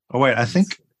Oh wait, I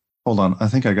think. Hold on, I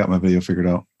think I got my video figured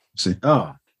out. Let's see.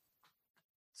 Oh,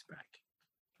 it's back.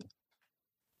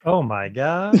 Oh my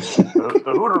god! The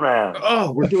Hooter Man.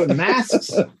 Oh, we're doing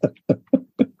masks.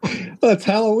 It's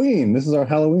Halloween. This is our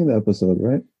Halloween episode,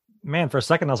 right? Man, for a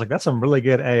second I was like, "That's some really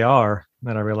good AR."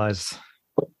 Then I realized,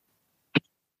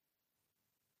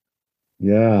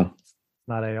 Yeah.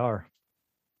 not AR.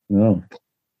 No.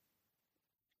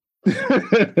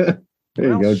 There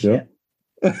you go, Joe.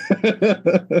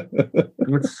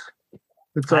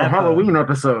 It's our Halloween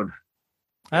episode.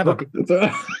 I have a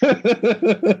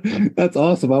That's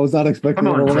awesome. I was not expecting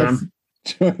Come on, everyone else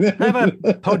to join in. I have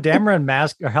a Poe Dameron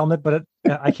mask or helmet, but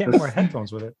I can't wear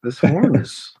headphones with it. This horn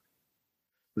is.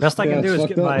 Best I can Yeah, do it's is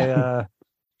get fucked my up.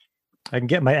 I can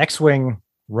get my X-wing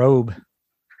robe.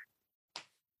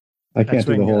 I can't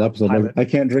do the X-Wing, whole episode. pilot. I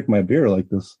can't drink my beer like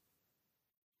this.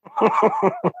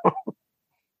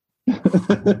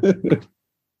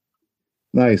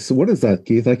 Nice. What is that,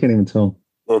 Keith? I can't even tell.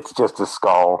 It's just a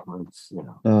skull. It's,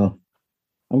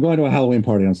 I'm going to a Halloween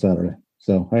party on Saturday,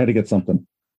 so I had to get something.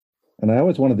 And I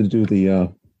always wanted to do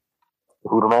the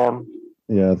Hooter Man.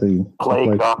 the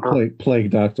Plague Doctor. Plague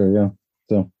Doctor, yeah.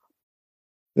 So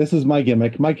this is my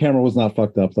gimmick. My camera was not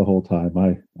fucked up the whole time.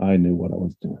 I knew what I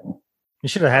was doing. You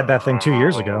should have had that thing 2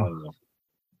 years ago.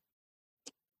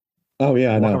 Oh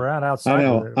yeah, I Walk know. around outside. I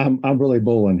know. with it. I'm really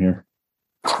bulling here.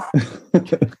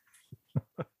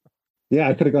 Yeah,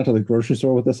 I could have gone to the grocery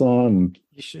store with this on.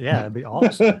 You should, yeah, it'd be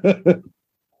awesome.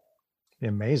 Be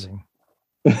amazing.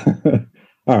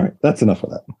 All right, that's enough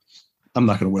of that. I'm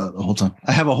not going to wear that the whole time.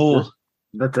 I have a whole.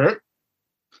 That's it.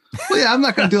 Well, yeah, I'm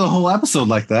not going to do a whole episode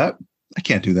like that. I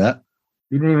can't do that.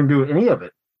 You didn't even do any of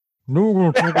it.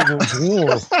 No,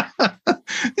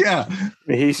 Yeah,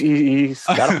 He's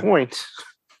got a point.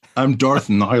 I'm Darth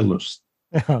Nihilus.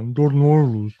 I'm Jordan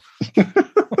Orley.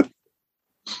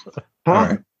 All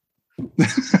right.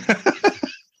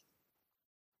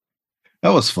 That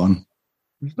was fun.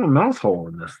 There's no mouth hole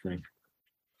in this thing.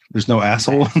 There's no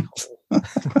asshole.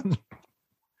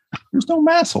 There's no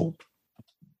masshole.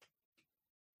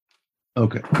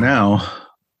 Okay, now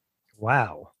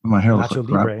Wow. my hair looks Nacho like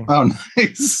crap. Libre. Oh,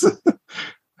 nice.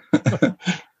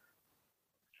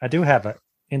 I do have an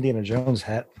Indiana Jones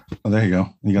hat. Oh, there you go.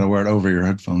 You got to wear it over your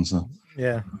headphones, though.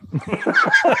 Yeah.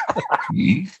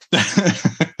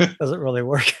 Doesn't really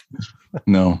work.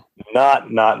 No. Not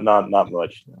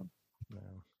much. Let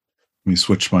me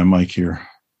switch my mic here.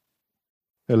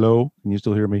 Hello, can you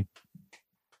still hear me?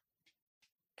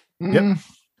 Yep.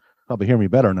 Probably hear me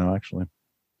better now, actually,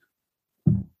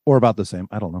 or about the same.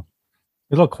 I don't know.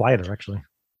 A little quieter, actually.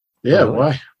 Yeah, Really?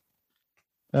 why?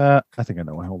 I think I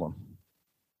know. Hold on.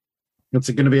 It's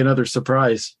going to be another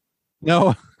surprise.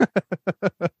 No,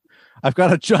 I've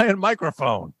got a giant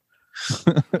microphone.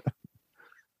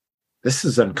 This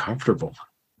is uncomfortable.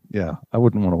 Yeah, I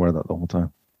wouldn't want to wear that the whole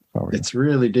time. if I were you. It's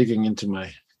really digging into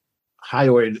my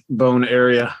hyoid bone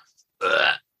area.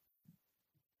 Ugh.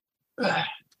 Ugh.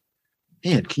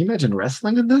 Man, can you imagine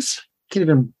wrestling in this?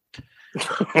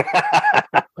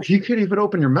 You can't even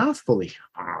open your mouth fully.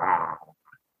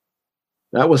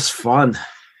 That was fun.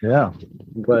 Yeah.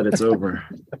 I'm glad it's over.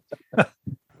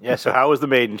 Yeah, so how was the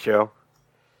maiden show?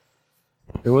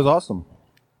 It was awesome.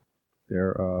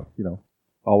 They're,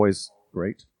 always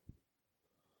great.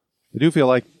 I do feel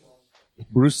like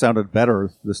Bruce sounded better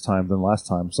this time than last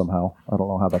time somehow. I don't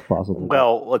know how that's possible.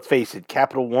 Well, let's face it,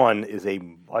 Capital One is a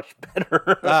much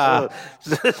better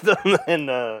system than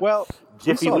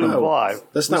Jiffy saw Lube them. Live.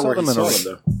 That's We not saw where he them in saw a-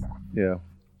 them, though. Yeah.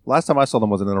 Last time I saw them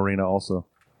was in an arena also.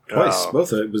 Twice. Oh.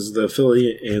 Both of it was the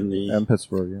Philly and the And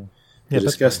Pittsburgh, yeah. the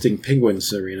disgusting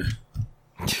Penguins arena.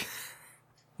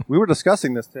 We were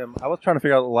discussing this, Tim. I was trying to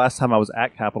figure out the last time I was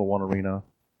at Capital One Arena,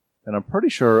 and I'm pretty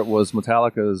sure it was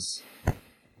Metallica's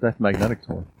Death Magnetic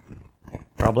tour.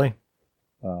 Probably.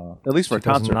 At least for a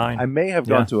concert. 2009. I may have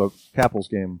gone to a Capitals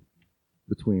game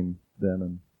between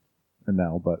then and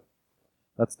now, but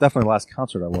that's definitely the last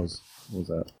concert I was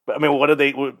at. But, I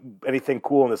mean, anything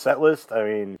cool in the set list? I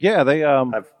mean, Yeah, they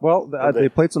they- they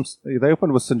played some. They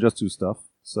opened with Senjutsu stuff,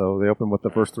 so they opened with the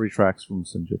first 3 tracks from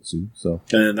Senjutsu. So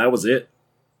And that was it.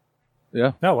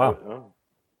 yeah, Oh, wow.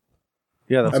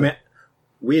 yeah, that's I mean,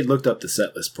 we had looked up the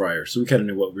set list prior, so we kind of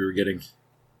knew what we were getting.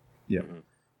 yeah.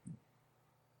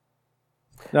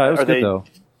 No, it was Are good they- though.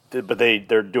 but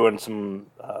they're doing some.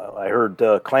 I heard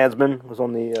Klansman was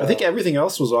on the. I think everything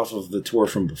else was off of the tour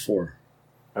from before.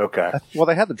 Okay. Well,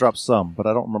 they had to drop some, but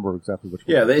I don't remember exactly which.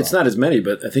 Yeah, one they it's dropped. not as many,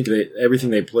 but I think everything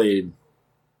they played.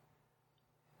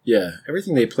 Yeah,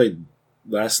 everything they played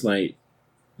last night,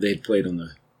 they'd played on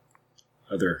the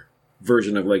other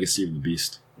version of Legacy of the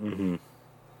Beast, Mm-hmm.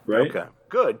 right? Okay.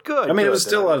 Good. I mean, it was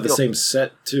still out of the same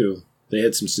set too. They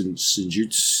had some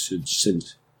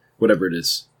Senjutsu, whatever it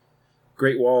is.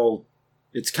 Great Wall.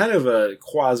 It's kind of a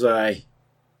quasi.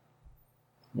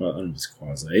 Well, I don't know if it's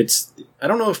quasi. I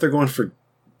don't know if they're going for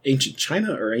ancient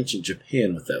China or ancient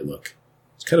Japan with that look.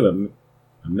 It's kind of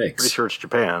a mix. Pretty sure it's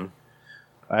Japan.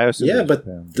 I assume Yeah, it's but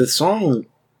Japan. the song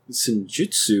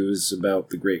Senjutsu is about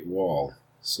the Great Wall.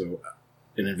 So,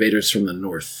 and invaders from the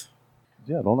north.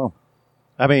 Yeah, I don't know.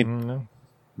 I mean, No.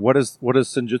 what is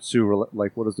Senjutsu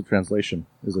like? What is the translation?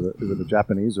 Is it a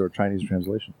Japanese or a Chinese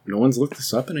translation? No one's looked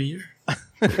this up in a year.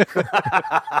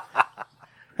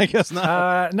 I guess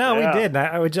not. No, Yeah.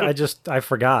 we did. I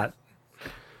forgot.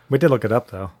 We did look it up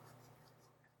though.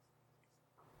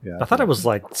 Yeah, I thought it was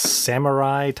like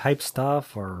samurai type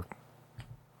stuff or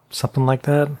something like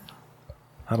that.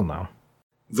 I don't know.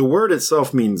 The word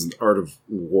itself means art of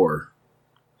war.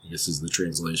 This is the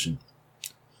translation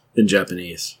in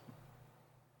Japanese.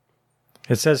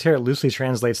 It says here it loosely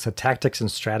translates to tactics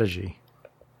and strategy.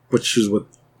 Which is what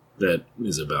that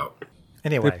is about.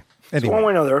 Anyway, It's one Anyway, way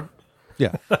or another.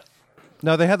 yeah.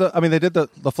 No, they had they did the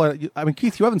flight. I mean,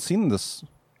 Keith, you haven't seen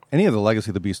any of the Legacy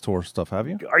of the Beast tour stuff, have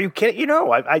you? Are you kidding? You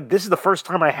know, this is the first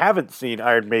time I haven't seen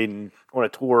Iron Maiden on a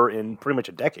tour in pretty much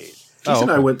a decade. Keith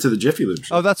and I went to the Jiffy Lube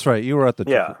show. Oh, that's right. You were at the.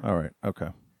 Yeah. All right. Okay.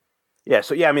 Yeah,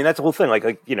 so I mean that's the whole thing.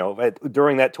 Like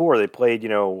during that tour, they played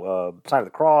Sign of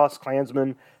the Cross,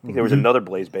 Klansman. I think there was another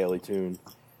Blaze Bailey tune,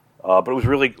 but it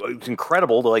was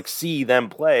incredible to see them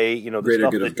play. The Greater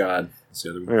stuff Good that, of God. That's the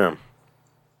other one. Yeah.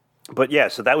 But yeah,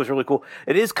 so that was really cool.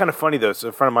 It is kind of funny though. So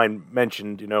a friend of mine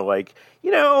mentioned,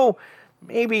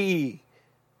 maybe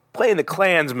playing the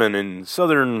Klansmen in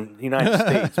southern United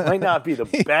States might not be the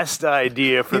best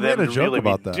idea for he them made a to joke really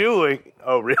about be that. doing.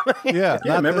 Oh, really? Yeah. Yeah,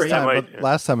 not remember this he time, might- but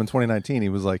last time in 2019, he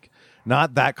was like,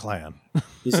 "Not that clan."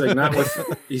 He's like, not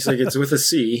with. He's like, it's with a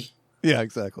C. Yeah.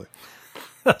 Exactly.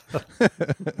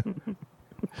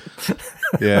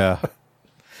 Yeah.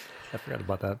 I forgot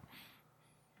about that.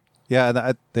 Yeah,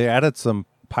 and they added some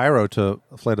pyro to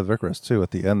Flight of Icarus too.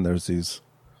 At the end, there's these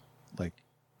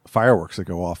fireworks that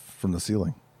go off from the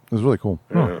ceiling. It was really cool.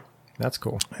 That's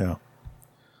cool. Yeah,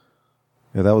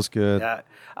 that was good. Yeah,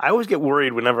 I always get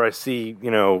worried whenever I see,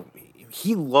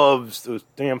 he loves those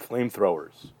damn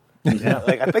flamethrowers. Yeah,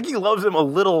 I think he loves them a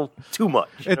little too much.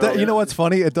 You know what's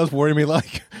funny? It does worry me.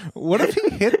 Like, what if he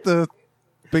hit the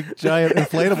big giant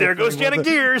inflatable? There goes thing with Janet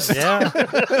Gears. Yeah.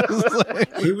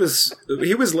 He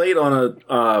was late on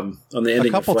the ending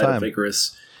of couple Flight times. of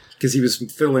Icarus because he was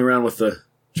fiddling around with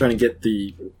trying to get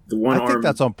the one I arm think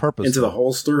that's on purpose. into though. the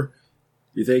holster.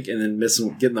 You think, and then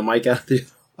getting the mic out there.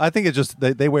 I think it just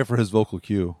they wait for his vocal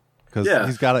cue because Yeah.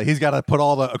 he's got to put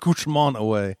all the accoutrement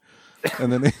away,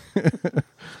 and then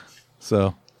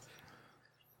so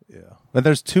yeah. And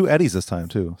there's two Eddies this time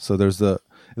too. So there's the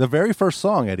very first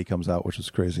song Eddie comes out, which is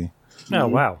crazy. Oh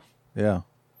wow. Yeah,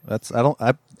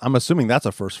 I'm assuming that's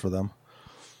a first for them.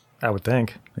 I would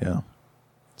think. Yeah,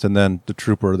 and then the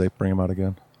Trooper, they bring him out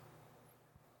again.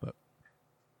 But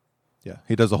yeah,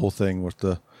 he does the whole thing with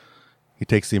he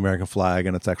takes the American flag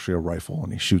and it's actually a rifle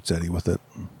and he shoots Eddie with it.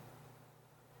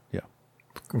 Yeah,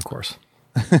 Of course.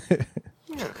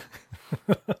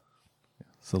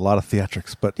 it's a lot of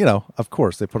theatrics, but of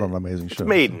course they put on an amazing show. It's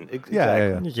Maiden.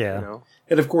 Yeah. Yeah.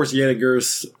 And of course, Janet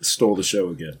Gears stole the show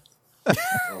again.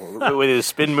 With his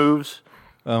spin moves.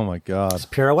 Oh my god.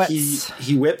 Pirouettes.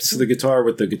 He whips the guitar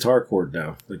with the guitar cord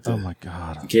now, like the Oh my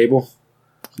god. cable.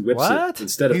 He whips What? it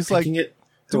instead of He's like picking it.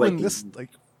 to Doing like, this like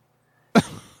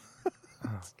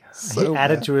He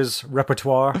added to his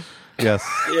repertoire. yes.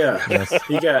 Yeah,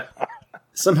 he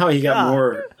got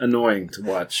more annoying to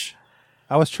watch.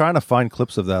 I was trying to find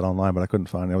clips of that online, but I couldn't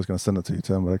find it. I was going to send it to you,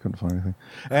 Tim, but I couldn't find anything.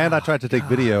 And I tried to take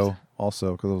video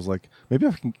also because I was like, maybe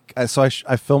I can. I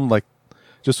filmed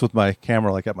just with my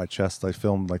camera at my chest. I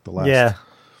filmed the last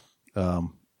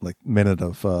minute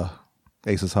of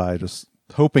Aces High, just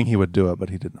hoping he would do it, but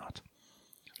he did not.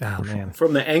 Oh man.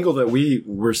 From the angle that we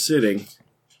were sitting,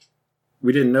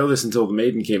 we didn't know this until the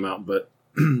Maiden came out, but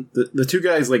the two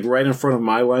guys right in front of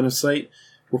my line of sight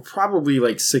were probably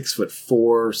 6'4",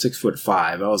 6'5".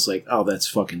 I was like, oh, that's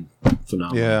fucking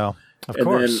phenomenal. Yeah. Of And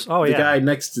course. then Oh the yeah. guy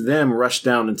next to them rushed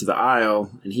down into the aisle,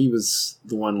 and he was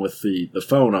the one with the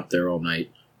phone up there all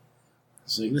night. I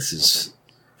was like, this is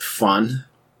fun.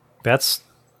 That's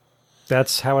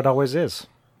how it always is.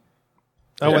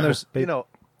 Oh, Yeah. and there's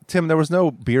Tim, there was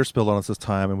no beer spilled on us this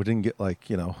time, and we didn't get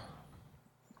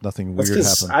nothing That's weird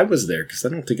because happened. I was there, because I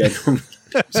don't think I normally...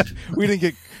 We didn't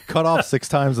get cut off 6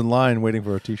 times in line waiting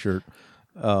for a T-shirt.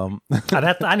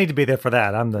 I need to be there for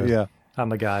that. I'm the I'm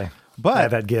the guy. But I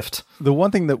have that gift. the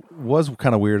one thing that was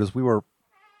kind of weird is we were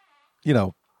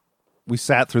we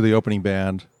sat through the opening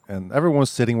band, and everyone was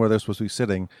sitting where they're supposed to be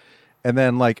sitting. And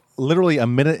then, like, literally a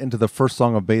minute into the first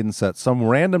song of Baden's set, some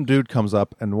random dude comes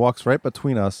up and walks right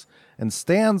between us and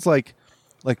stands like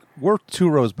we're 2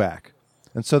 rows back.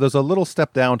 And so there's a little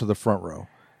step down to the front row.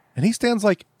 And he stands,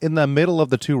 like, in the middle of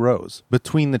the 2 rows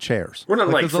between the chairs. We're not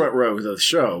like front row of the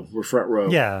show. We're front row.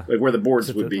 Yeah. Like where the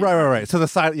boards would be. Right. So the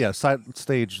side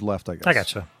stage left, I guess. I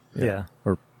gotcha. Yeah.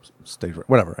 Or stage right,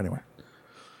 whatever, anyway.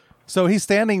 So he's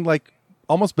standing, like,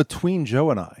 almost between Joe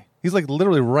and I. He's, like,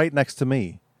 literally right next to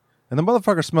me. And the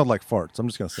motherfucker smelled like farts. I'm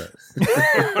just going to say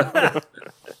it.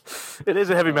 It is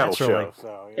a heavy metal Naturally. show.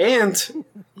 So, yeah. And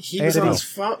he was on his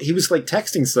phone. He was like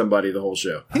texting somebody the whole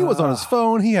show. He was on his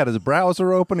phone. He had his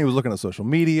browser open. He was looking at social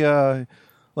media.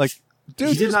 Like, dude,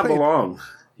 He did not paid- belong.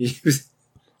 He was,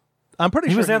 I'm pretty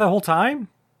He sure was there the whole time?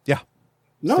 Yeah.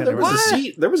 no, there was What? a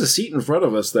seat. There was a seat in front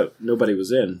of us that nobody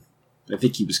was in. I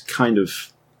think he was kind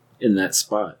of in that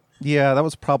spot. Yeah, that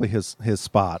was probably his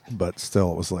spot, but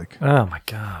still, it was like, Oh, my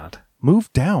God.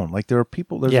 move down. Like, there are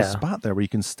people, there's a Yeah. spot there where you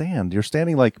can stand. You're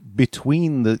standing, like,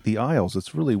 between the aisles.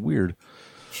 It's really weird.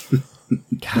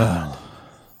 God.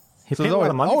 He So paid there's a lot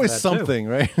of money always for that, too. something,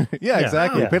 right? Yeah,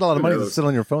 exactly. Yeah. You paid a lot of money to knows? sit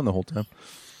on your phone the whole time.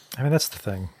 I mean, that's the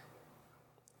thing.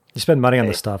 You spend money on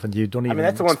this stuff, and you don't even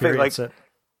that's the one thing, experience like- it.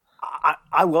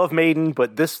 I love Maiden,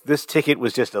 but this ticket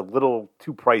was just a little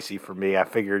too pricey for me. I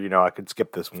figured, I could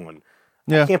skip this one.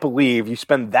 Yeah. I can't believe you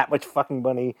spend that much fucking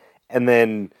money and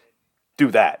then do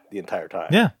that the entire time.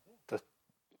 Yeah.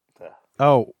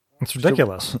 Oh, It's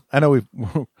ridiculous. I know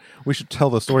we should tell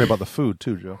the story about the food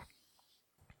too, Joe.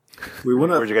 We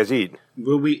went up. Where'd you guys eat?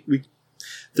 Well, we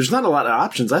there's not a lot of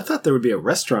options. I thought there would be a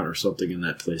restaurant or something in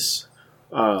that place.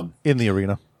 In the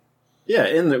arena.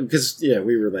 Yeah, because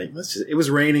we were like, it was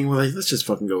raining. We're like, let's just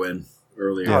fucking go in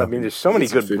earlier. I mean, there's so many Get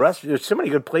some good food. there's so many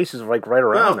good places like right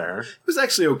around there. It was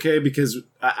actually okay because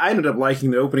I ended up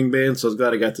liking the opening band, so I was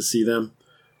glad I got to see them.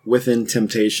 Within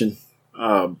Temptation,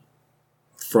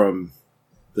 from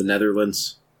the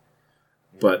Netherlands,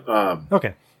 but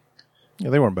Okay. Yeah,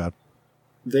 they weren't bad.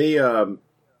 they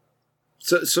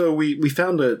so we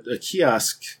found a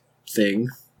kiosk thing.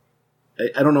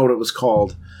 I don't know what it was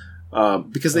called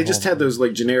because they just had those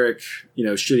like generic,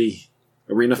 shitty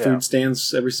arena food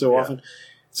stands every so often.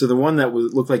 So the one that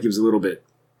looked like it was a little bit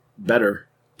better.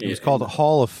 It was called a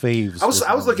Hall of Faves.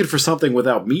 I was looking for something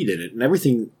without meat in it,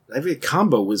 and every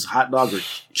combo was hot dog or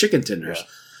chicken tenders.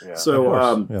 Yeah.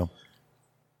 So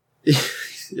Yeah.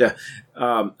 yeah,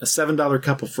 a $7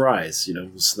 cup of fries. I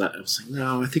was like,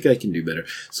 no, I think I can do better.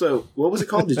 So what was it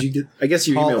called? Did you get? I guess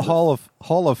you emailed.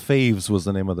 Hall of Faves was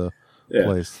the name of the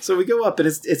place. So we go up, and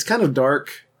it's kind of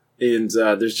dark, and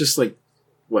there's just like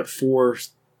 4 or 5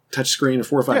 touch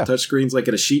screens, like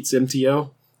at a Sheetz MTO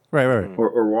Right.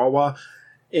 or Wawa,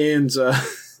 and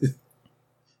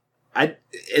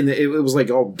it was like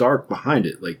all dark behind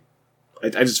it. Like I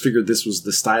just figured this was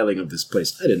the styling of this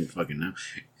place. I didn't fucking know.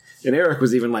 And Eric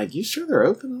was even like, "You sure they're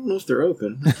open? I don't know if they're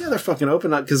open." I'm like, yeah, they're fucking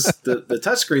open, because the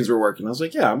touch screens were working. I was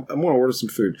like, "Yeah, I'm going to order some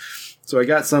food." So I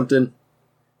got something,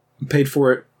 paid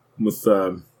for it with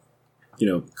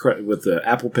with the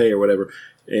Apple Pay or whatever,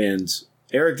 and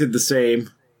Eric did the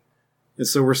same. And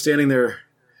so we're standing there.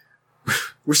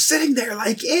 We're sitting there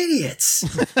like idiots,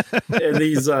 and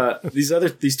these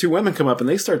 2 women come up and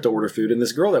they start to order food. And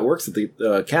this girl that works at the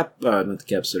not the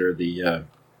Cap Center, the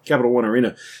Capital One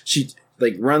Arena, she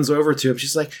like runs over to him.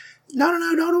 She's like, "No,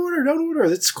 don't order,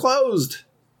 it's closed."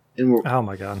 And Oh,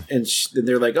 my God. and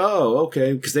they're like, "Oh,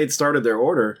 okay," because they'd started their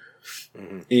order,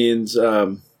 and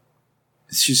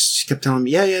she kept telling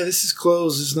me, "Yeah, this is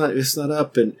closed. It's not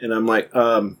up." And I'm like,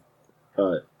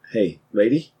 "Hey,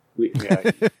 lady."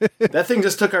 That thing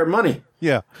just took our money.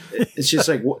 Yeah. And she's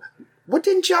like, what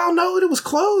didn't y'all know that it was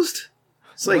closed?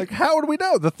 It's Like, how would we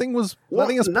know? The thing was well,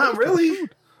 letting us not pay for the really.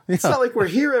 food. It's Yeah. not like we're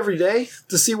here every day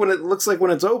to see what it looks like when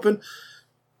it's open.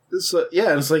 So,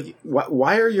 it's like,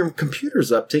 why are your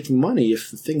computers up taking money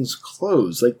if the thing's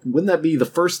closed? Like, wouldn't that be the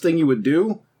first thing you would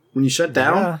do when you shut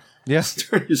down? Yeah. Yeah.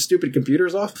 Turn your stupid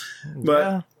computers off? But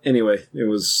Yeah. anyway, it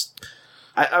was...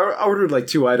 I ordered like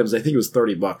 2 items. I think it was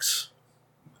 $30.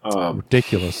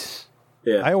 Ridiculous.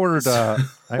 Yeah. I ordered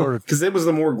Because it was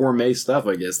the more gourmet stuff,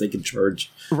 I guess. They can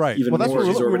charge right. even Well, that's more what we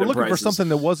were exorbitant looking for, prices. something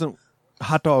that wasn't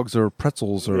hot dogs or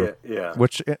pretzels or Yeah.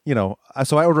 which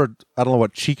so I ordered, I don't know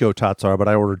what Chico Tots are, but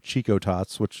I ordered Chico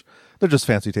Tots, which they're just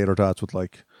fancy tater tots with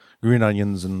like green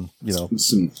onions and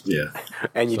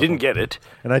And you didn't get it.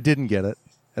 and I didn't get it.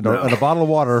 And a bottle of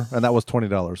water, and that was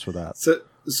 $20 for that.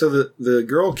 So the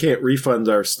girl can't refund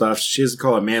our stuff. She has to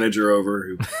call a manager over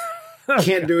who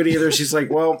can't do it either. She's like,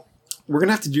 well, we're going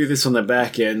to have to do this on the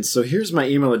back end. So here's my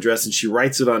email address, and she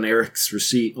writes it on Eric's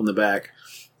receipt on the back.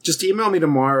 Just email me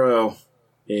tomorrow,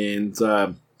 and,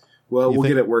 we'll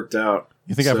get it worked out.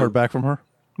 You think I've heard back from her?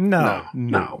 No.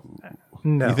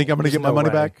 You think I'm going to get my money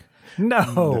back?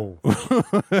 No.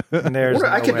 There's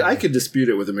I could dispute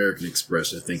it with American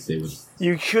Express. I think they would.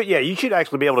 You should, you should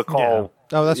actually be able to call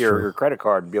your credit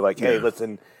card and be like, hey,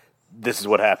 listen, this is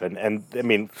what happened. And I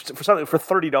mean, for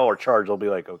 $30 charge, they'll be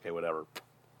like, okay, whatever.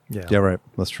 Yeah, right.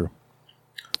 That's true.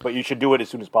 But you should do it as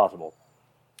soon as possible.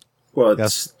 Well,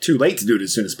 it's too late to do it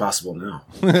as soon as possible now.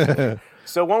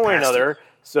 So one way or another,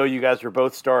 so you guys were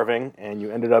both starving and you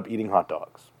ended up eating hot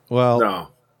dogs. Well, no.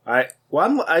 I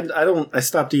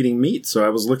stopped eating meat, so I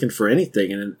was looking for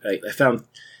anything, and I found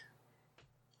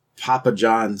Papa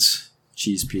John's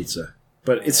cheese pizza,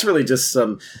 but it's really just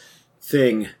some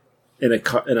thing in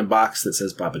a box that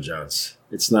says Papa John's.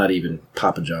 It's not even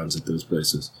Papa John's at those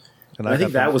places. And I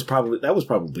think that was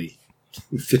probably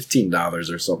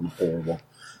 $15 or something horrible.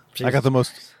 Jesus. I got the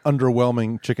most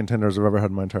underwhelming chicken tenders I've ever had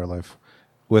in my entire life,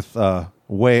 with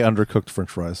way undercooked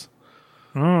French fries.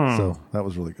 So that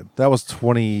was really good. That was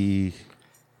 $29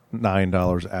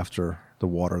 after the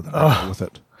water that I got with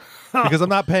it, because I'm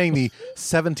not paying the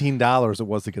 $17 it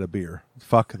was to get a beer.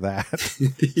 Fuck that.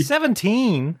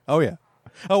 17. Oh yeah.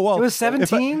 Oh well. It was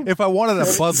 17. If I wanted a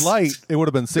Bud Light, it would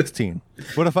have been 16.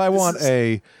 But if I want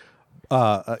not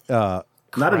a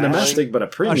domestic, but a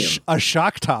premium, a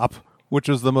Shock Top, which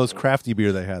was the most crafty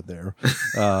beer they had there,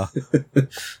 that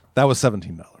was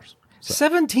 $17. So.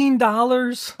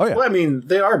 $17? Oh yeah. Well, I mean,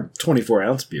 they are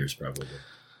 24-ounce beers, probably.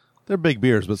 They're big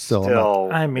beers, but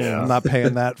still, I'm not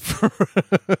paying that for.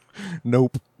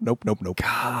 Nope.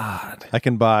 God, I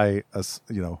can buy a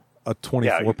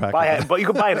 24 pack. But you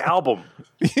can buy an album.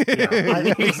 You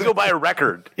can go buy a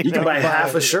record. You can buy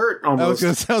half a shirt almost.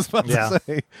 I was about to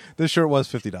say, this shirt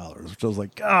was $50, which I was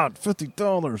like, God,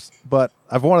 $50. But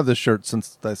I've wanted this shirt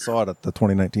since I saw it at the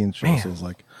 2019 show. So I was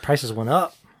like, prices went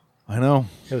up. I know.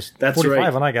 It was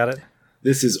 $45 when I got it.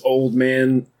 This is old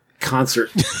man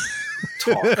concert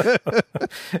talk.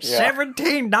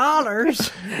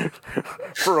 $17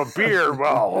 for a beer.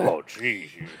 Oh, jeez.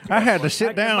 I had to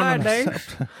sit down. It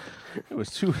was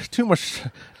too much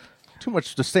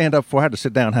to stand up for. I had to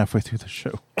sit down halfway through the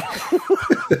show.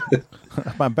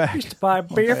 My back. I used to buy a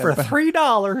beer for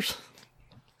 $3.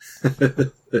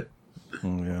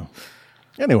 Yeah.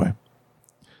 Anyway,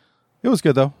 it was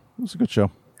good though. It was a good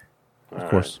show. Of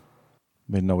course.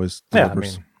 Made noise. Yeah.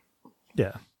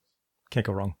 Can't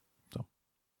go wrong. So.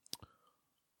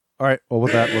 All right. Well,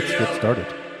 with that, let's get started.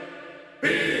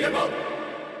 Beelzebub,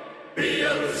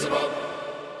 Beelzebub,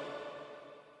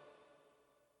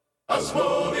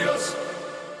 Asmodeus,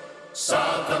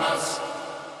 Satanas,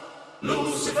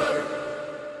 Lucifer.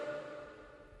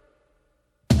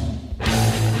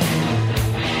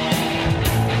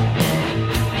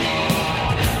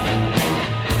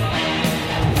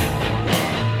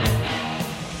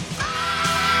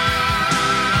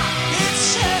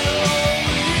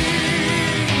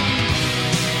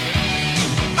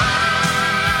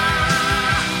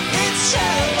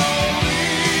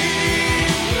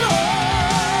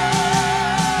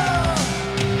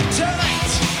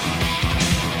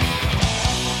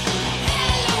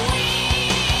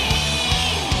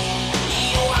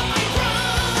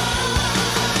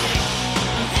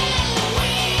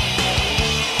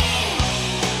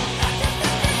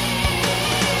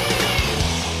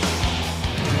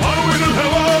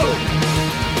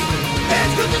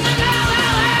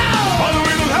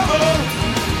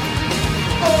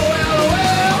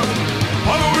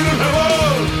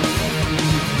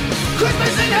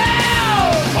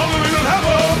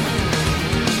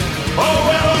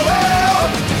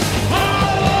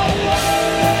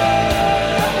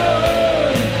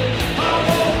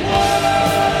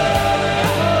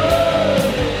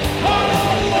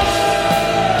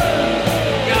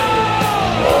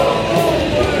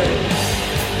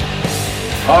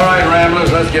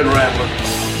 Let's get rambling.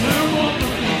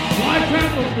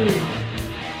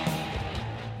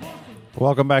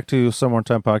 Welcome back to Somewhere in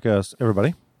Time Podcast,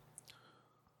 everybody.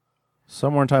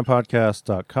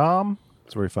 SomewhereInTimePodcast.com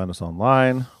is where you find us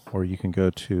online, or you can go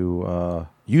to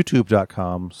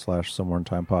YouTube.com/Somewhere in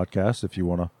Time Podcast if you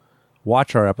want to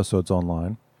watch our episodes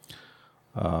online.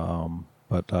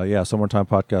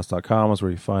 SomewhereInTimePodcast.com is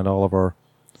where you find all of our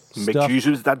Make stuff. sure you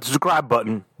use that subscribe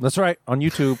button. That's right, on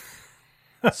YouTube.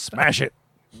 Smash it.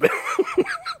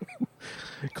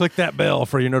 Click that bell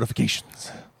for your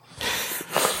notifications.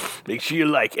 Make sure you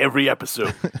like every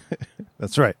episode.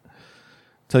 That's right.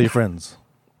 Tell your friends.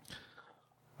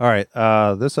 All right.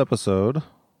 This episode,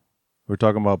 we're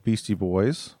talking about Beastie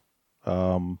Boys.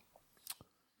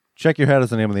 Shake Your Head is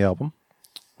the name of the album.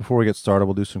 Before we get started,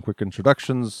 we'll do some quick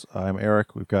introductions. I'm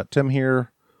Eric. We've got Tim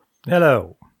here.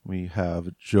 Hello. We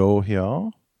have Joe here.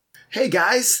 Hey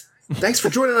guys, thanks for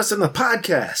joining us on the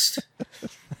podcast.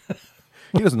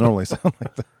 He doesn't normally sound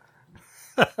like that.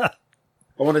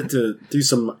 I wanted to do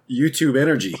some YouTube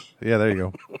energy. Yeah, there you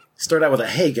go. Start out with a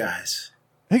hey guys.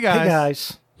 Hey guys. Hey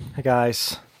guys. Hey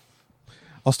guys.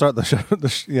 I'll start the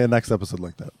show, next episode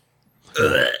like that.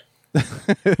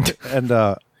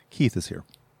 And Keith is here.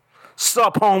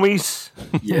 Sup, homies?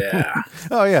 Yeah.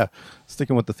 Oh yeah,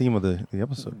 sticking with the theme of the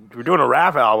episode. We're doing a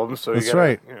rap album, so That's you gotta,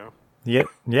 right. You know.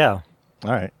 Yeah.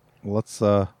 All right, well, let's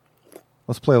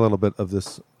play a little bit of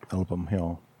this album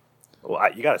here.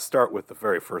 Well, you got to start with the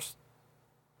very first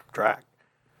track.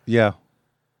 Yeah,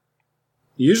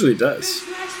 Usually does. This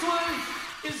next one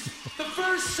is the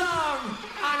first song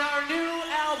on our new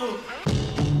album.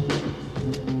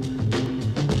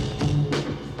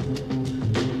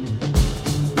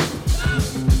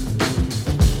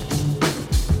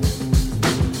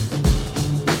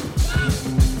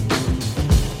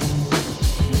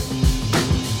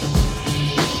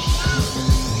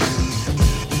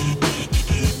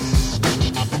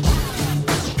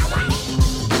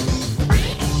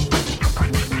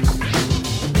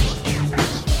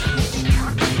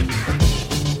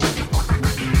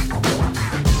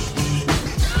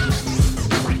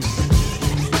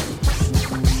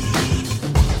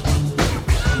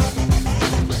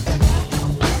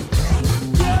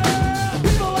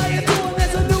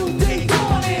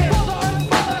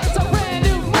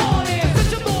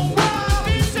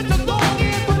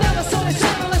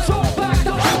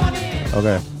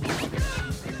 okay.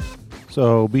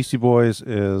 So Beastie Boys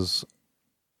is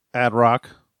Ad Rock,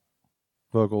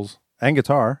 vocals and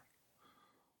guitar,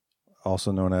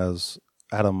 also known as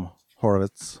Adam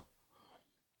Horovitz.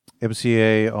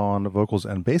 MCA on vocals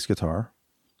and bass guitar,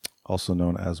 also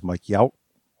known as Mike Yout,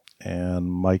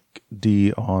 and Mike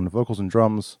D on vocals and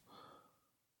drums.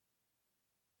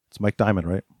 It's Mike Diamond,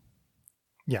 right?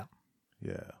 Yeah.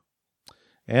 Yeah.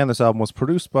 And this album was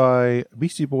produced by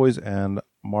Beastie Boys and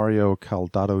Mario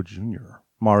Caldado Jr.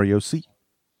 Mario C.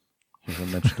 He's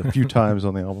been mentioned a few times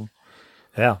on the album.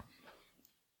 Yeah.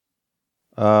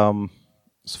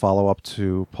 It's follow-up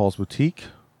to Paul's Boutique,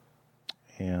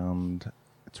 and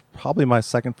it's probably my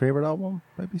second favorite album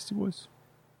by Beastie Boys.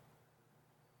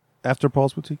 After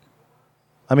Paul's Boutique.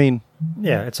 I mean,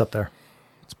 Yeah, it's up there.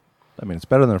 it's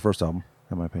better than the first album,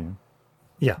 in my opinion.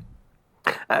 Yeah.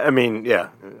 I mean, yeah.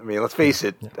 I mean, let's face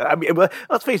it.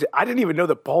 Let's face it. I didn't even know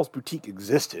that Paul's Boutique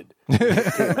existed.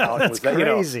 That's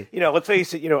crazy. Let's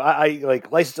face it. I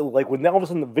like licensed like when all of a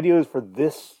sudden the videos for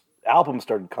this album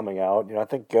started coming out. I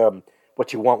think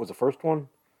What You Want was the first one.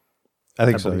 I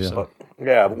think so, believe yeah. so.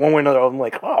 Yeah, but one way or another, I'm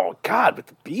like, oh God, but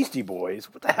the Beastie Boys,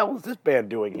 what the hell is this band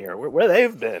doing here? Where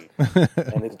they've been?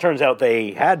 And it turns out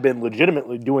they had been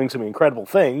legitimately doing some incredible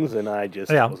things, and I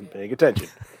just wasn't paying attention.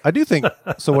 I do think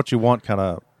So What You Want kind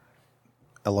of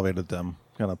elevated them,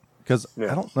 because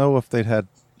I don't know if they'd had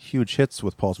huge hits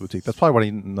with Paul's Boutique. That's probably what I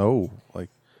didn't know.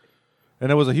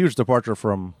 And it was a huge departure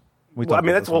from. Well, I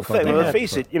mean, that's the whole thing. Let's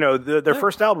face it. Their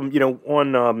first album.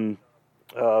 On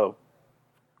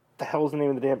the hell is the name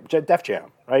of the damn Def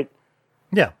Jam, right?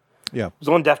 Yeah. Yeah. It was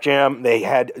on Def Jam. They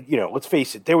had, let's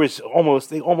face it, they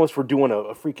almost were doing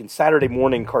a freaking Saturday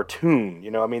morning cartoon.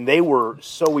 I mean, they were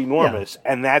so enormous,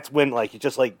 and that's when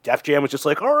Def Jam was just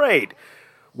like, all right,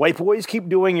 white boys, keep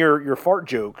doing your fart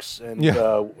jokes, and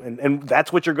and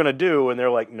that's what you're gonna do. And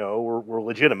they're like, no, we're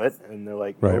legitimate, and they're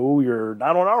like, no, you're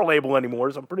not on our label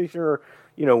anymore. So I'm pretty sure,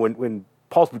 when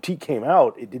Paul's Boutique came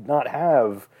out, it did not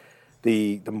have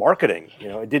the marketing.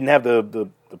 It didn't have the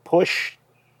push.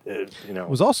 It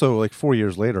was also 4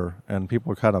 years later, and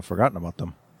people kind of forgotten about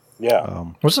them.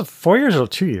 Yeah. Was it 4 years or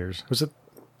 2 years? Was it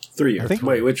 3 years.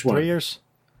 Wait, which one? 3 years?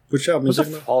 Which album is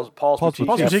it? Paul's Boutique.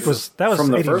 Paul's Boutique was from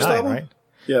the 89, first album? right?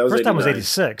 Yeah, it was First time was 89.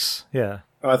 86. Yeah.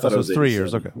 Oh, I thought So it was 3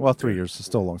 years. 87. Okay. Well, 3 years is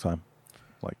still a long time.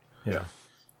 Yeah.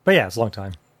 But yeah, it's a long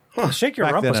time. Shake Your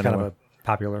Back Rump then, was kind anyway. of a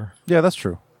popular. Yeah, that's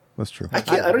true. That's true. I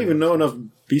don't even know enough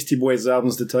Beastie Boys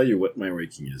albums to tell you what my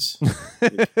ranking is.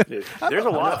 There's a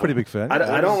lot. Pretty big fan.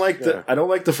 I don't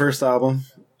like the first album.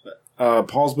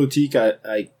 Paul's Boutique,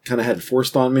 I kind of had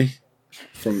forced on me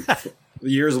from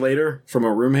years later from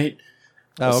a roommate,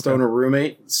 a stoner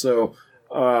roommate. So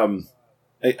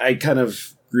I kind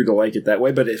of grew to like it that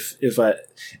way. But if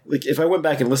I went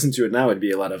back and listened to it now, it'd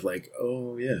be a lot of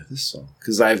oh yeah, this song,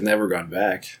 because I've never gone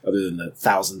back other than the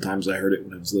 1,000 times I heard it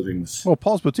when I was living with Well,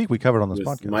 Paul's Boutique we covered on this with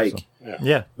podcast. Mike. so.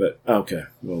 Yeah. But okay,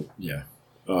 well, yeah.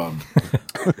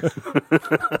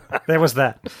 There was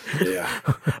that. Yeah.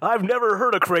 I've never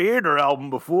heard a Creator album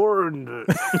before, and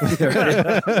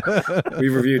We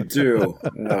reviewed 2. Oh,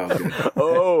 good.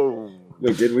 oh,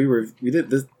 Wait, did we? We did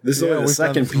this. This is only the we've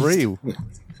done second piece. 3.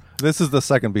 This is the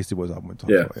second Beastie Boys album we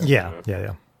talked Yeah. about.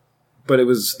 Yeah. But it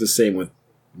was the same with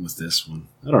this one.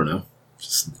 I don't know.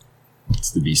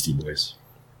 It's the Beastie Boys.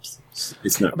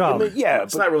 It's not. Well, really, yeah,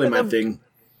 it's not really my thing.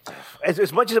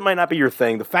 as much as it might not be your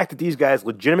thing, the fact that these guys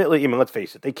legitimately, I mean, let's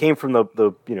face it, they came from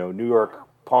the New York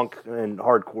punk and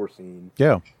hardcore scene,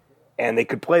 Yeah. and they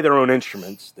could play their own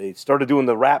instruments. They started doing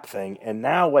the rap thing, and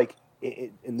now, like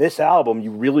in this album,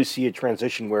 you really see a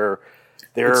transition where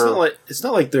they're It's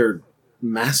not like they're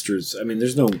masters. I mean,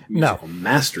 there's no musical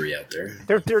mastery out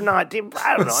there. they're not.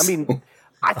 I don't know. I mean,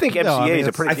 I think MCA I mean, is a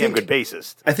it's- pretty I damn think- good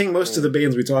bassist. I think most of the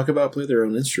bands we talk about play their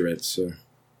own instruments. So.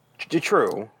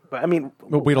 True, but I mean,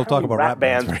 But we don't how talk many about rap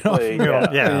bands very play.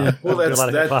 often. Yeah. Well, Do a that's lot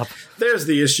of hip-hop. There's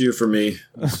the issue for me.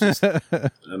 It's just,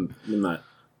 I'm not.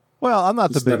 Well, I'm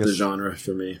not the It's not the biggest. genre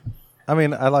for me. I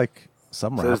mean, I like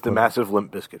some rap. Says the but- massive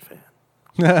Limp Bizkit fan.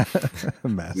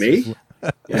 Massive. Me?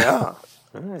 Yeah.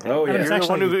 Oh And yeah, it's You're the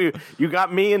one actually- who you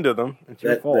got me into them. It's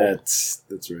your fault.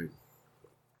 that's right.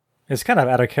 It's kind of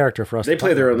out of character for us. They to play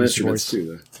talk their about own Beastie instruments Boys. too,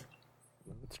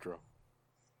 though. That's true.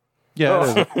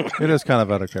 Yeah, it is kind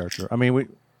of out of character. I mean,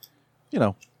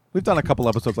 we've done a couple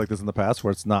episodes like this in the past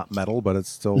where it's not metal, but it's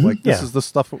still like this Yeah. is the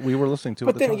stuff that we were listening to. But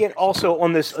at the then time. again, also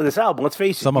on this album, let's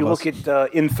face it. Some You of look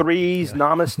at In Threes,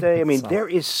 Namaste. I mean, Some. there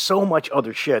is so much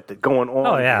other shit that going on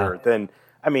Oh, yeah. here. Than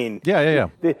I mean, yeah.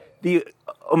 the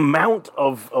amount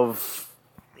of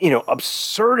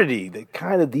absurdity that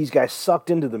kind of these guys sucked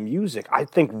into the music, I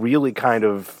think really kind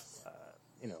of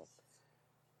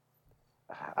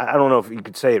I don't know if you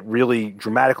could say it really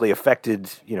dramatically affected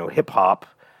hip hop.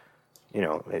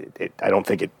 I don't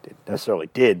think it necessarily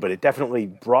did, but it definitely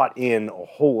brought in a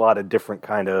whole lot of different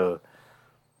kind of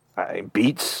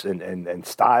beats and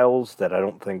styles that I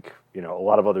don't think a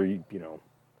lot of other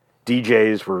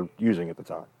DJs were using at the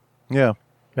time. Yeah.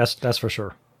 That's for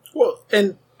sure. Well,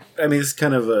 and I mean, it's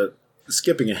kind of a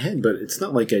skipping ahead, but it's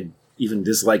not like I even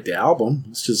dislike the album.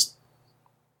 It's just,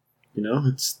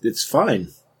 it's fine.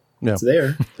 Yeah. It's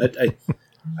there.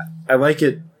 I like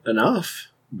it enough,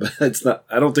 but it's not.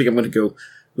 I don't think I'm going to go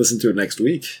listen to it next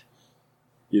week,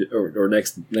 or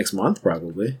next month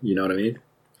probably. You know what I mean?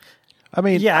 I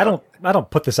mean, Yeah, I don't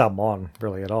put this album on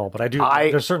really at all, but I do.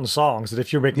 There's certain songs that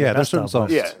if you're making Yeah, the there's best certain of,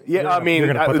 songs. Yeah. you're I mean,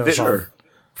 gonna put those on.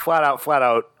 flat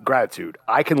out gratitude.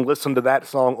 I can listen to that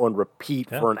song on repeat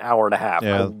for an hour and a half.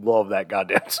 Yeah. I love that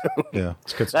goddamn song. yeah.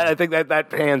 It's good I stuff. think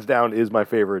that hands down is my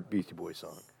favorite Beastie Boys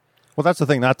song. Well, that's the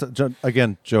thing. Not to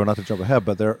again, Joe. Not to jump ahead,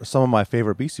 but some of my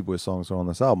favorite Beastie Boys songs are on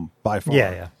this album by far.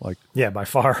 Yeah. Like Yeah, by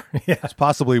far. Yeah, it's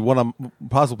possibly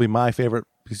my favorite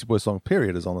Beastie Boys song.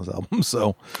 Period is on this album.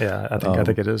 So yeah. I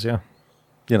think it is. Yeah.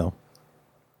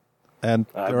 And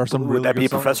there are some Would really that be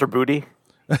good songs. Professor Booty?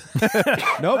 No,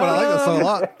 but I like that song a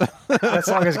lot. That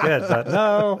song is good, but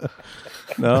no.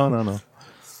 No.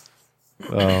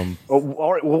 Oh,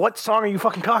 all right. Well, what song are you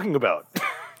fucking talking about?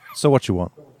 So what you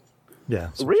want?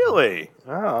 Yeah. Really?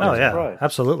 Oh yeah, surprised.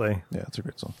 absolutely. Yeah, it's a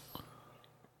great song.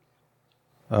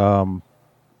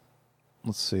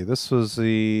 Let's see. This was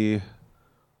the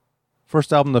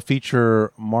first album to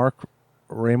feature Mark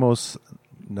Ramos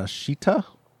Nashita,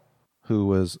 who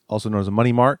was also known as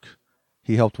Money Mark.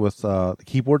 He helped with the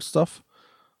keyboard stuff.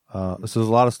 This is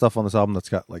a lot of stuff on this album that's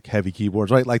got like heavy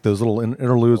keyboards, right? Like those little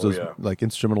interludes, those yeah. like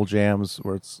instrumental jams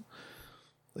where it's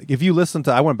like if you listen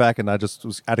to. I went back and I just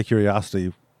was out of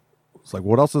curiosity. It's like,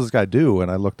 what else does this guy do? And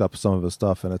I looked up some of his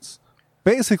stuff, and it's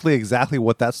basically exactly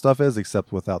what that stuff is,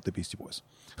 except without the Beastie Boys.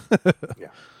 Yeah.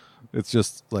 It's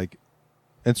just like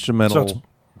instrumental, So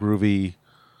groovy,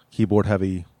 keyboard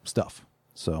heavy stuff.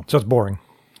 So So it's boring.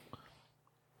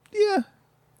 yeah,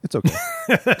 it's okay.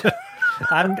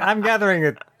 I'm gathering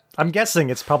it. I'm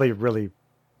guessing it's probably really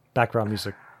background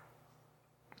music.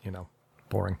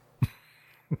 Boring.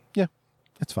 Yeah,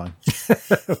 it's fine.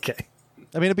 Okay.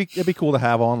 I mean, it'd be cool to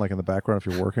have on like in the background if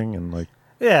you're working and like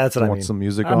Yeah, that's what I want mean. some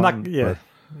music I'm on. not. Yeah.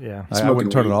 but Yeah. I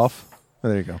wouldn't turn it weed. off.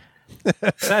 There you go.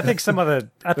 I think some of the.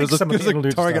 I think some of There's the a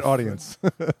interlude target stuff- audience.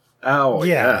 Oh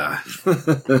Yeah.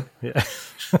 yeah. Yeah.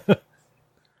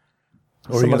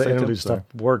 Or Some you of gonna the say, Tim? interlude stuff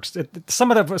works.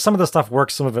 Some of the stuff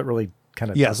works. Some of it really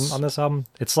kind of Yes. doesn't on this album.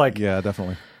 It's like Yeah,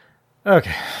 definitely.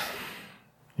 okay,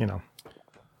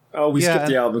 Oh, we Yeah, skipped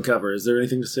the and- album cover. Is there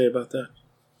anything to say about that?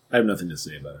 I have nothing to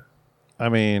say about it. I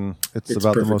mean, it's It's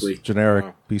about the perfectly- most generic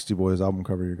Beastie Boys album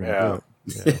cover you're going to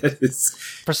Yeah. get. It's-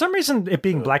 for some reason it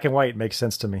being black and white makes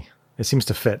sense to me. It seems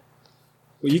to fit.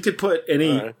 Well, you could put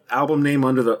any album name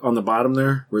on the bottom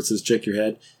there where it says "Check Your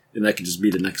Head," and that could just be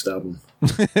the next album.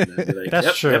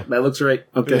 That's true. Yep, that looks right.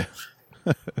 Okay.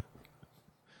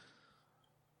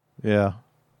 Yeah.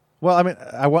 Well, I mean,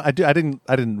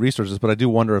 I didn't research this, but I do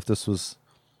wonder if this was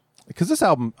because this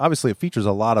album obviously it features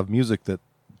a lot of music that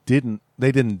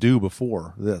they didn't do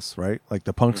before this, right? Like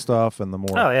the punk stuff and the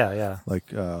more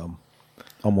like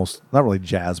almost not really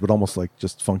jazz, but almost like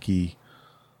just funky,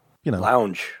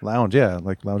 lounge, yeah,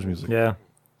 like lounge music. Yeah,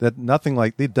 they'd done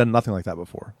nothing like that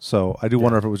before. So I do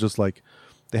wonder if it was just like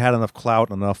they had enough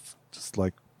clout, enough just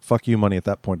like fuck you money at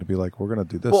that point to be like, we're gonna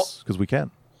do this because we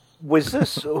can. Was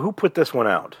this who put this one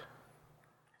out?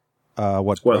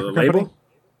 What the record label? company?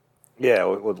 Yeah,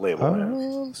 what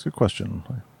label? That's a good question.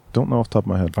 I don't know off the top of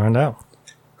my head. find out.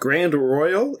 Grand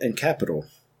Royal and Capitol.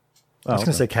 I was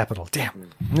going to say Capital.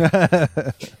 Damn.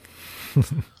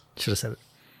 Should have said it.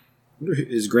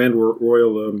 Is Grand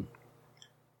Royal?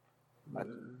 I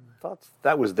thought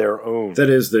that was their own. That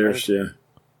is theirs. Yeah.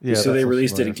 Yeah. So they that's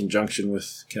released it in familiar. conjunction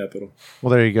with Capitol. Well,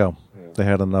 there you go. They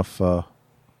had enough, clout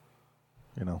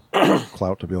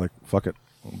to be like, fuck it,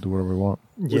 we'll do whatever we want.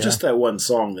 Well, just that one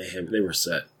song they were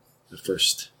set. The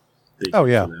first. Oh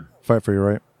yeah, for them. Fight for Your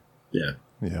Right. Yeah.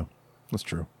 Yeah, that's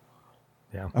true.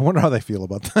 Yeah. I wonder how they feel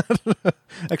about that.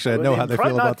 Actually, I know how they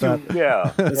feel about that.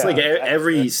 Yeah, It's like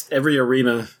every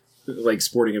arena, like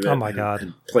sporting event. Oh, my God.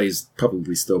 and plays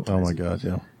probably still. Plays Oh my it. god,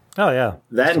 yeah. Oh, yeah.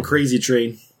 That and Crazy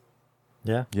Train.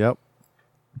 Yeah. Yep.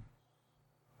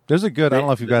 There's a good. I don't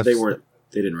know if you guys. They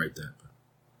didn't write that.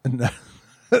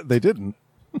 They didn't.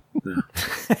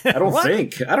 I don't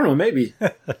think. I don't know. Maybe.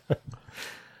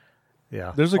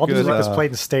 Yeah. There's a All good, music that's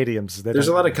played in stadiums. There's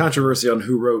a lot of controversy on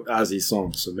who wrote Ozzy's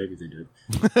songs, so maybe they did.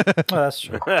 Oh, that's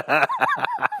true.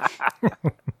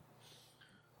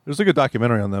 There's a good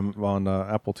documentary on them on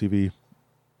Apple TV.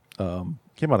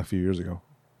 Came out a few years ago.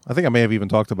 I think I may have even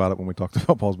talked about it when we talked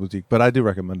about Paul's Boutique, but I do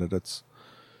recommend it. It's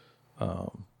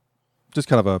just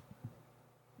kind of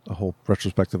a whole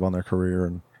retrospective on their career,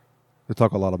 and they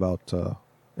talk a lot about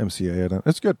MCA, and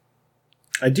it's good.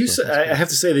 I have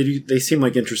to say they seem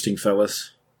like interesting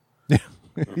fellas. Yeah.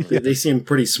 They seem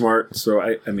pretty smart. So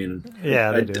I mean,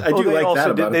 Yeah, they do. I do they like also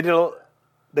that about did, it.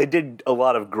 They did a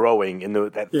lot of growing in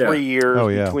that Yeah. 3 years Oh,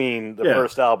 yeah. between the Yeah.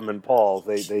 first album and Paul's.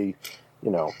 They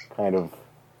kind of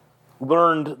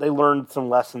learned some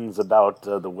lessons about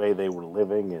the way they were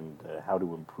living and how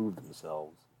to improve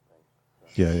themselves.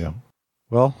 Yeah.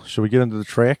 Well, should we get into the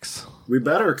tracks? We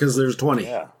better because there's 20.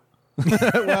 Yeah.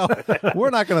 Well, we're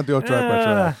not going to do a track by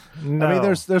track. No. I mean,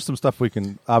 there's some stuff we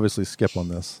can obviously skip on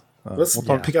this. Let's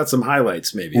pick out some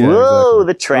highlights, maybe. Yeah, Whoa, exactly.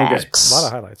 the tracks. a lot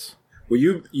of highlights. Well,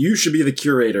 you should be the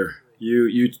curator.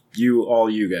 All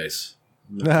you guys.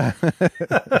 I'm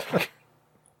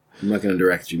not going to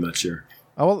direct you much here.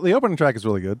 Oh, well, the opening track is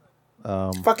really good.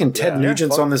 Fucking Ted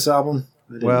Nugent's on this album.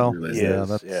 I didn't Well, realize He that. is,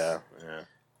 that's- yeah.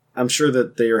 I'm sure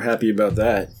that they are happy about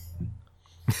that.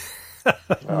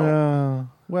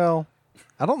 Well,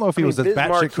 I don't know if he I mean, was as Biz batshit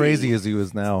Markie- crazy as he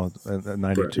was now at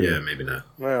 92. Yeah, maybe not.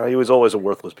 Well, he was always a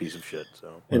worthless piece of shit.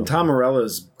 So And Tom Morello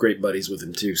is great buddies with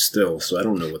him too. Still, so I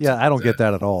don't know what. Yeah, I don't get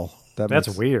that at all. That's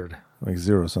makes, weird. makes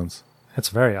zero sense. That's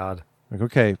very odd. Like,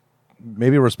 okay,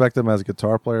 maybe respect him as a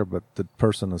guitar player, but the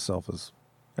person itself is.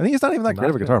 And he's not even that great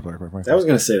of a guitar player, quite frankly. I was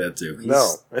going to say that too.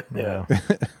 no, Yeah.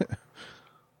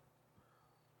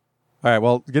 All right,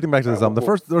 well, getting back to this album, the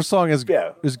first song is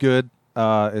good. It's you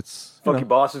Funky know-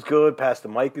 Boss is good. Pass the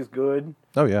Mic is good.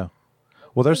 Oh yeah.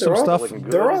 Well, there's some all stuff. looking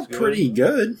good. They're all It's good. pretty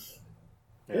good.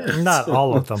 Not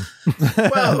all of them.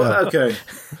 Well, okay,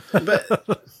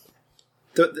 but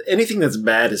anything that's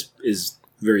bad is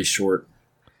very short.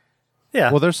 Yeah.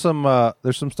 Well, there's some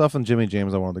stuff in Jimmy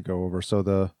James I wanted to go over. So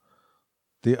the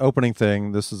opening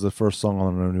thing. This is the first song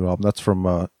on their new album. That's from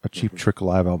a Cheap Trick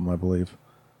live album, I believe.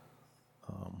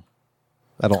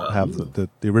 I don't have the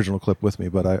original clip with me,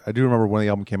 but I do remember when the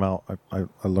album came out. I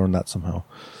learned that somehow.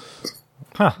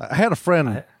 Huh. I had a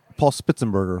friend, Paul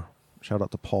Spitzenberger. Shout out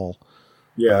to Paul.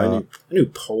 Yeah, I knew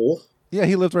Pole. Yeah,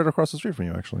 he lived right across the street from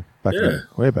you, actually. Yeah.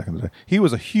 Way back in the day. He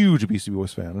was a huge Beastie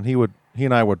Boys fan, and he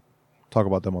and I would talk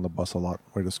about them on the bus a lot,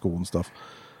 way to school and stuff.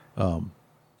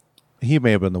 He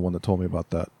may have been the one that told me about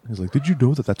that. He's like, "Did you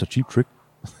know that that's a Cheap Trick?"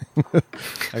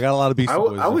 I got a lot of Beastie I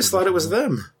Boys. always thought it was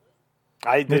them.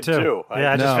 I Me did too.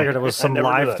 Yeah, I just No. figured it was I some never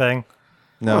knew live that. thing.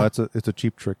 No, it's a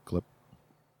Cheap Trick clip.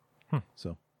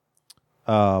 So,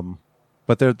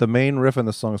 but the main riff in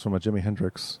the song is from a Jimi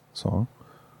Hendrix song.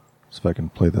 So if I can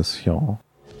play this, y'all.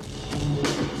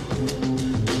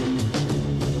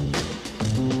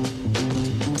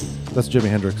 That's Jimi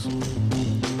Hendrix.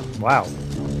 Wow.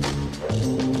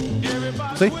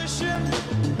 See?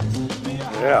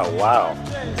 Yeah, wow.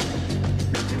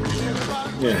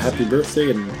 Yeah, Happy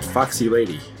Birthday and Foxy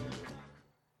Lady.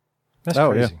 That's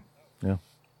Oh, crazy. Yeah.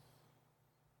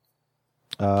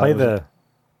 Play the.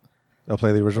 I'll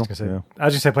play the original. I was gonna Yeah. say, I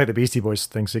was just say play the Beastie Boys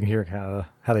thing so you can hear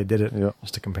how they did it, Yeah.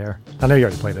 just to compare. I know you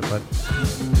already played it, but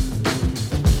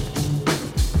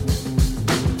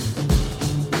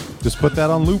Just put that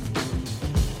on loop.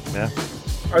 yeah,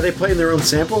 Are they playing their own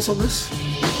samples on this?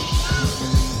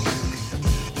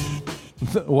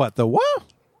 What? The what?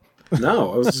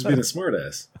 No, I was just being a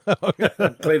smartass.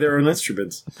 Play their own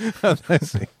instruments. I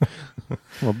see.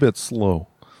 I'm a bit slow.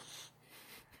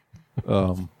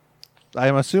 I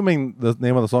am assuming the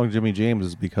name of the song Jimmy James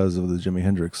is because of the Jimi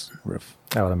Hendrix riff.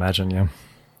 I would imagine, yeah.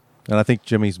 And I think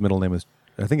Jimmy's middle name is,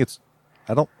 let me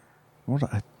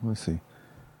see.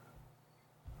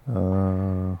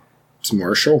 It's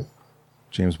Marshall.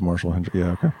 James Marshall Hendrix.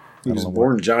 Yeah, okay. He was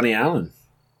born Johnny Allen.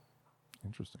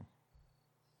 Interesting.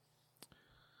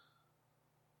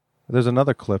 There's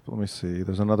another clip. Let me see.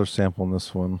 There's another sample in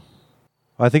this one.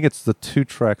 I think it's the two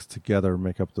tracks together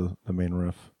make up the main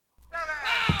riff.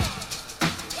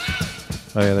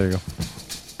 Oh, yeah, there you go.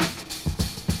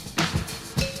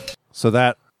 So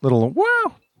that little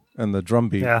wow and the drum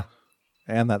beat. Yeah.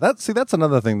 And that's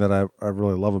another thing that I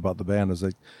really love about the band is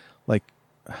like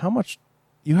how much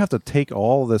you have to take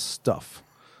all this stuff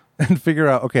and figure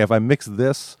out, okay, if I mix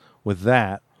this with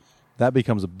that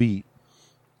becomes a beat.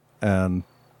 And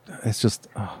it's just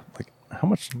like how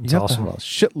much you have awesome. to have a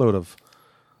shitload of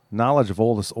knowledge of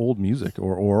all this old music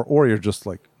or you're just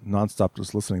like nonstop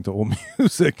just listening to old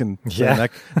music and Yeah.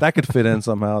 that could fit in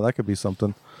somehow. That could be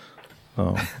something.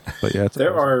 But yeah,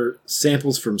 There are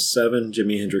samples from 7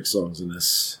 Jimi Hendrix songs in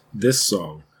this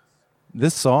song.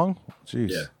 This song?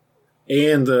 Jeez. Yeah.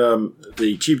 And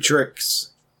the Cheap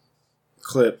Tricks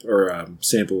clip or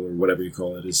sample or whatever you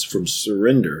call it is from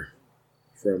Surrender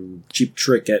from Cheap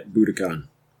Trick at Budokan.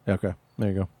 Okay. There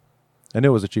you go. I knew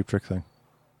it was a Cheap Trick thing.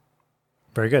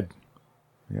 Very good.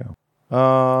 Yeah.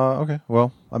 Okay.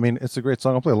 Well, I mean, it's a great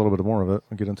song. I'll play a little bit more of it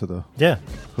and get into the Yeah.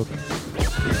 hook.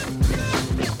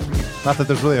 Not that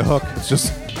there's really a hook. It's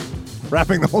just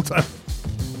rapping the whole time.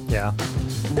 Yeah.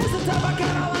 This is the type of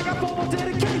kind I like a formal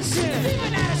dedication.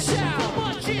 Even at a shout,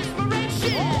 much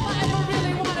inspiration. All I ever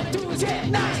really want to do is get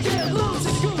nice, get loose,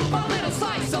 and scoop my little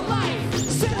slice of life.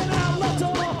 Sending out love to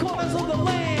all corners of the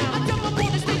land. I jump up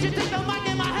on the stage and take the mic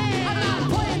in my hand. I'm not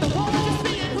playing the role, just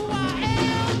being who I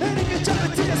am. And if you try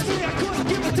to test me, I couldn't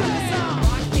give a damn.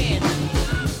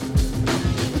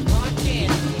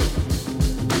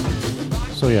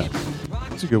 So yeah,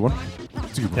 it's a good one.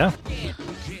 It's a good one. Yeah.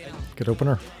 Good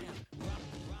opener.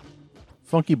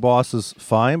 Funky Boss is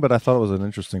fine, but I thought it was an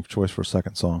interesting choice for a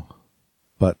second song.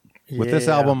 But with this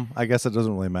Yeah. album, I guess it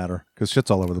doesn't really matter because shit's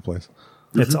all over the place.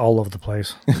 It's all over the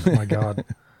place. Oh my God.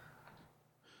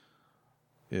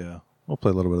 Yeah, we'll play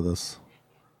a little bit of this.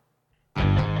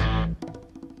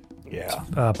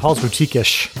 Yeah. Paul's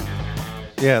Boutique-ish.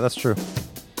 Yeah, that's true.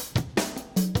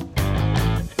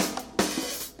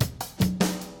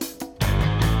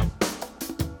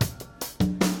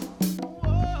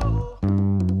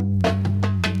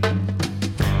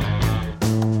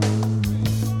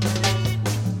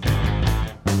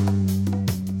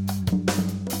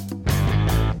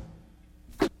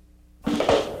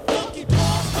 Funky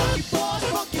boss, funky boss,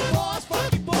 funky boss,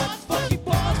 funky boss, funky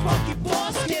boss, funky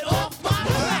boss, get off my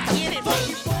back. Get it,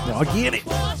 funky boss. I'll get it.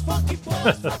 Funky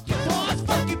boss, funky boss,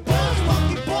 funky boss,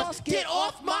 funky boss, get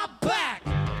off my back.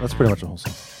 That's pretty much a whole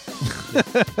song.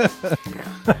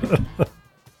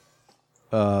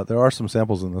 There are some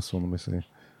samples in this one. Let me see.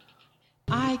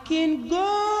 I can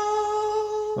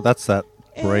go. Well, that's that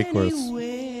break where it's,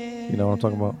 you know what I'm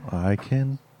talking about? I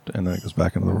can, and then it goes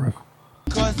back into the riff.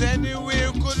 Cause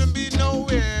anywhere couldn't be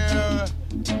nowhere.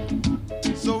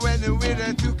 So anywhere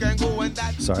that you can go and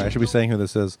that. Sorry, I should be saying who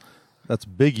this is. That's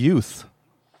Big Youth.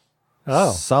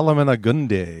 Oh. Solomon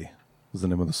Agunde is the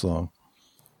name of the song.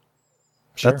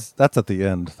 Sure. That's at the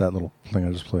end, that little thing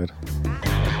I just played.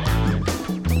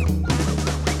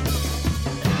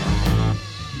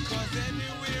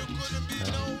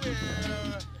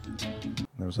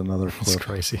 There's another It's clip.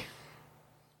 crazy.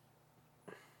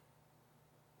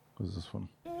 What's this one?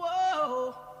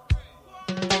 Whoa.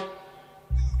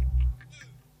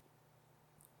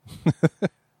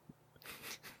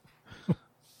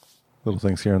 Little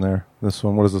things here and there. This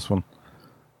one, what is this one?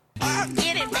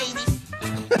 Get it, baby.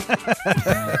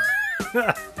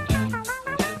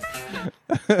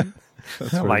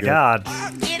 Oh my God.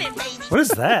 Get it, baby. What is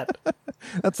that?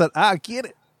 That's that, get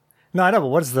it. No, I know, but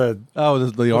what is the. Oh,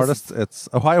 the artist, it's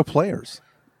Ohio Players.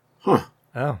 Oh.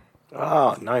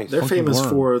 Oh, nice. They're Funky famous Worm.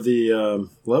 for the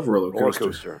Love Roller roller Coaster.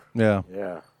 coaster. Yeah.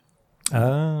 Yeah.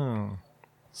 Oh.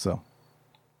 So,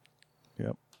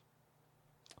 yep.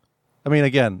 I mean,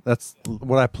 again, that's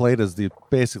what I played is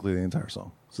basically the entire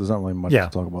song. So there's not really much Yeah.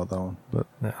 to talk about that one. But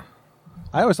Yeah.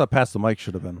 I always thought Pass the Mic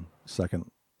should have been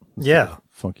second. instead Yeah. of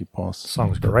Funky Pulse.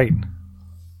 Song's great.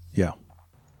 Yeah.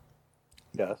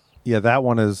 Yes. Yeah, that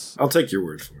one is I'll take your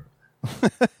word for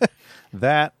it.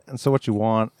 that, and So What You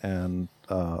Want, and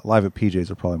Live at PJ's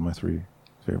are probably my 3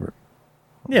 favorite.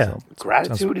 Yeah. So,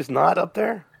 Gratitude is not up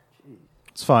there?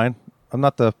 it's fine. I'm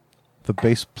not the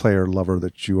bass player lover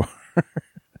that you are.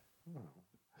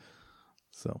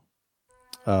 So,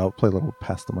 I'll play a little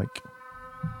Pass the Mic.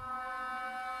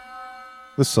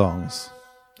 This song is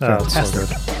Oh, it's so fantastic.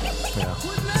 good. Yeah.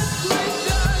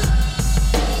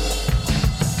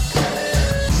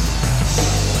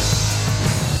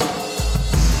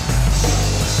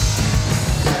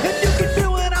 And you can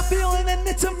feel what I'm feeling, and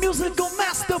it's a musical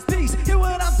masterpiece. Hear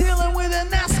what I'm dealing with, and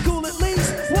that's cool at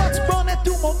least. What's running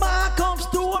through my mind comes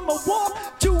through in my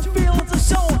walk. True feelings are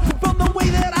shown from the way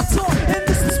that I talk. And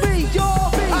this is me,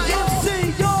 y'all. I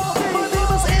MC, y'all. My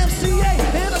name is MCA,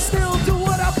 and I still do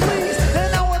what I please.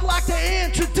 And I would like to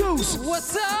introduce.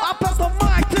 What's up? I pass the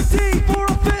mic to D for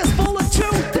a fistful of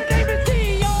chew. The name is D,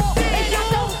 y'all. And I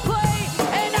don't play,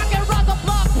 and I can rock a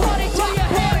block party till your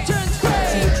hair turns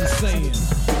gray.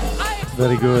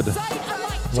 Very good.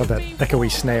 Love that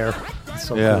echoey snare. It's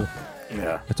so Yeah. cool.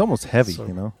 Yeah. It's almost heavy, So-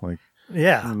 you know? Like, it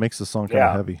Yeah. makes the song kind Yeah.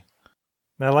 of heavy.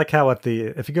 And I like how if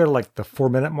you go to like the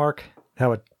 4-minute mark,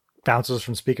 how it bounces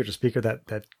from speaker to speaker,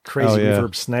 that crazy Oh, yeah.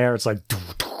 reverb snare. It's like,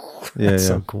 Yeah, that's yeah.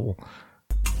 so cool.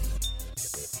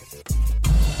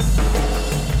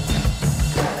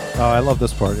 Oh, I love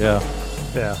this part, yeah.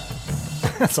 Yeah.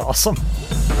 That's awesome.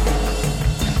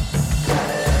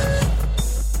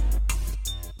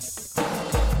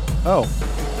 Oh.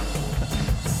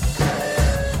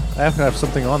 I have to have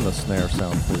something on the snare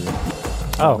sound for you.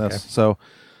 Oh, on okay. this. So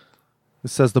it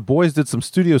says the boys did some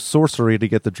studio sorcery to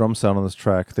get the drum sound on this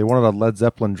track. They wanted a Led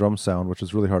Zeppelin drum sound, which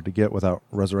is really hard to get without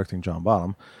resurrecting John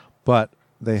Bonham. But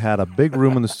they had a big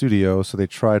room in the studio, so they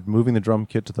tried moving the drum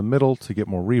kit to the middle to get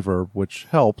more reverb, which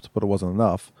helped, but it wasn't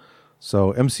enough.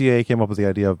 So MCA came up with the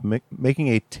idea of making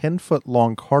a 10-foot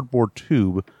long cardboard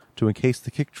tube to encase the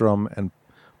kick drum and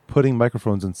putting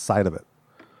microphones inside of it.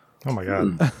 Oh my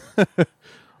God.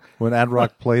 When Ad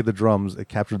Rock played the drums, it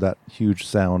captured that huge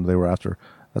sound they were after.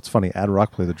 That's funny. Ad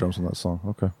Rock played the drums on that song.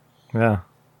 Okay. Yeah.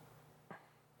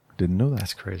 Didn't know that.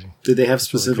 That's crazy. Did they have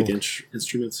specific cool.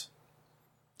 instruments?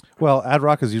 Well, Ad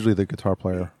Rock is usually the guitar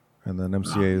player, and then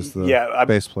MCA is the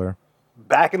bass player.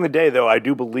 Back in the day, though, I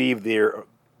do believe the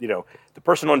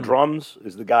person on drums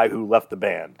is the guy who left the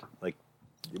band. Like,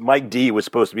 Mike D was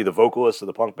supposed to be the vocalist of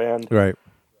the punk band. Right.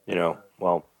 Yep.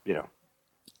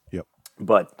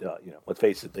 But, let's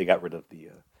face it, they got rid of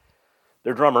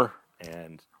their drummer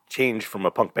and changed from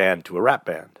a punk band to a rap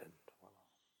band.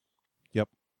 Yep.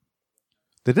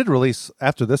 They did release,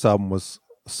 after this album, was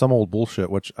Some Old Bullshit,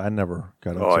 which I never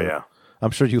got into. Oh, yeah. I'm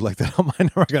sure you like that album. I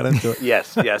never got into it.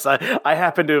 Yes. I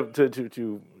happen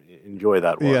to enjoy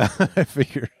that one. Yeah, I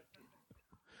figured.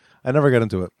 I never got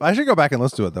into it. I should go back and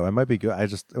listen to it, though. It might be good.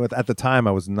 At the time,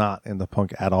 I was not into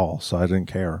punk at all, so I didn't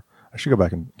care. I should go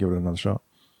back and give it another shot.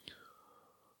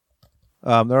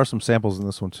 There are some samples in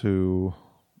this one, too.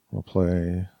 We'll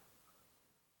play.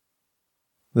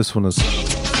 This one is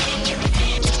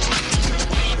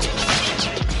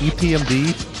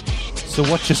EPMD. So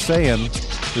What You Saying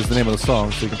is the name of the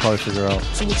song, so you can probably figure out.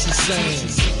 So what you saying?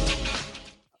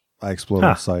 I Explode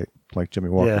on Sight, like Jimmy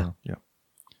Walker. Yeah.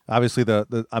 Obviously,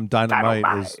 the I'm Dynamite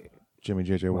Dynamite. is Jimmy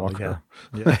J.J. Walker.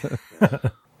 Yeah.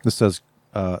 This says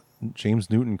James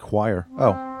Newton Choir.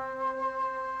 Oh.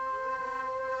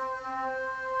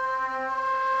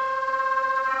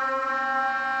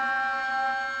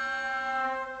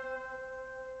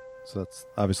 So that's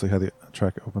obviously how the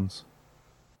track opens.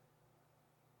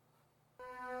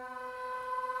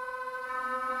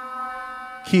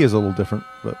 Key is a little different,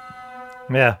 but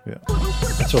Yeah. yeah.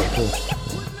 That's really cool.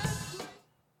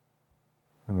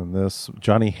 And then this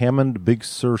Johnny Hammond, Big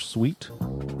Sur Suite.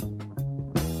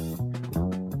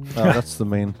 That's the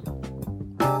main.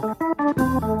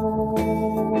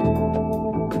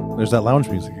 There's that lounge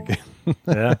music again.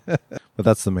 Yeah. But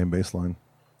that's the main bass line.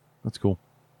 That's cool.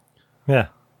 Yeah.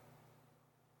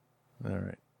 All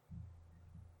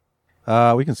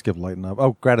right. We can skip Lighten Up.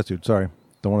 Oh, Gratitude. Sorry.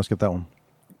 Don't want to skip that one.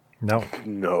 No.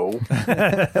 No.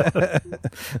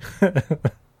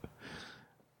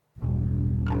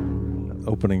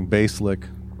 Opening bass lick.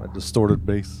 A distorted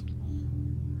bass.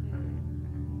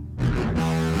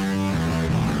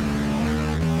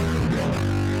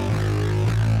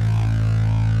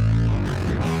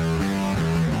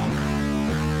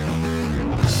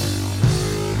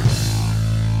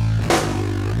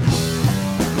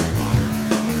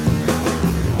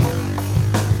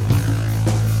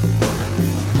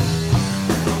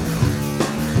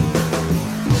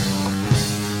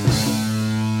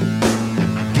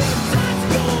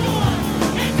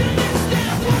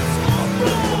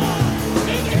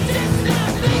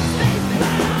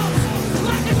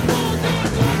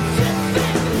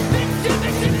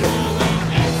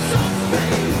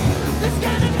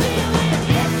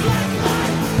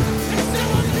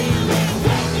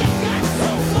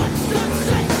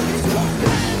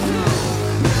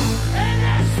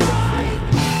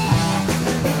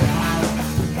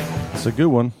 a good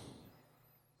one.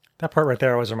 That part right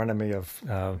there always reminded me of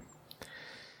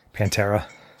Pantera.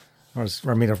 Or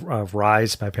of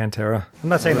Rise by Pantera. I'm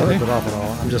not saying they ripped it off at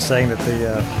all. I'm just saying that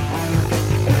the...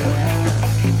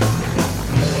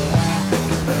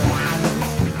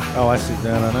 Oh, I see.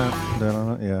 Da-da-da,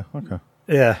 da-da-da. Yeah, okay.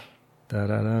 Yeah.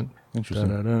 Da-da-da, Interesting.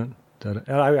 da-da-da, da-da.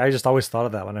 And I just always thought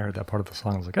of that when I heard that part of the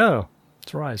song. I was like, oh,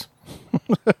 it's Rise.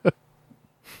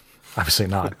 Obviously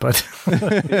not, but...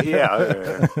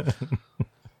 Yeah.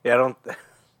 I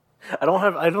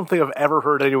don't think I've ever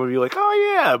heard anyone be like,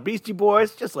 oh yeah, Beastie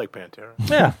Boys, just like Pantera.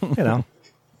 Yeah,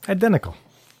 identical.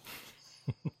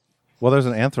 Well, there's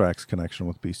an Anthrax connection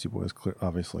with Beastie Boys,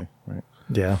 obviously, right?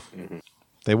 Yeah. Mm-hmm.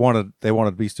 They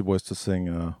wanted Beastie Boys to sing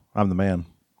 "I'm the Man."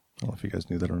 I don't know if you guys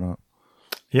knew that or not.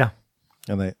 Yeah.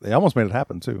 And they almost made it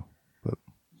happen too, but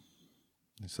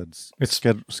they said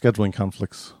scheduling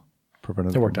conflicts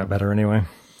prevented. It worked out better anyway.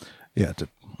 Yeah, it did.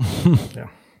 Yeah.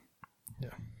 Yeah.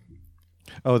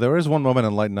 Oh, there is one moment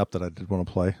in Lighten Up that I did want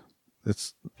to play.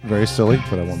 It's very silly,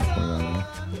 but I want to point it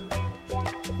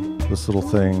out. This little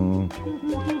thing.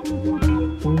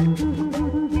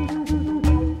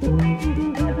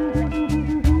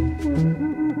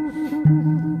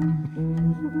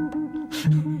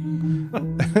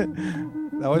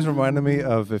 That always reminded me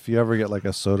of if you ever get like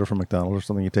a soda from McDonald's or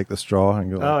something, you take the straw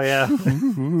and go like, Oh, yeah.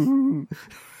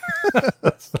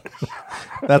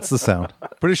 That's the sound.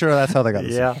 Pretty sure that's how they got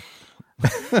the Yeah.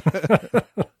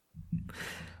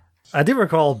 I do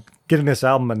recall getting this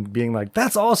album and being like,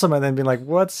 that's awesome. And then being like,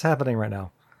 what's happening right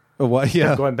now? sound. What?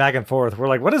 Yeah. Going back and forth. We're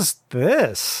like, what is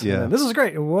this? Yeah. And this is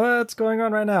great. What's going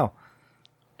on right now?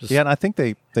 Yeah, and I think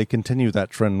they continue that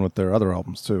trend with their other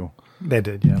albums too. They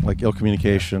did, yeah. Like Ill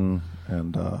Communication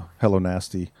and Hello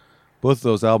Nasty. Both of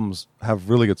those albums have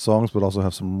really good songs, but also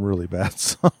have some really bad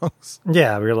songs.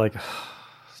 Yeah, we were like,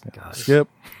 gosh. Skip.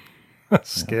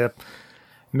 Skip.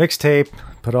 Mixtape,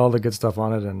 put all the good stuff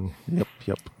on it, and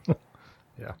Yep.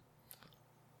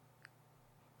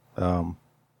 yeah.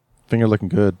 Finger Looking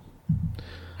Good.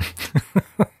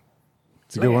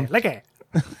 It's a good one. Look at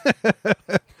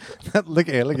Look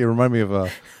at it. Remind me of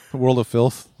World of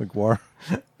Filth, the Guar.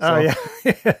 Oh, yeah.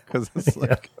 Because it's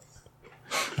like,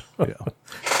 yeah.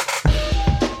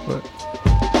 But,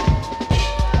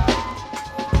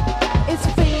 It's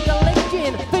finger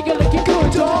licking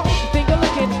good, dog. Finger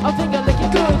licking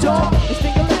good, dog. It's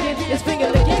finger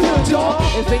licking good, dog.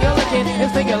 It's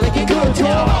finger licking good,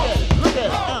 dog.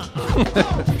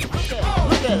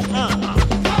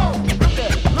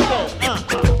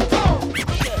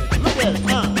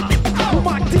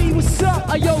 Mike D, what's up?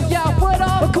 Yo, yeah, what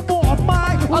up? Come on,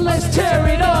 Mike, let's tear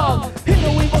it up. Hear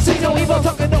no evil, see no evil,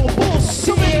 talking no bullshit.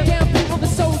 So many damn people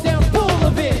that's so damn full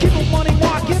of it. Keep the money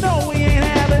walking, no, we ain't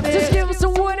having it. Just give us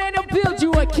some wood and they'll build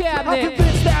you a cabinet. I'm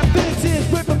convinced that Vince is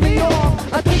ripping me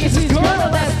off. I think it's his girl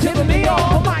that's tipping me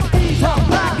off. Mike D's hot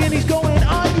black and he's going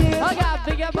onion. I gotta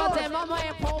think about that, my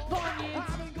man Paul Bunyan.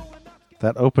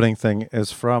 that opening thing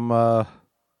is from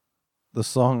the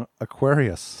song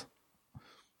Aquarius.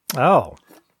 Oh.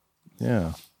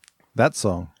 Yeah. That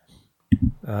song.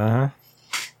 Uh-huh.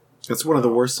 That's one of the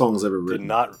worst songs ever Did written.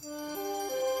 not.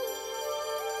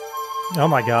 Oh,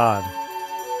 my God.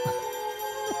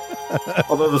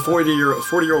 Although the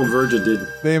 40-year-old virgin did.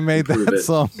 They made Prove that it.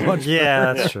 song much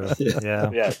Yeah, that's true.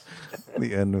 Yeah. Yeah.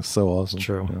 The end was so awesome.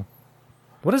 True. Yeah.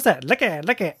 What is that? Look at.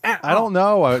 I don't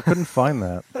know. I couldn't find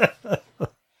that.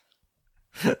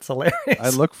 It's hilarious. I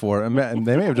look for it, and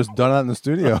they may have just done that in the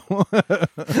studio.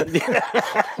 It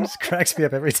just cracks me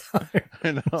up every time.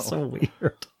 I know. It's so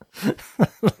weird.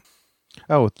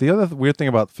 Oh, the other weird thing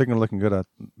about Finger Looking Good,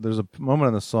 there's a moment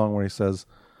in the song where he says,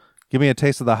 "Give me a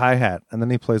taste of the hi-hat," and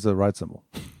then he plays the ride cymbal.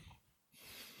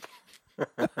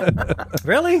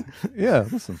 Really? Yeah,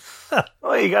 listen.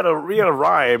 Well, you gotta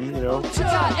rhyme, you know.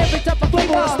 Got every type of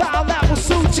flavor and style that will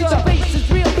suit you. The bass is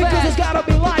real because it's gotta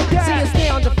be like that. See, stay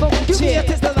on the phone. Give me a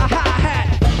taste of the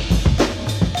hi-hat.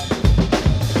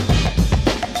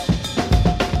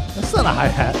 That's not a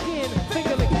hi-hat.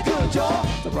 Finger licking good, y'all.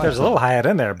 There's a little hi-hat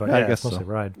in there, but I yeah, guess it's mostly so.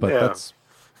 ride. But Yeah. that's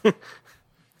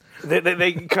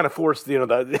They kind of forced, you know,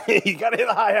 the you gotta hit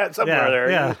a hi-hat somewhere Yeah,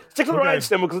 there. yeah. Stick to the ride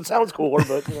cymbal because it sounds cooler,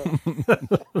 but you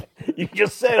know. You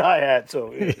just said hi-hat,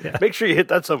 so make sure you hit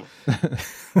that somewhere.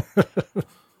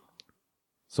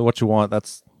 So What You Want,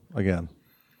 that's, again,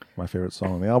 my favorite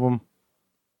song on the album.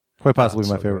 Quite possibly it's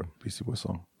my so favorite Beastie Boys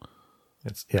song.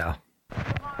 It's yeah.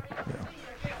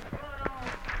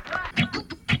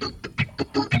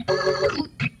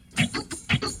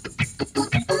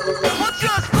 What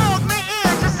just pulled me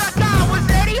in just like I was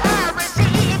Eddie Harris. She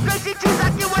eating crazy cheese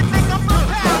like you would think I'm from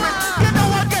Paris. You know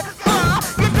I get far,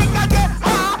 you think I get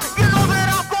hard. You know that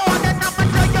I'm born and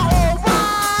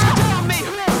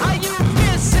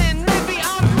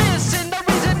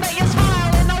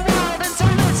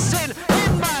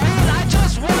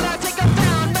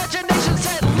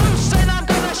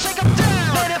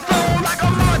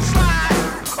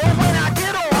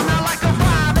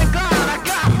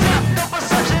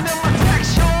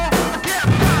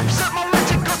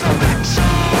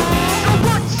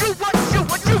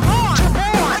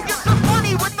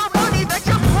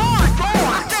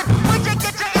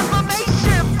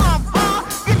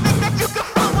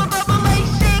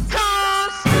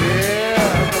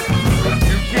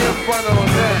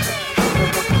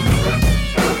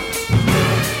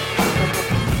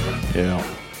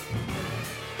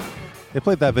They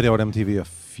played that video on MTV a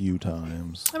few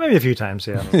times. Maybe a few times,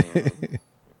 yeah.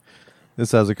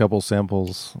 This has a couple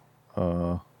samples.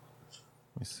 Let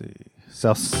me see.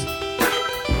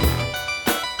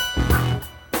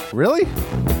 Really?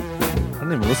 I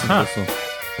didn't even listen to this one.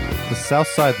 The South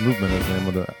Side Movement is the name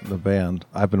of the band.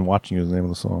 I've been watching you is the name of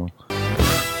the song.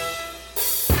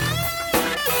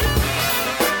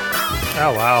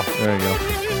 Oh, wow. There you go.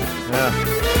 Yeah.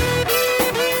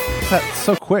 That's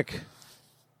so quick.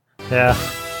 Yeah.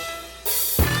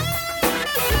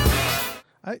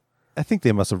 I think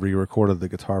they must have re-recorded the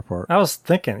guitar part. I was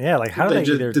thinking, yeah, like how do they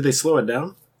either... Did they slow it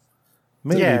down?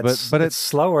 Maybe, yeah, but it's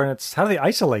slower, and it's how do they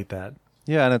isolate that?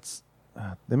 yeah, and it's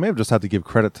they may have just had to give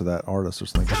credit to that artist or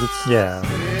something. 'Cause it's, Yeah. You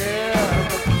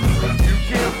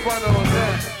can't front on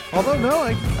that. although no,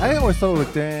 I always thought it was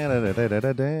like da da da da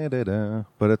da da da da,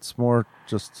 but it's more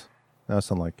just that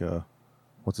sound like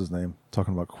what's his name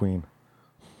talking about Queen.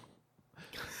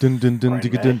 Dun dun dun Brian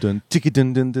digga May. dun dun digga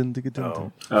dun dun dun digga dun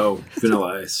dun. Oh,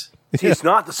 Vanilla Ice. It's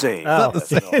not the same. Oh, it's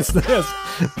this.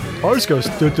 Ours goes.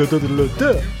 Duh, duh, duh, duh,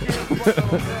 duh.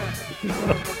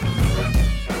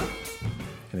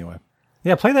 Anyway,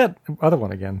 Yeah, play that other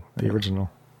one again, the original.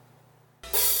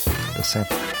 The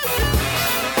sample.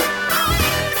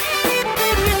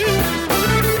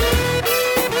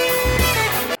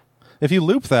 if you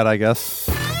loop that, I guess,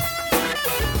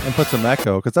 and put some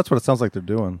echo, because that's what it sounds like they're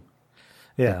doing.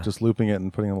 Yeah. Just looping it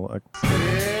and putting a little. You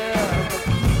can't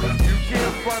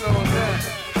front on that.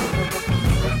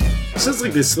 Sounds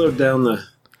like they slowed down the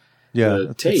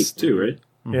tape too, right?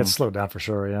 Yeah, it's slowed down for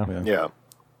sure, yeah. Yeah.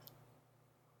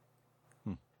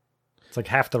 It's like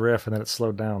half the riff and then it's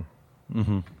slowed down.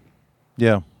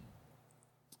 Yeah.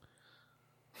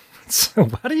 So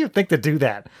why do you think to do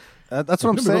that? That's what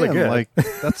I'm It's gonna be saying. really good. Like,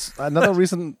 that's another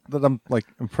reason that I'm like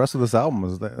impressed with this album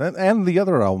is that, and the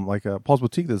other album, like Paul's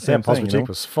Boutique, did the same Paul's thing. Boutique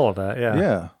was full of that, yeah.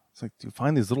 Yeah, it's like you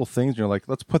find these little things, and you're like,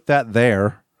 let's put that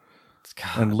there,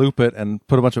 and loop it, and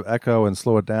put a bunch of echo and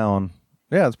slow it down.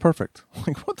 Yeah, it's perfect.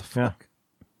 Like, what the fuck?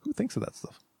 Who thinks of that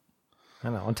stuff? I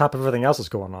know. On top of everything else that's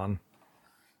going on.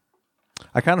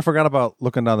 I kind of forgot about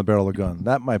Looking Down the Barrel of a Gun.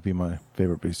 That might be my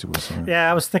favorite Beastie Boys song.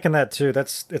 Yeah, I was thinking that too. I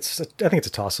think it's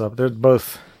a toss up. They're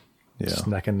both just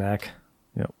neck and neck.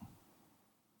 Yep.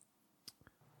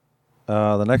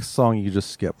 The next song you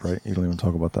just skip, right? You don't even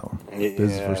talk about that one. Yeah,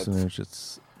 Biz versus Image.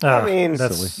 It's I mean,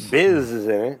 silly. Biz is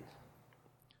in it.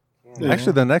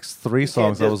 Actually, the next three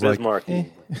songs, I was like,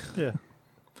 yeah.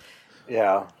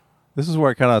 Yeah. This is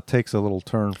where it kind of takes a little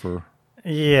turn for.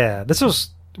 Yeah,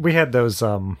 we had those,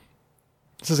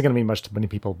 this isn't going to mean much to many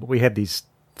people, but we had these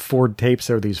Ford tapes,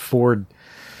 or these Ford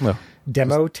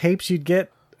demo tapes you'd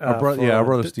get. Our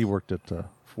brother Steve worked at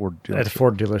Ford dealership. At a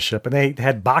Ford dealership, and they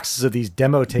had boxes of these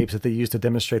demo tapes that they used to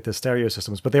demonstrate the stereo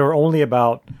systems, but they were only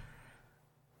about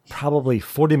probably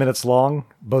 40 minutes long,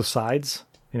 both sides,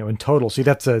 in total. So you'd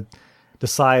have to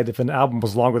decide if an album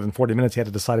was longer than 40 minutes, you had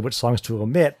to decide which songs to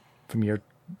omit from your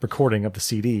recording of the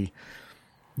CD.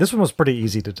 This one was pretty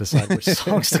easy to decide which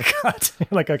songs to cut. You're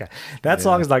like, okay, that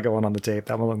song is not going on the tape.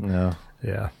 That one,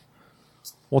 yeah.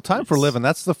 Well, Time for Living,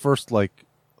 that's the first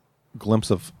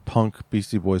glimpse of punk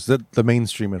Beastie Boys that the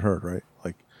mainstream had heard, right?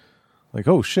 Like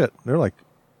oh shit, they're like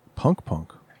punk,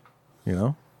 Probably,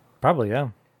 yeah.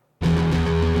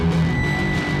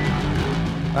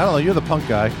 I don't know. You're the punk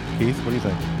guy, Keith. What do you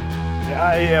think?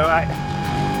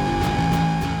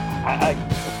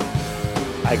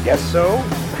 I guess so.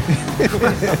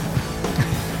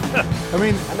 I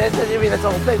mean, that's the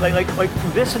whole thing. Like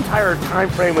this entire time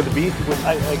frame with the Beastie Boys,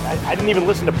 I didn't even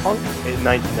listen to punk in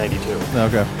 1992.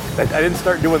 Okay. I didn't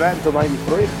start doing that until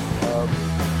 '93.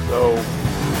 So,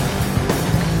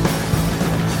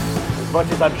 as much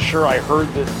as I'm sure I heard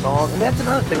this song, and that's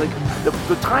another thing. Like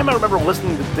the time I remember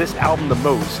listening to this album the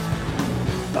most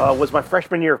was my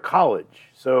freshman year of college.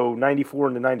 So '94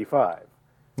 into '95.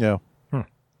 Yeah.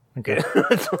 Okay.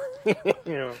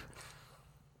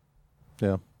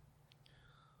 Yeah.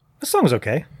 This song's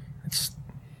okay. It's,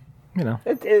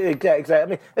 Exactly. I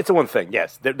mean, it's the one thing.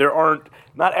 Yes, there aren't.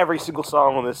 Not every single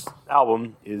song on this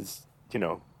album is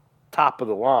top of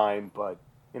the line, but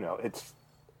it's.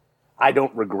 I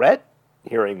don't regret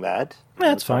hearing that.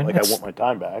 Yeah, it's fine. I want my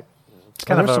time back. It's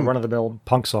kind of a run-of-the-mill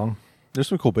punk song. There's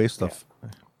some cool bass stuff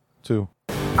too.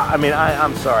 I mean,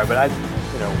 I'm sorry, but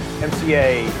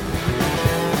MCA,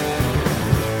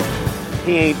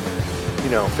 he ain't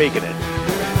faking it.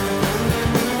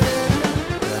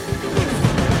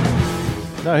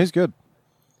 No, he's good.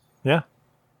 Yeah.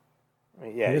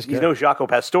 Yeah, he's no Jaco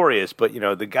Pastorius, but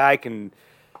the guy can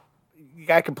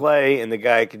play, and the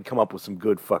guy can come up with some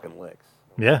good fucking licks.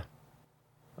 Yeah.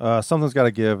 Something's Got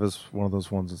to Give is one of those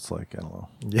ones. It's like, I don't know.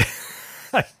 Yeah.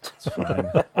 It's fine.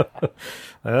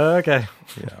 Okay.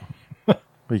 Yeah.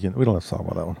 We don't have to talk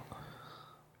about that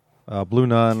one. Blue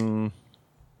Nun.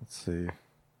 Let's see.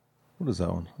 What is that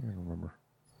one? I don't remember.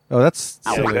 Oh, that's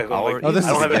silly. I don't this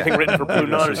is have anything written for Blue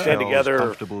Nun or Stand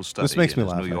Together. This makes me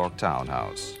laugh. New York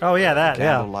townhouse. Oh, yeah, that,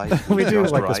 yeah. Candlelight We was do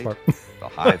just like this right, part. The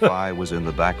hi-fi was in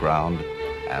the background,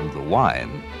 and the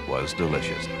wine was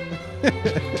delicious.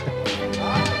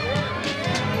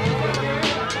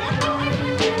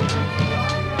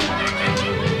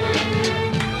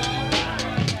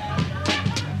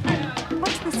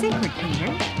 What's the secret, Peter?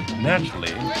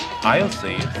 Naturally, I'll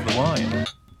say it's the wine.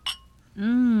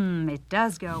 It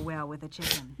does go well with the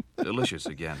chicken. Delicious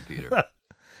again, Peter.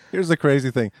 Here's the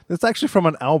crazy thing. It's actually from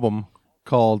an album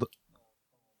called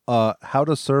How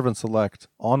to Serve and Select.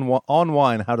 On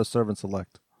Wine, How to Serve and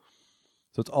Select.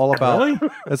 So it's all about... Really?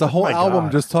 It's a whole my album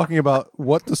God. just talking about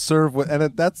what to serve with.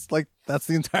 And that's the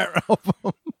entire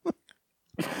album.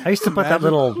 I used to put that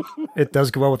little, it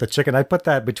does go well with the chicken. I put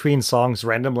that between songs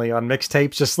randomly on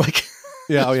mixtapes, just like,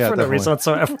 Yeah, oh yeah, for no definitely. reason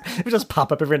whatsoever. It would just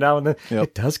pop up every now and then. Yep.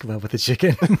 It does go well with the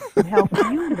chicken. Help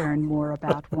you learn more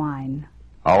about wine.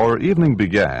 Our evening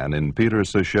began in Peter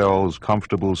Sechel's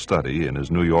comfortable study in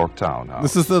his New York townhouse.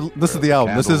 This is the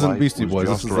album. This isn't Candlelight Beastie was Boys.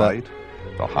 This just is right.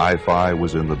 The hi-fi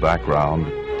was in the background,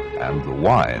 and the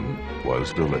wine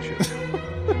was delicious.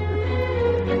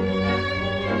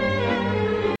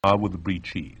 With the brie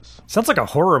cheese. Sounds like a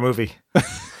horror movie.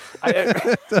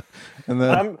 And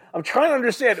then I'm trying to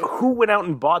understand who went out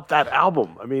and bought that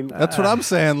album. I mean, that's what I'm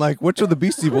saying. Like, which of the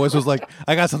Beastie Boys was like,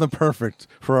 I got something perfect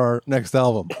for our next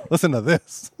album. Listen to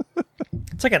this.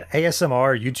 It's like an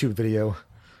ASMR YouTube video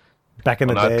back in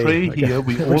the On our day. tray like here, a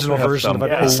we original also have version some of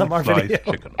an cold ASMR sliced video.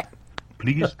 chicken.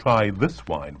 Please try this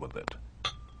wine with it.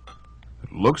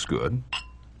 It looks good.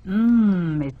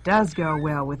 It does go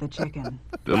well with the chicken.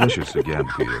 Delicious again,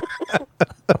 Peter.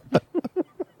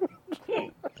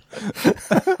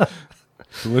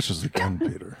 Delicious again,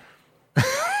 Peter.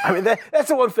 I mean, that's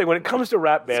the one thing when it comes to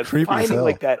rap bands, creepy as finding hell.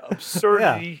 like that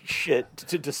absurdity shit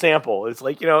to sample. It's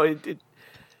like, it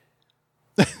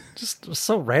Just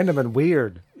so random and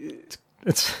weird. It's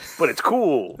but it's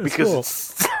cool because cool.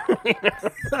 it's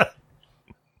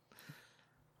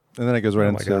And then it goes right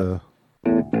Oh my into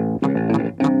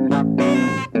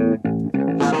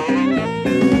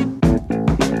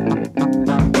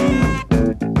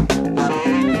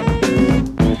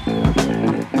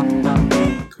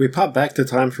Can we pop back to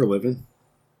Time for Living?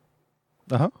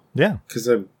 yeah. Because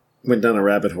I went down a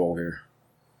rabbit hole here.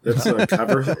 That's a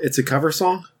cover. It's a cover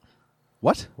song.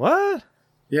 what? What?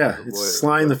 Yeah, it's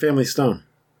Sly and the Family Stone.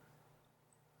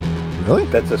 Really?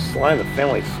 that's a Sly and the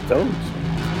Family Stones.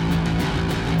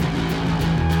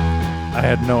 I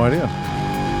had no idea.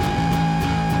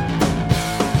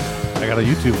 I gotta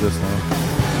YouTube this now.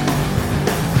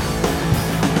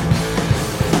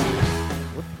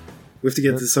 We have to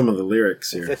get to some of the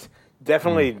lyrics here. It's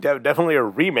definitely a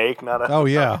remake, not a. Oh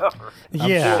yeah.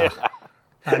 Yeah.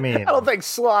 I mean, I don't think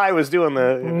Sly was doing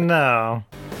the. no.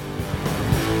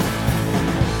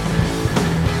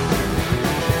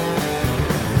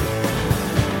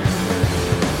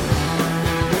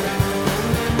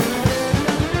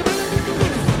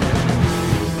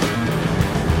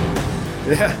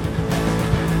 Yeah.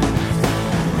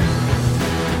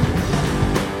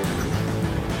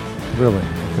 Really?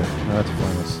 Okay. I have to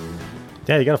find this.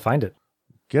 Yeah, you got to find it.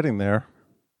 Getting there.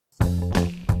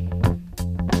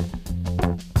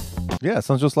 Yeah, it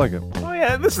sounds just like it. Oh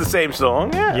yeah, this is the same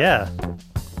song. Yeah. Yeah.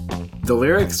 The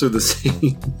lyrics are the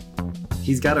same.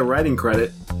 He's got a writing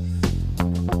credit.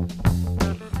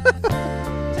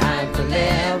 Time for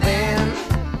living,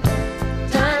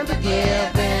 time for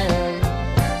giving,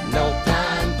 no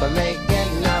time for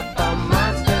making up a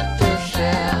monster to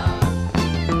share.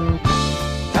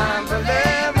 Time for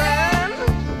living,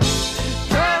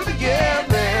 time for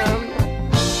giving,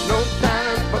 no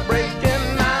time for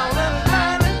breaking out and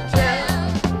lying to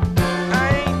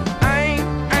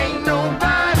ain't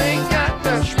nobody got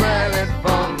to shred it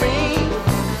for me.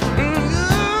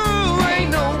 Ooh,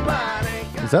 ain't nobody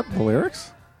got. Is that the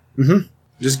lyrics? Mm-hmm.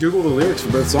 Just Google the lyrics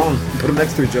for both songs and put them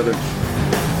next to each other.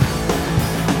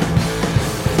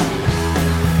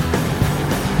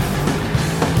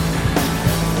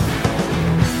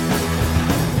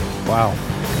 Wow.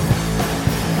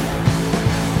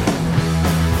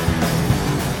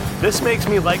 This makes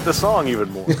me like the song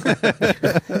even more.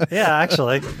 Yeah,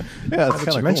 actually. Yeah, Now that's that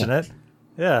kind you of mention it.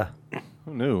 Yeah.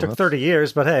 Who knew? Took 30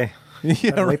 years, but hey.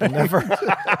 Yeah, Better late than right. never.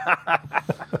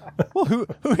 Well,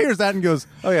 who hears that and goes,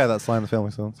 "Oh yeah, that's Sly and the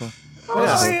Family Stone." So.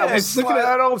 I was looking at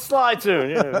that old Sly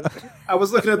tune. Yeah. I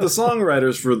was looking at the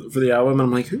songwriters for the album, and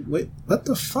I'm like, wait, what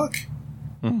the fuck?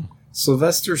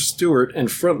 Sylvester Stewart and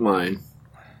Frontline.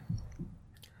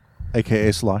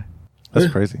 AKA Sly. That's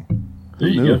crazy. There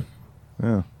you go.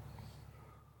 Yeah.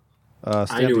 I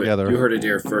Stand knew Together. it. You heard it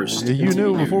here first. You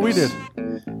knew before we did.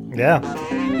 Yeah.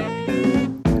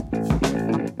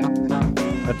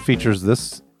 That features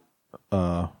this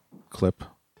clip.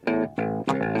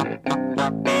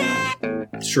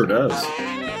 Sure does.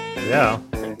 Yeah.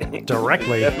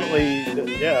 Directly.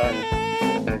 Definitely, yeah.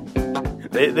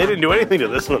 They didn't do anything to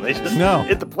this one. They just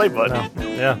hit the play button.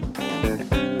 Yeah.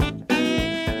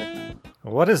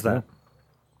 What is that?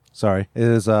 Sorry. It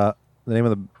is the name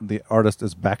of the artist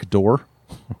is Backdoor.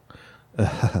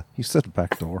 You said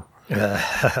Backdoor.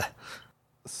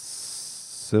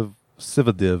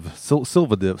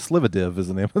 Slivadiv is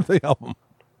the name of the album.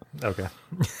 Okay.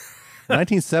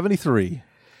 1973,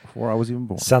 before I was even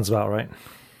born. Sounds about right.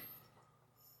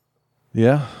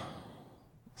 Yeah.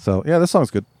 So, yeah, this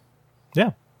song's good.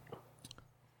 Yeah.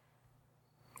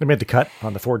 They made the cut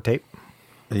on the Ford tape.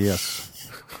 Yes.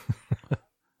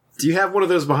 Do you have one of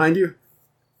those behind you?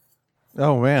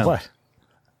 Oh, man. What?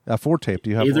 A Ford tape. Do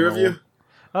you have Either one of you?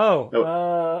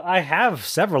 I have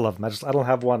several of them. I don't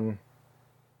have one.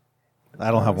 I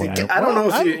don't have one. I don't know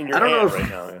if you. I don't know if right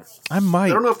now, yeah. I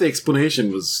might. I don't know if the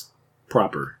explanation was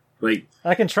proper. Like,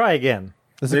 I can try again.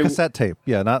 It's a cassette tape.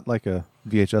 Yeah, not like a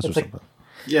VHS or something.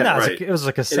 yeah, No, right. it was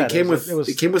a cassette. And it came It was-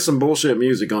 with some bullshit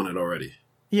music on it already.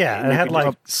 Yeah, it had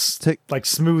like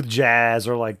smooth jazz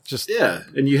or like just. Yeah,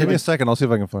 and you Give had me a to second. I'll see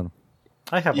if I can find them.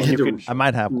 I have You one. had to I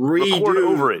might have one. Record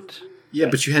redo over it. Yeah,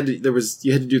 but you had to.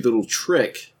 You had to do the little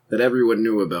trick that everyone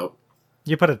knew about.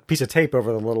 You put a piece of tape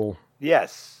over the little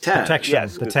Yes. Tab. protection,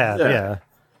 yes, the good. tab. Yeah.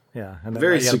 Yeah. And then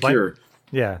Very you had a blank- secure.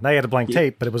 yeah. Now you had a blank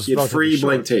tape, but it was You had relatively free short.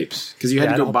 blank tapes because you had Yeah,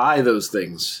 to I go don't- buy those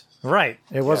things. Right.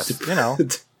 It was, you know.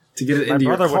 To get it My into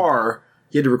your brother would- car,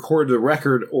 you had to record the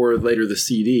record or later the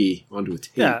CD onto a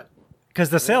tape. Yeah. Because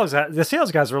the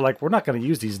sales guys were like, we're not going to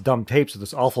use these dumb tapes with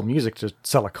this awful music to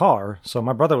sell a car. So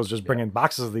my brother was just bringing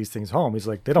boxes of these things home. He's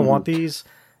like, they don't want these.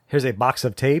 Here's a box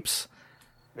of tapes.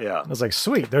 Yeah. I was like,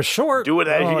 sweet. They're short. Do it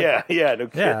as Oh, yeah. No kidding.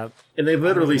 Yeah. And they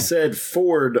literally said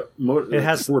Ford. It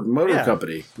has- Ford Motor yeah.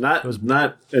 Company, not an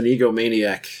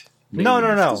egomaniac. name No.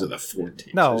 Because of the Ford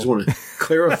tapes. No. I just want to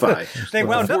clarify. They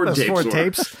wound up as Ford were.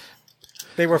 tapes.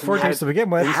 They were Ford tapes to begin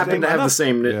with. They happen to have the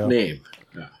same name.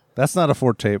 That's not a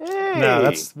Ford tape. No,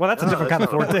 that's a different kind of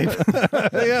Ford tape.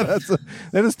 Yeah,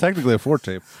 that is technically a Ford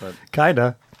tape. But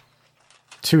Kinda.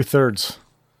 2/3.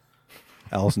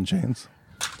 Alice in Chains.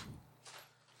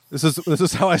 This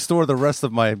is how I store the rest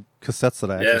of my cassettes that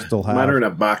I actually still have. Mine are in a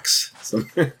box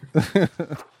somewhere.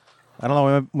 I don't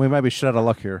know. We might be shit out of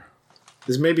luck here.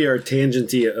 This may be our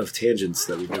tangenty of tangents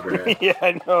that we've never had. Yeah,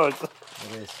 I know.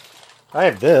 I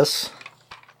have this.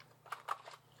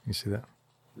 You see that?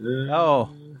 Oh,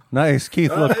 nice,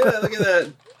 Keith. Look, Yeah, look at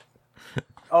that.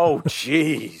 Oh,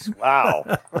 jeez.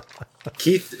 Wow.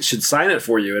 Keith should sign it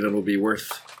for you, and it'll be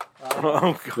worth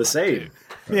Oh, God. the same.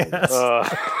 Yes.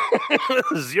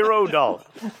 $0.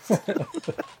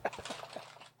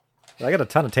 I got a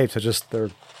ton of tapes. They're,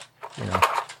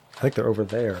 I think they're over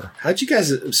there. How'd you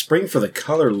guys spring for the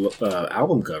color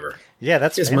album cover? Yeah,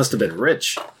 that's You guys must have been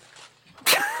rich.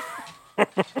 they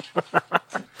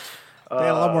had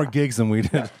a lot more gigs than we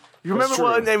did. You remember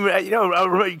what name?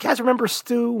 You guys remember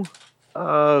Stu?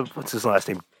 What's his last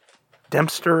name?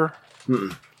 Dempster.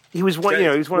 He was one. He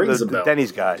was one Rings of a the bell.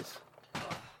 Denny's guys.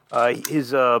 Yeah, I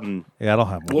don't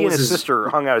have one. He and was his his- sister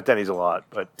hung out at Denny's a lot,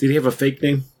 but Did he have a fake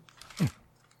name?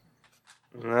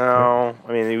 no.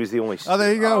 I mean, he was the only. Oh,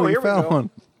 there you go. here You we found go. one.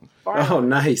 Oh,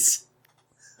 nice.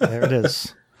 There it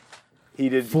is. He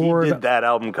did. Ford- He did that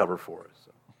album cover for us.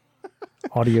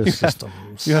 Audio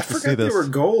systems. You have I to see forgot they this. were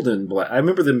gold and black. I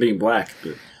remember them being black,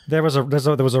 but There was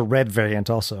a red variant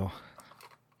also.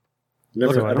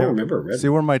 never. So I don't remember red. See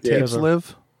where my Yeah, tapes there's a-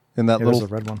 live? In that Yeah, there's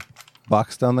little a red one.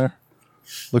 box down there.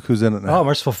 Look who's in it now. Oh,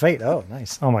 Merciful Fate. Oh,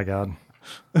 nice. Oh my God.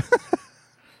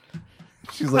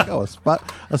 She's like, oh,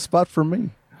 a spot for me.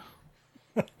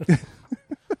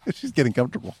 She's getting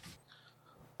comfortable.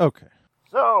 Okay,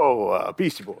 So,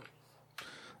 Beastie Boys. that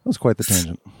was quite the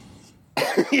tangent.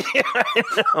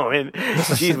 Oh, man.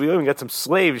 Jeez, we even got some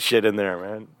slave shit in there,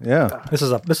 man. Yeah. This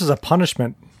is a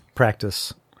punishment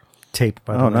practice tape.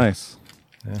 By the Oh, way. nice.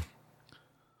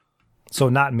 So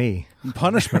not me.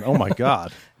 Punishment. Oh my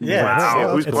God. Yeah.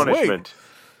 Wow, who's it's- punishment?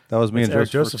 That was me It's and Eric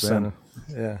Joseph's Josephson.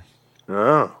 band. Yeah.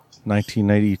 Oh.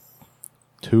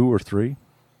 1992 or 3?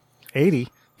 80.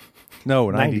 No,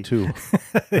 90. 92.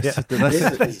 Yeah. Did I say-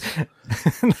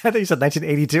 I think you said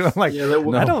 1982. I'm like, Yeah, that,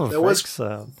 I don't that think was.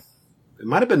 so. It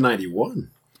might have been 91.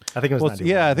 I think it was well, 91.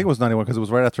 yeah, I think it was 91 because it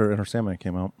was right after Enter Sandman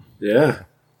came out. Yeah.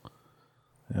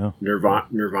 Yeah.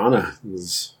 Nirvana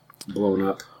was blown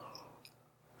up.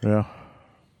 Yeah.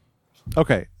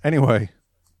 Okay. Anyway,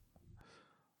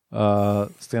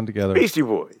 Stand Together. Beastie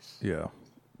Boys. Yeah.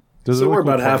 So we're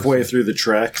about halfway through the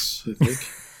tracks, I think.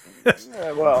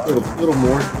 Yeah, well, a little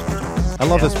more. I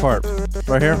love this part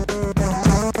right here.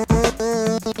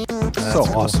 So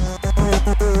awesome.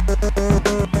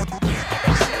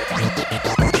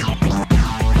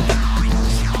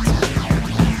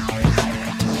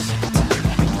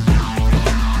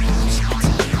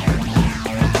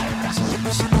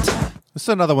 This is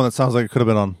another one that sounds like it could have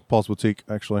been on Paul's Boutique,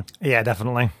 actually. Yeah,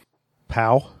 definitely.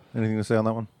 Pow. Anything to say on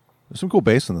that one? There's some cool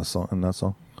bass in this song. In that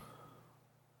song.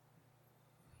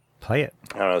 Play it.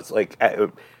 I don't know. It's like, yeah.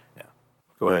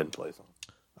 Go ahead and play something.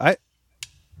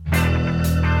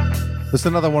 This is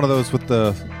another one of those with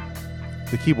the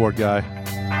keyboard guy.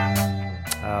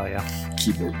 Oh yeah,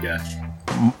 keyboard guy.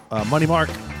 Money Mark.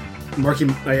 Marky.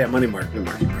 Oh yeah, Money Mark. No,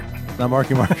 Marky Mark. Not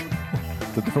Marky Mark.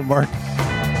 It's a different Mark.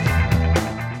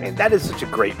 Man, that is such a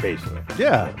great bass line.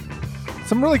 Yeah.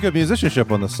 Some really good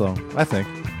musicianship on this song, I think.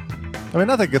 I mean,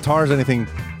 not that guitar is anything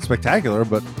spectacular,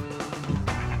 but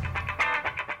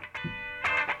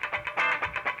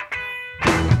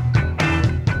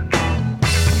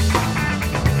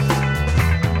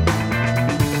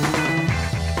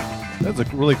that's a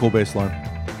really cool bass line.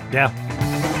 Yeah.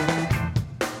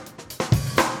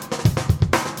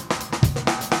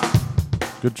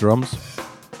 Good drums.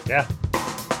 Yeah.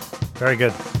 Very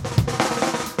good.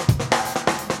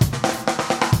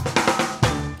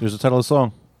 Here's the title of the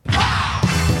song.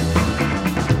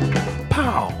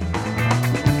 Pow!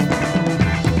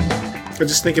 I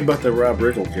just think about the Rob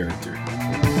Riggle character.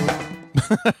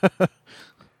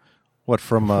 What,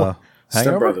 from Step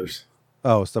Hangover? Brothers.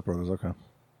 Oh, Step Brothers, okay.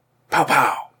 Pow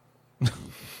pow.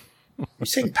 You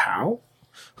saying pow?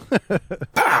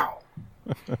 Pow.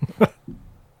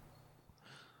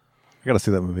 I gotta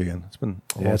see that movie again. It's been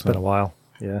a long It's time. been a while.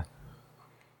 Yeah.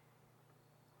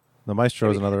 The Maestro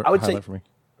is another I would highlight say, for me.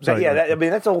 Sorry, I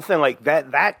mean, that's the whole thing. Like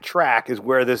that track is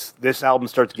where this album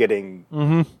starts getting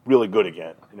really good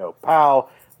again. You know, Pow,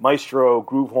 Maestro,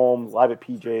 Groove Home, Live at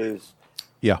PJ's.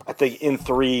 Yeah. I think In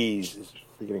Threes is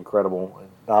freaking incredible. And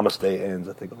Namaste Ends,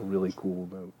 I think, a really cool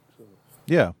note. So.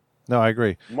 Yeah. No, I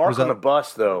agree. Mark on the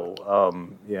Bus, though.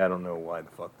 Yeah, I don't know why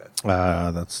the fuck that's.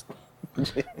 That's.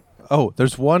 Oh,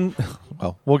 there's one.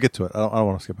 Well, we'll get to it. I don't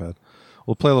want to skip ahead.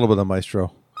 We'll play a little bit of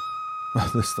Maestro.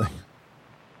 This thing.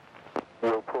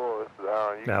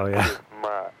 Oh yeah.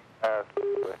 My ass,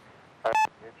 I'm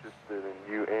interested in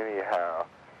you anyhow.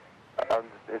 I'm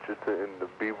just interested in the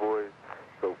B-boys.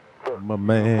 So fuck My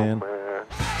man. you, man.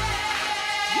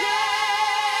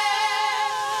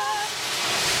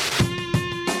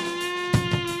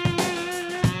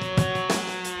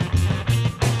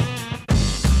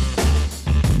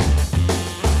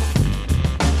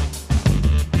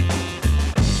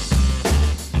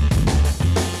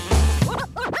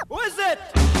 Who is it?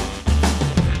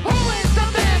 Who is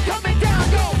the man coming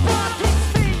down your block?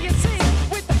 It's me, you see,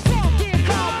 with the funky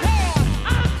club hair.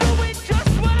 I'm doing just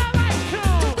what I like to.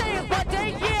 Today is my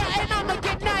day, yeah, and I'ma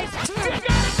get nice. You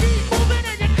gotta keep moving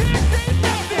and you can't say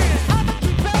nothing. I'ma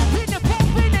keep helping and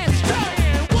pumping and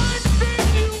stirring. One thing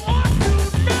you ought to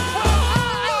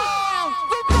know.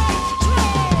 The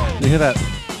Maestro. You hear that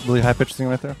really high pitched thing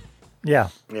right there? Yeah.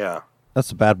 Yeah. That's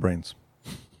the Bad Brains.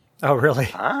 Oh really?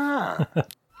 Ah.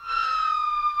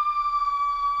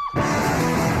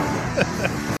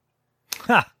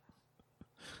 Ha.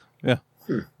 Yeah.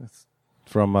 It's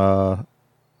from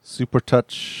Super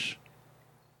Touch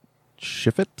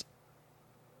Shifit.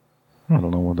 I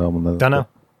don't know what album that is. Don't know.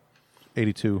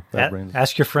 82. Bad Brains.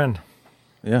 Ask your friend.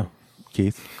 Yeah.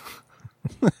 Keith.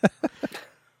 You're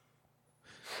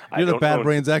the don't Bad know.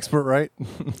 Brains expert, right?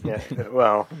 Yeah.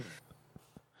 Well.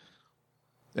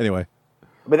 Anyway.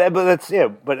 But MCA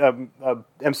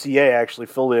actually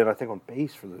filled in, I think, on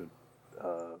bass for the.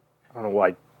 I don't know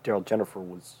why Daryl Jennifer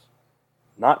was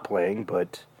not playing,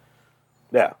 but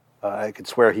yeah, I could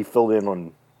swear he filled in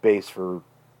on bass for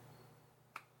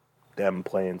them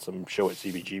playing some show at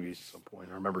CBGB's at some point.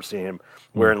 I remember seeing him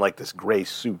wearing like this gray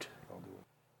suit.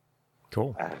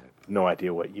 Cool. I have no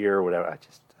idea what year or whatever. I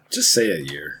just say a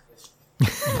year.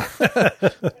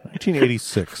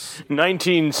 1986.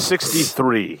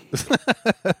 1963.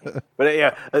 But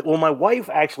yeah, well, my wife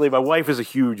is a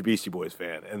huge Beastie Boys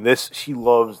fan, and she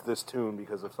loves this tune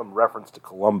because of some reference to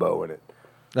Columbo in it.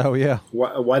 Oh yeah.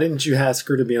 Why didn't you ask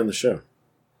her to be on the show?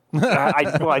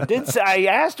 I did say, I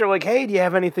asked her, like, hey, do you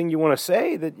have anything you want to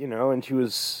say that, and she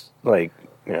was like,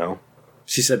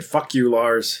 She said, fuck you,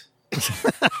 Lars. This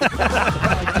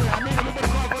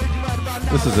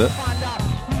is it.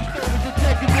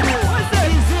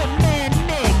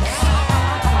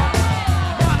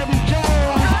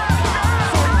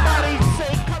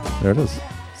 There it is.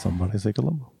 Somebody say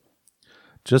Columbo.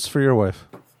 Just for your wife.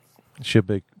 Is she a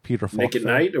big Peter Falk Naked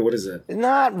fan? Night, or what is it?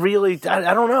 Not really.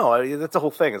 I don't know. That's the whole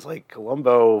thing. It's like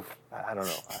Columbo. I don't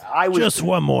know. I was Just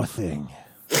one more thing.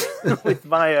 with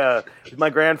my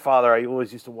grandfather. I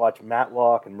always used to watch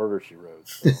Matlock and Murder She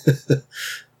Wrote.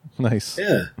 Nice.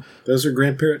 Yeah, those are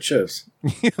grandparent shows.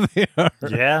 Yeah, they are.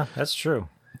 Yeah, that's true.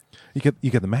 You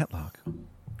get the Matlock.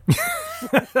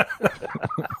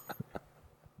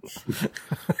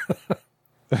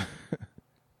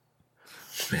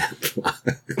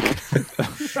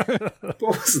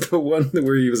 What was the one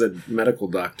where he was a medical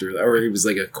doctor, or he was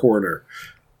like a coroner?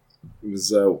 It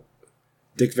was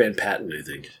Dick Van Patten, I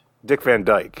think. Dick Van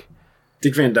Dyke.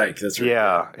 Dick Van Dyke. That's right.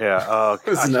 Yeah.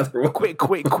 There's another one.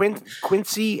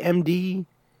 Quincy, MD.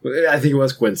 I think it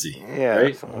was Quincy. Yeah.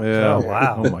 Right? Yeah. Oh,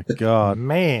 wow. Oh my God.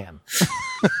 Man.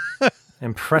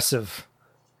 Impressive.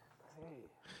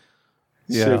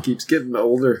 Yeah. So he keeps getting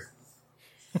older.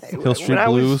 Hill Street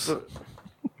Blues.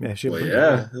 Yeah, she. Well,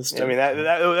 yeah. I mean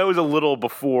that was a little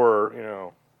before, you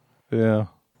know. Yeah.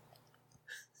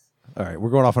 All right, we're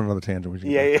going off on another tangent. We should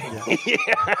Yeah.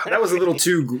 That was a little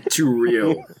too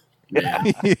real.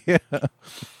 Man. yeah.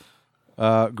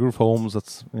 Groove Holmes.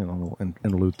 That's a little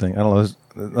interlude thing. I don't know. There's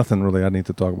nothing really I need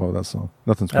to talk about with that song.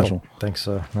 Nothing I don't special. think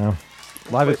so. No.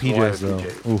 Live at Live PJ's at though.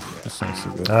 PJ's. Oof, this song's so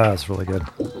good. That's really good.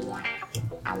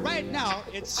 Right now,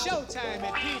 it's showtime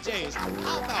at PJ's. How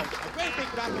about a great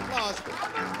big round of applause?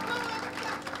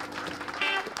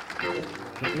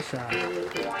 Check this out.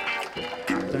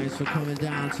 Thanks for coming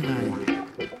down tonight.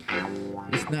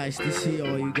 It's nice to see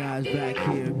all you guys back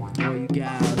here, all you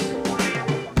gals.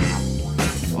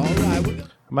 All right.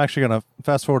 I'm actually gonna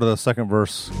fast forward to the second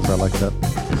verse because I like that.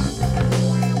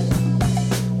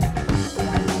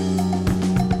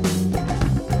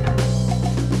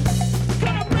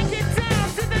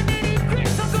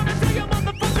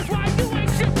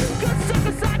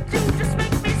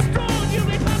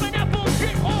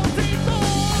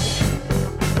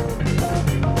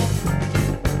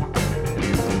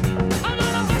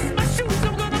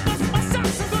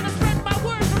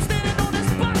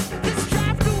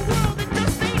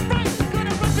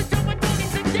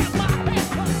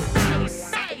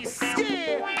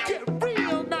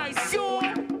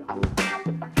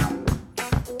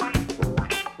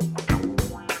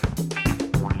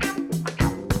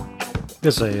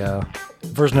 There's a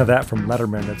version of that from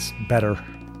Letterman that's better.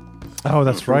 Oh,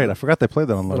 that's right. I forgot they played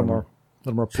that on A little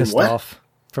Letterman. more pissed what? off.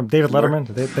 From David Letterman.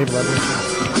 David Letterman.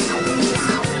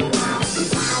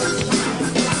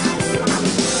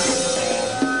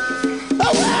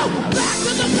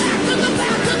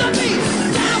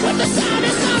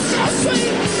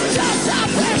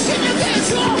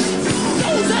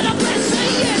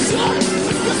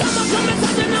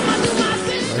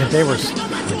 They were, oh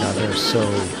my God, they're so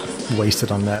wasted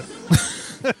on that.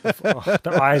 Oh,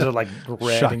 their eyes are like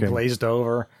red Shocking. and glazed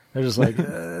over. They're just like,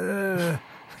 damn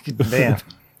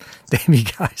you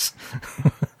guys.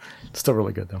 Still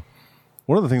really good though.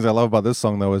 One of the things I love about this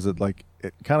song though is it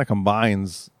kind of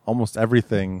combines almost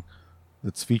everything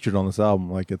that's featured on this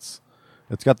album. Like it's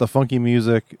got the funky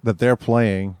music that they're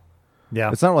playing.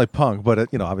 Yeah, It's not really punk, but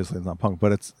obviously it's not punk,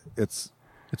 but it's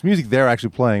music they're actually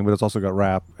playing, but it's also got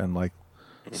rap and like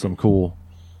some cool,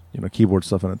 keyboard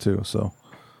stuff in it too. So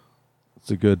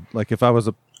it's a good, like if I was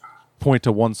to point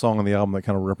to one song on the album that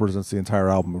kind of represents the entire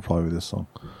album, it would probably be this song.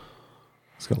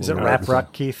 It's got a is it little rap everything.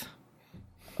 rock, Keith?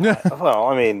 Well,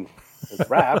 I mean, it's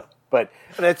rap, but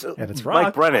it's it's Mike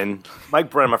rock. Brennan. Mike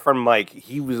Brennan, my friend Mike,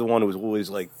 he was the one who was always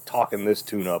like talking this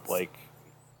tune up, like,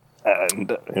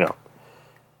 and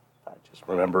I just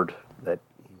remembered that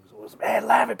he was always, man,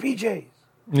 live at PJ's.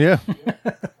 Yeah.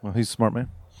 Well, he's a smart man.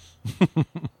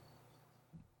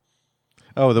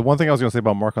 Oh, the one thing I was going to say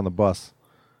about Mark on the Bus,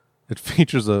 it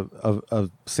features a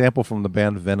sample from the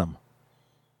band Venom.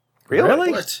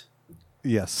 Really? What?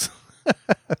 Yes.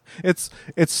 It's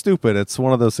stupid. It's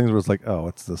one of those things where it's like, oh,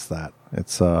 it's this, that.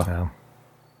 It's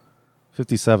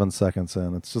 57 seconds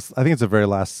in. It's just, I think it's the very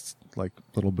last like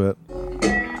little bit.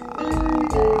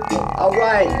 All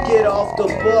right, get off the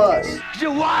bus.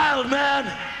 You're wild,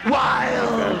 man.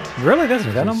 Wild. Really? That's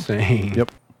Venom?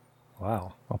 Yep.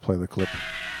 Wow. I'll play the clip.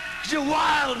 You're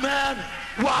wild, man.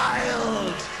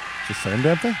 Wild. It's the same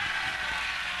damn thing.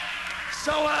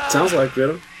 So, Sounds like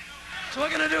Venom. So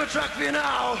we're gonna do a track for you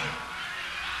now.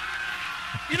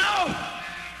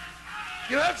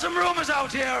 You heard some rumors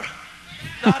out here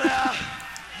that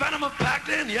Venom have packed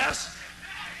in, yes?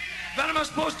 Venom is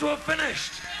supposed to have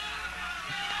finished.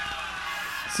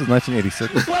 This is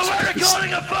 1986. Well, we're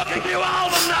recording a fucking new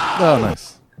album now! Oh,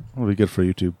 nice. That'll be good for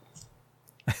YouTube.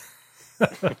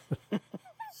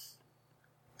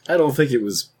 I don't think it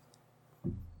was.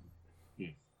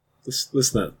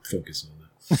 Let's not focus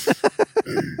on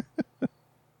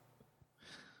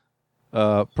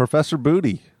that. Professor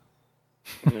Booty.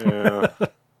 Yeah.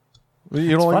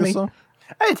 You don't like this song?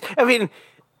 I mean,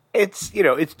 it's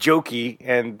it's jokey,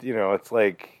 and it's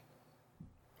like,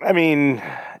 I mean,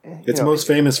 It's most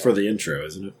famous for the intro,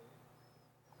 isn't it?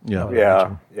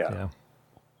 Yeah.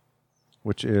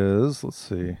 Which is, let's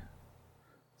see,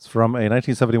 it's from a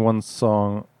 1971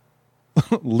 song,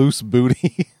 "Loose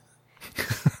Booty,"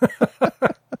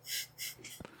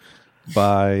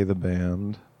 by the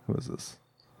band. Who is this?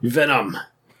 Venom.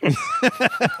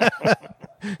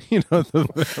 You know the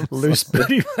Venom Loose song.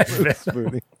 Booty. Loose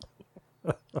Booty.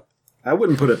 I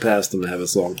wouldn't put it past them to have a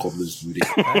song called Loose Booty.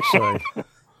 Actually,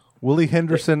 Willie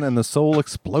Henderson and the Soul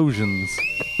Explosions.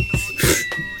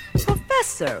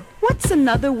 Professor, what's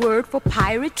another word for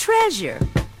pirate treasure?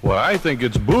 Well, I think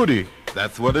it's booty.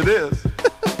 That's what it is.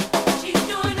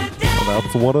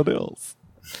 That's what it is.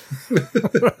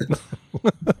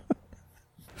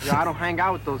 Yo, I don't hang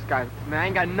out with those guys. Man, I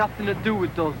ain't got nothing to do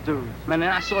with those dudes. Man,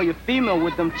 and I saw your female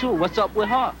with them, too. What's up with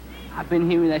her? I've been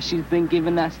hearing that she's been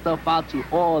giving that stuff out to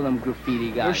all them graffiti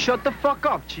guys. Yo, shut the fuck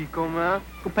up, Chico, man.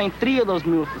 Could paint 3 of those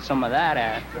mules for some of that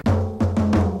ass.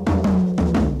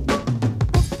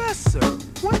 Professor,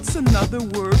 what's another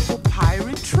word for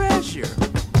pirate treasure?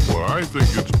 Well, I think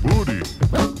it's booty.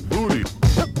 Booty. Booty.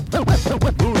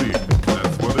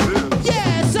 That's what it is.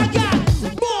 Yes, I got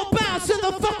more bounce in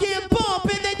the fucking bump,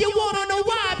 and then you wanna know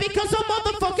why? Because I'm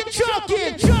motherfucking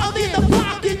drunken. I'm in the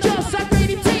pocket just like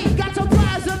Brady T. Got to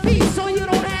prize a piece so you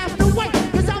don't have to wait.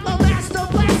 Cause I'm the master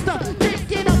blaster,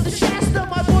 picking up the Shasta.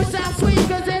 My voice sounds sweet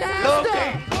cause it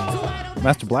has to.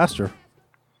 Master Blaster.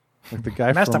 Like the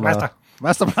guy Master from... Blaster.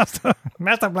 Master Blaster.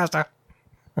 Master Blaster.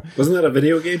 Wasn't that a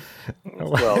video game?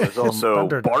 Well, there's also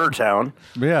Bartertown.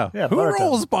 Yeah. Yeah, Who Bartertown.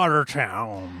 rolls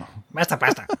Bartertown? Master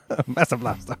Blaster. Master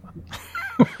Blaster.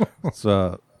 It's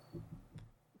fuck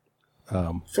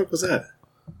was that?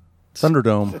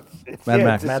 Thunderdome. Mad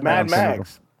Max. Mad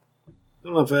Max. I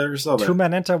don't know if I ever saw that. 2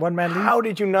 men enter, 1 man leave. How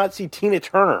did you not see Tina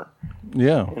Turner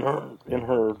Yeah. in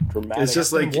her dramatic? It's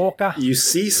just like Walker. you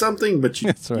see something, but you,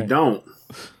 That's right. you don't.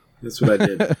 That's what I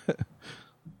did.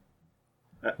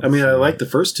 I mean, I like the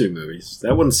first 2 movies.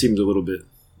 That one seemed a little bit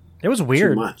It was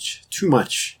weird. Too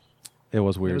much. It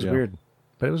was weird. It was yeah. weird,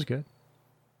 but it was good.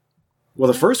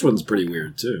 Well, the first one's pretty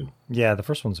weird too. Yeah, the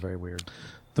first one's very weird.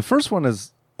 The first one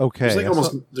is okay. There's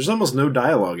like there's almost no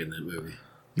dialogue in that movie.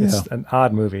 It's an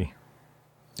odd movie.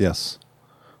 Yes.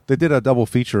 They did a double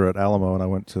feature at Alamo, and I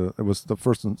went to. It was the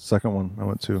first and second one I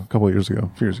went to a few years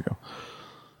ago.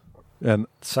 And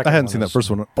I hadn't seen that first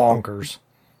one. Bonkers.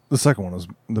 The second one was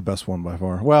the best one by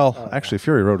far. Well, actually,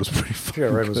 Fury Road was pretty fun.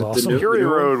 Fury Road was awesome. Fury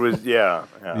Road was Yeah,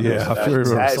 Fury Road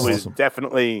that was was awesome.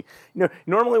 definitely.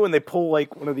 Normally when they pull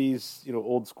like one of these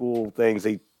old school things,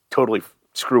 they totally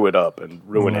screw it up and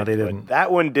ruin No, it. they But didn't.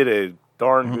 that one did a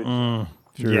darn good job.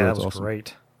 Fury Yeah, Road it was awesome.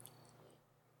 great.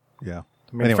 Yeah.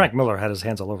 I mean, Frank Miller had his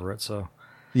hands all over it, so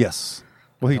Yes.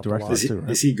 Well, he Helped a directed lot. it too, right?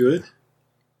 Is he good?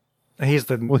 he's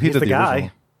the Well, he he's did the guy.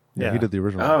 original. Yeah, he did the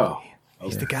original. Oh,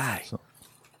 He's the guy. So-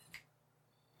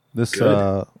 This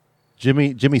Good.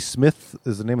 Jimmy Smith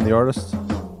is the name of the artist.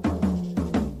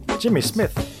 Jimmy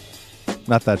Smith.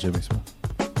 Not that Jimmy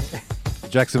Smith.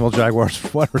 Jacksonville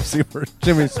Jaguars wide receiver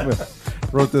Jimmy Smith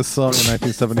wrote this song in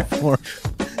 1974.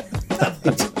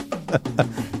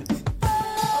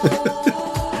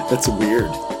 That's weird.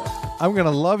 I'm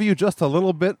gonna love you just a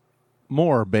little bit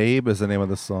more, babe, is the name of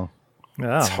this song.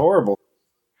 It's Oh, horrible.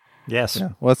 yes. Yeah.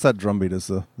 Well, that's that drum beat is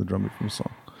the drum beat from the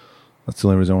song. That's the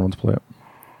only reason I wanted to play it.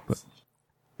 But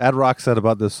Ad Rock said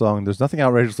about this song, there's nothing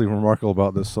outrageously remarkable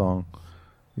about this song.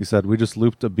 He said, we just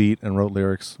looped a beat and wrote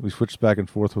lyrics. We switched back and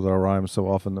forth with our rhymes so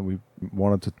often that we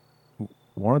wanted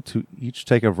to each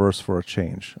take a verse for a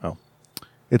change. Oh.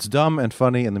 It's dumb and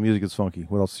funny and the music is funky.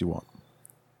 What else do you want?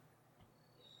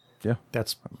 Yeah.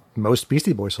 That's most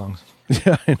Beastie Boys songs.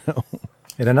 Yeah, I know.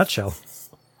 In a nutshell.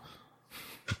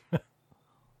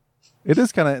 It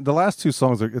is kind of, the last 2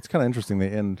 songs, it's kind of interesting. They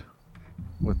end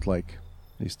with like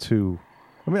these 2.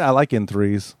 I mean, I like In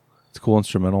Threes. It's a cool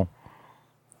instrumental.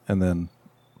 And then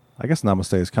I guess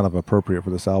Namaste is kind of appropriate for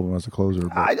this album as a closer.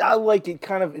 But I like it.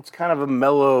 It's kind of a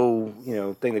mellow,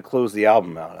 thing to close the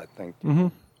album out. I think. Mm-hmm.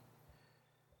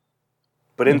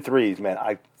 But In Threes, man,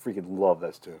 I freaking love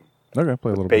this tune. Okay, play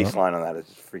a little The bit. bass line on that is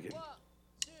just freaking.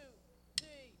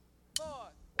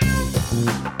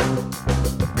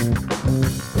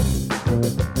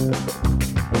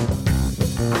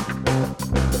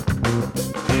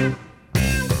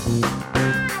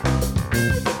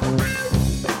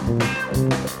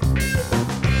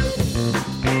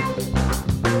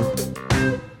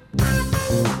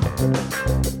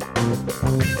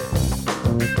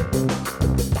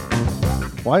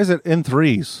 Why is it in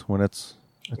threes when it's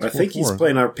I think he's 4/4?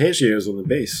 playing arpeggios on the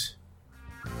bass.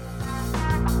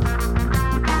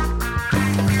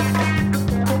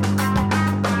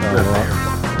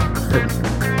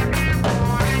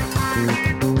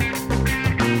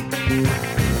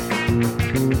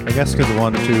 I guess because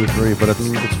 1, 2, 3, but it's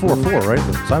 4/4, right?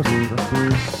 The time signature.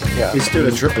 Yeah. He's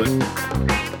doing a triplet.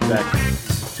 Back.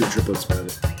 2 triplets about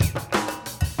it.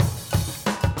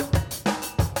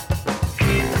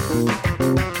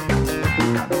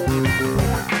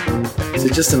 Is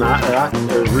it just an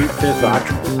root 5th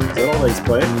octave? Is that all he's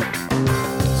playing?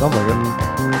 Sounds like it.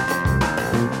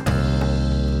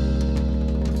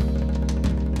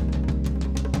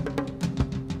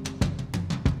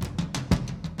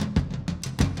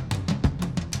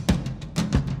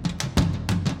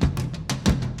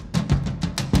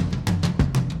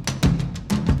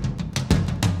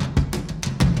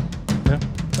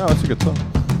 Oh, that's a good song.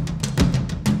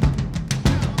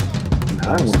 I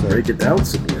want to break it down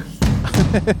some more.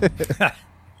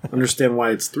 Understand why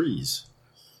it's threes.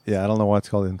 Yeah, I don't know why it's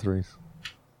called in threes.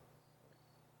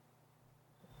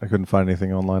 I couldn't find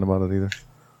anything online about it either.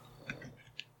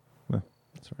 No,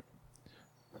 that's all right.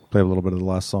 Play a little bit of the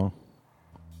last song.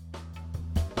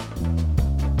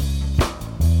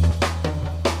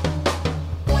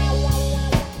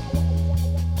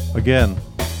 Again,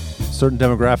 a certain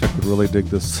demographic would really dig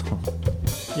this song.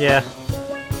 Yeah.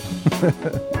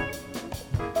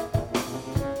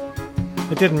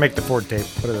 It didn't make the Ford tape,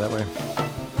 put it that way.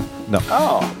 No.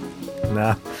 Oh.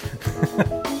 Nah.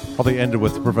 Probably ended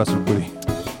with Professor Booty.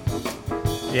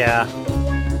 Yeah.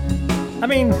 I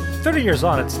mean, 30 years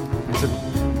on,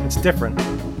 it's different.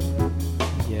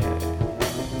 Yeah.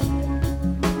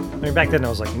 I mean, back then I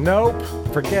was like, nope,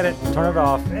 forget it, turn it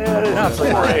off. Now it's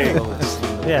like,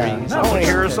 yeah. I want to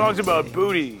hear songs about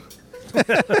booty. As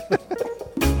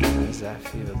I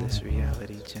feel this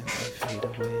reality gently fade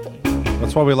away.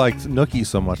 That's why we liked Nookie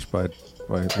so much by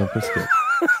Limp Bizkit.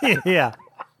 Yeah.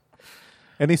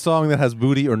 Any song that has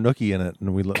booty or Nookie in it,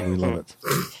 and we love it.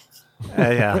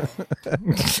 Yeah.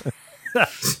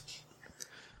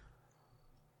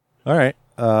 All right.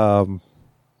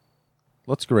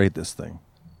 Let's grade this thing.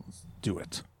 Let's do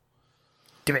it.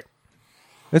 Do it.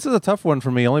 This is a tough one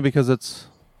for me, only because it's,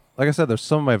 like I said, there's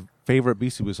some of my favorite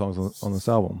Beastie Boys songs on this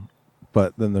album,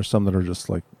 but then there's some that are just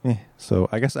like, eh. So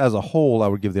I guess as a whole, I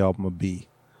would give the album a B.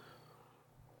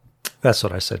 That's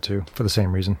what I said too, for the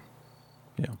same reason.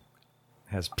 Yeah. It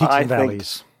has peaks and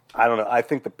valleys. I don't know. I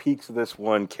think the peaks of this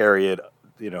one carry it,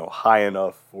 high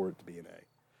enough for it to be an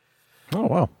A. Oh,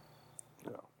 wow.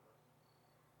 Yeah.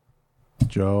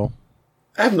 Joe.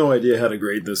 I have no idea how to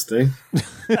grade this thing.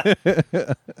 I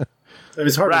mean,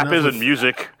 it's hard Rap enough isn't with-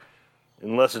 music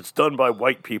unless it's done by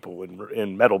white people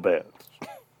in metal bands.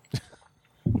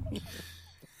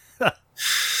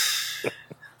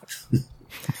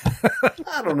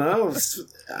 I don't know.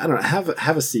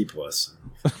 Have a C plus.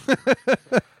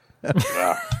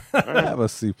 Have a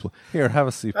C plus. Here, have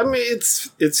a C plus. I mean,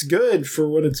 it's good for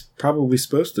what it's probably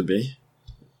supposed to be.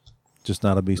 Just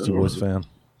not a Beastie Boys fan.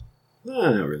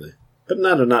 No, not really. But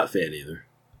not a not fan either.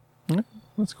 Yeah,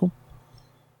 that's cool.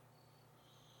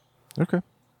 Okay.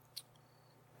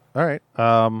 All right.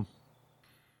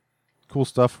 Cool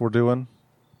stuff we're doing.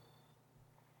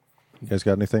 You guys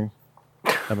got anything?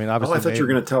 I mean, obviously. I thought you were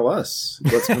going to tell us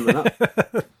what's coming up.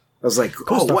 I was like,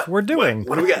 Cool stuff what we're doing.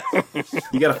 What do we got?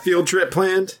 You got a field trip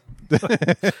planned?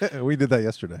 We did that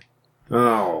yesterday.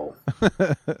 Oh.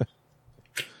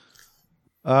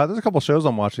 There's a couple shows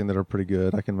I'm watching that are pretty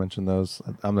good. I can mention those.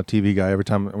 I'm the TV guy. Every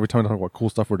time I talk about what cool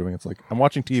stuff we're doing, it's like I'm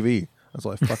watching TV. That's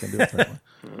what I fucking do.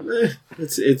 Apparently.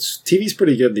 It's TV's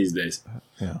pretty good these days.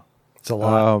 Yeah, it's a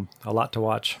lot to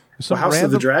watch. So House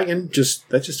of the Dragon just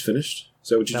finished. Is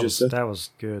that what you just said? That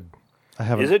was good. I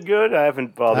haven't. Is it good? I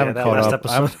haven't bothered. That last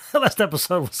episode. That last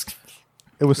episode was.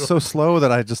 It was so slow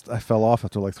that I fell off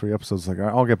after like 3 episodes. Like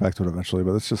I'll get back to it eventually,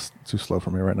 but it's just too slow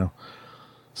for me right now.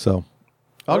 So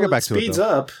I'll get back to it. Speeds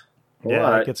up.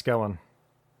 It gets going.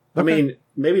 I mean,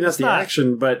 maybe not the not-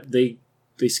 action, but they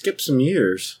skip some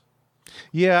years.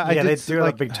 Yeah, I Yeah, they did do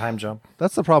a big time jump.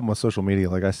 That's the problem with social media.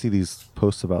 Like I see these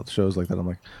posts about shows like that. I'm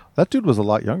like, that dude was a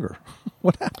lot younger.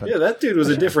 What happened? Yeah, that dude was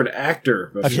a different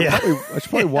actor. I should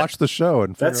probably watch the show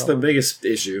and. That's the biggest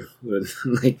issue.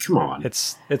 Like, come on.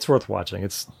 It's worth watching.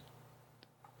 It's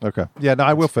okay. Yeah, no,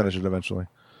 I will finish it eventually.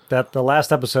 that the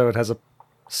last episode has a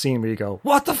scene where you go,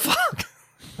 "What the fuck?"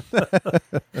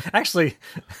 Actually,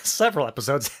 several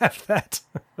episodes have that.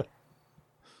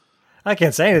 I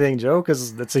can't say anything, Joe,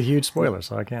 because it's a huge spoiler,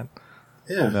 so I can't.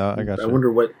 Yeah, No, I got I you.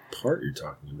 wonder what part you're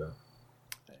talking about.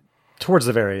 Towards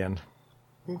the very end,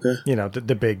 Okay.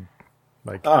 the big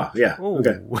Like, yeah. ooh.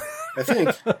 Okay. I think.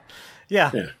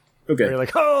 Yeah. Yeah. Okay. You're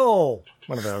like, oh,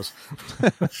 one of those.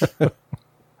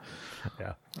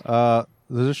 Yeah.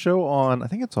 There's a show on. I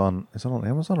think it's on. Is it on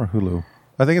Amazon or Hulu?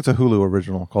 I think it's a Hulu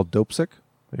original called Dope Sick.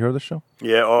 Have you heard of this show?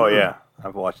 Yeah. Oh, yeah.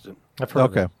 I've watched it. I've heard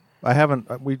of Okay. it. I haven't.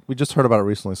 We just heard about it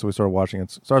recently, so we started watching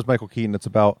it. It stars Michael Keaton. It's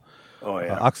about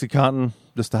OxyContin,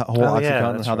 just the whole OxyContin,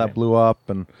 and that's how that right. blew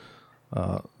up, and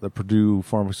the Purdue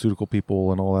pharmaceutical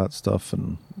people and all that stuff,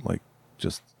 and like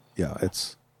just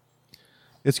it's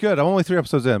good. I'm only 3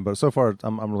 episodes in, but so far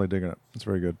I'm really digging it. It's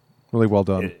very good, really well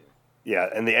done. Yeah,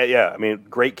 and I mean,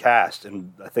 great cast,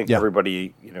 and I think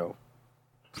everybody,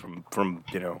 from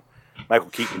Michael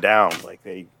Keaton down, like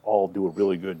they all do a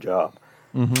really good job.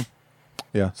 Mm-hmm.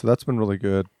 Yeah, so that's been really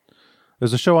good.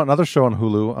 There's another show on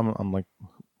Hulu. I'm like,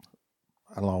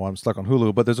 I don't know why I'm stuck on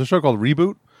Hulu, but there's a show called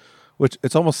Reboot, which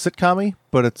it's almost sitcom-y,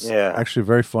 but it's actually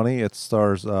very funny. It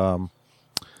stars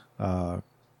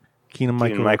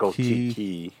Keegan-Michael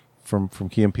Key from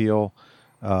Key and Peele.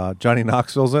 Johnny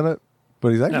Knoxville's in it,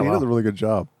 but he does a really good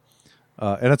job.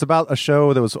 And it's about a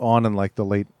show that was on in like the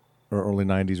late or early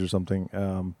 90s or something.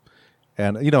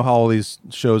 And you know how all these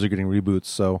shows are getting reboots,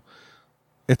 so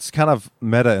it's kind of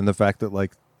meta in the fact that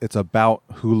like it's about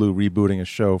Hulu rebooting a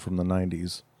show from the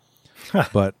 90s.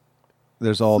 But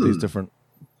there's all these different,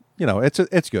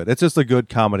 it's good. It's just a good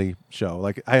comedy show.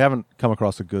 Like I haven't come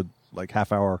across a good like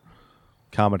half-hour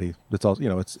comedy. It's all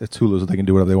it's Hulu, so they can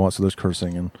do whatever they want. So there's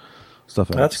cursing and stuff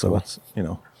like That's that. cool.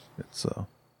 So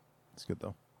it's good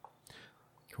though.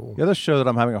 Cool. The other show that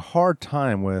I'm having a hard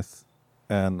time with,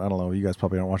 and I don't know, you guys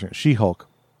probably aren't watching it, She-Hulk.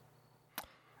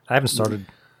 I haven't started.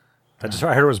 I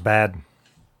heard it was bad.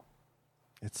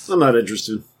 I'm not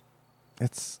interested.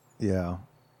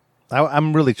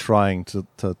 I'm really trying to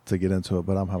get into it,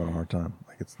 but I'm having a hard time.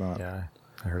 Like it's not. Yeah,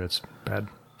 I heard it's bad.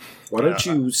 Why don't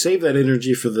you save that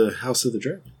energy for the House of the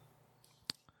Dragon?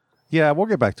 Yeah, we'll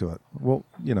get back to it. Well,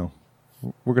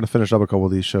 we're going to finish up a couple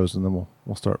of these shows, and then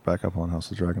we'll start back up on House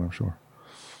of the Dragon, I'm sure.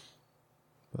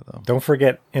 But Don't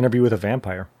forget Interview with a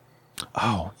Vampire.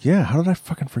 Oh yeah, how did I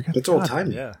fucking forget? That's old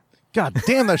time. Yeah. God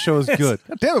damn, that show is good.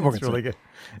 God damn it, It's really good.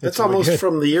 That's almost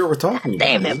from the year we're talking about.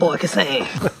 Damn, that boy can sing.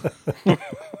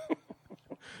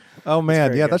 Oh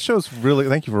man, yeah, that show's really.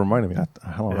 Thank you for reminding me. I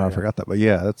don't know how I forgot that, but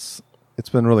yeah, it's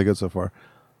been really good so far.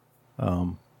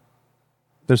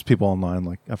 There's people online,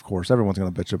 like of course everyone's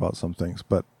going to bitch about some things,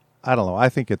 but I don't know. I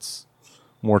think it's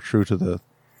more true to the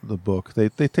book. They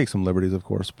take some liberties, of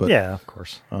course, but yeah, of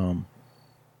course.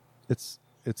 It's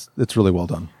really well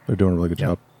done. They're doing a really good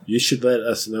job. You should let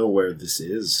us know where this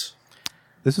is.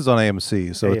 This is on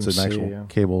AMC, so it's an actual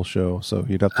cable show. So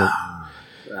you'd have to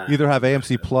either have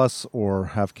AMC Plus or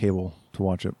have cable to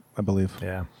watch it, I believe.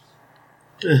 Yeah.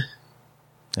 Yeah,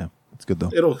 it's good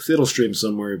though. It'll stream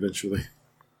somewhere eventually.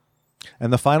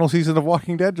 And the final season of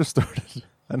Walking Dead just started.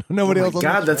 I know nobody else.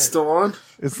 God, that's still on.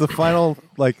 It's the final.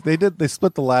 Like they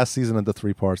split the last season into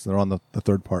 3 parts, and they're on the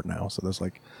third part now. So there's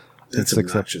like that's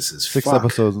obnoxious as six fuck.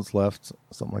 episodes left,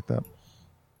 something like that.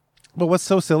 But what's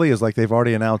so silly is like they've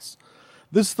already announced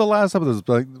this is the last episode.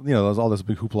 Like there's all this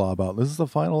big hoopla about this is the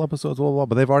final episode, blah blah blah.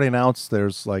 But they've already announced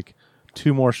there's like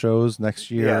 2 more shows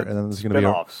next year, and then there's going to be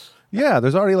spin-offs.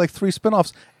 there's already like 3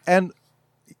 spinoffs, and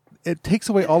it takes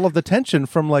away all of the tension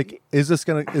from like is this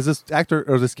actor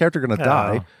or this character going to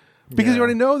die? Because you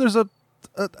already know there's a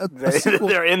sequel.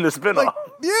 They're in the spinoff.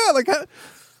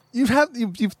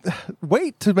 You've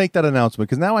wait to make that announcement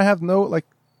because now I have no like.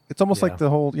 It's almost like the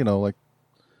whole like.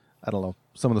 I don't know.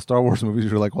 Some of the Star Wars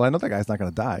movies are like, well, I know that guy's not going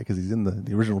to die because he's in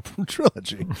the original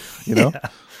trilogy,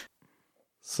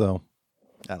 So,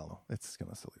 I don't know. It's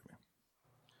kind of silly to me.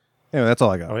 Anyway, that's all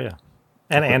I got. Oh yeah,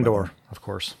 and Andor, of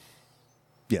course.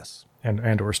 Yes, and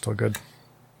Andor's still good.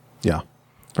 Yeah,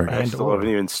 very I good. still haven't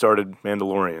even started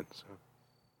Mandalorian. So.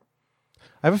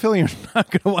 I have a feeling you're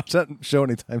not going to watch that show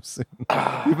anytime soon.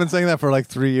 You've been saying that for like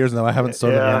 3 years now. I haven't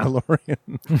started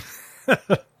Mandalorian.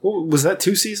 Well, was that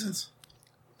 2 seasons?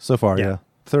 So far, yeah.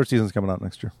 3rd season's coming out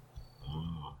next year.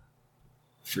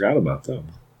 Forgot about that.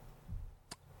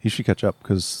 You should catch up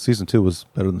because season 2 was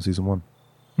better than season 1.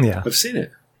 Yeah, I've seen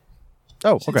it.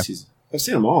 Oh, okay. I've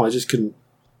seen them all. I just couldn't.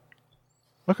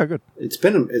 Okay, good. It's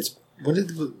been. When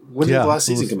did the last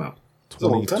season come out? It was a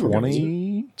long time ago, wasn't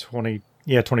it?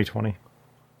 2020.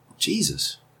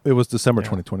 Jesus. It was December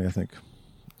 2020, I think.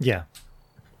 Yeah.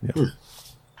 Yeah.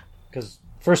 Because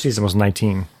first season was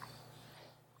 2019.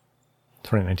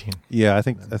 Yeah, I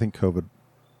think COVID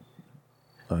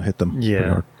hit them. pretty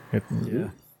Yeah.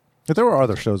 hard. But there were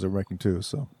other shows that were making too.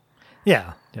 So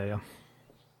Yeah.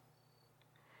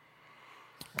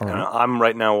 I'm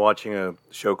right now watching a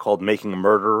show called Making a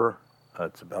Murderer.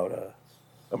 It's about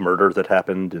a murder that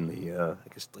happened in the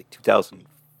I guess like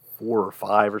 2004 or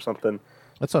 5 or something.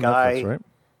 That's on Netflix,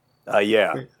 right?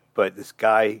 Yeah, but this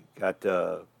guy got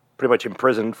pretty much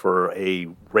imprisoned for a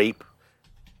rape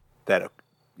that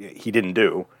he didn't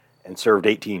do and served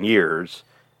 18 years.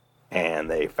 And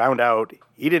they found out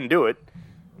he didn't do it.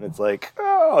 And it's like,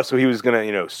 oh, so he was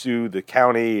going to, sue the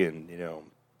county. And,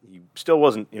 he still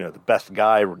wasn't, the best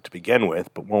guy to begin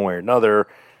with. But one way or another,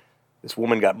 this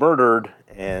woman got murdered.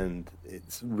 And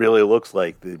it really looks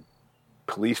like the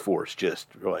police force just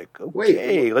were like,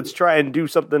 okay, let's try and do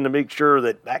something to make sure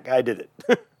that guy did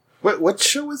it. What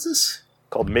show is this?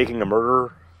 Called Making a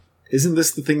Murderer. Isn't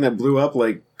this the thing that blew up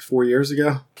like 4 years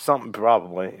ago? Something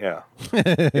probably, yeah.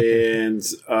 And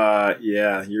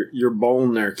yeah, you're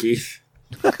bowling there, Keith.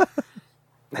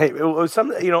 Hey, it was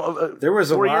something. There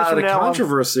was a 4 years lot from of now,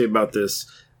 controversy about this.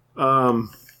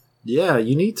 Yeah,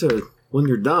 you need to, when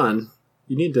you're done,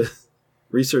 you need to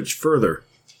research further.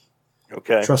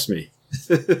 Okay, trust me.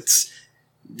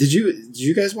 Did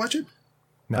you guys watch it?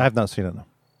 No, I have not seen it. No.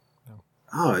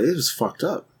 Oh, it was fucked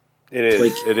up. It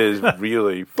is. It is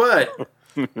really. But,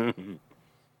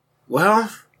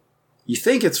 well, you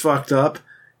think it's fucked up,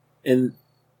 and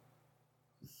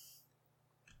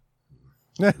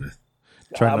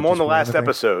I'm on the last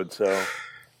episode, so.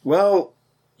 Well,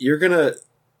 you're gonna.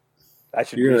 I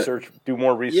should research, do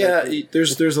more research. Yeah,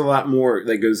 there's a lot more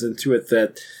that goes into it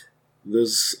that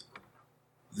those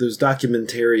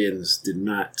documentarians did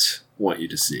not want you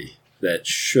to see. That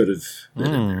should have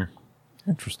been in there.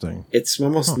 Interesting. It's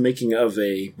almost the making of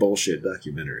a bullshit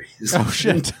documentary. Oh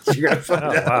shit! You're gonna find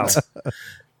out. Wow.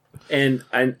 And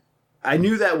I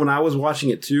knew that when I was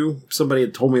watching it too. Somebody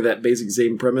had told me that basic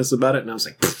same premise about it, and I was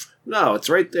like, "No,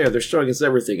 it's right there. They're showing us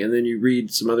everything." And then you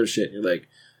read some other shit, and you're like,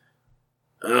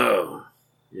 "Oh,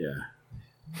 yeah,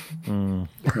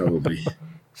 probably."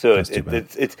 So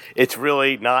it's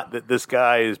really not that this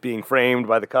guy is being framed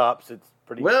by the cops. It's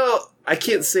pretty well. I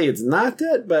can't say it's not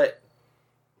that, but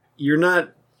you're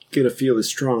not gonna feel as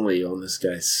strongly on this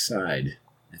guy's side,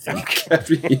 I think.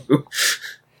 After you,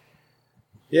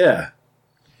 yeah.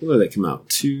 When did that come out?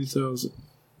 2000.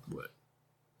 What?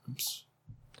 Oops.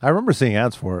 I remember seeing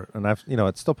ads for it, and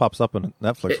it still pops up on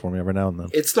Netflix for me every now and then.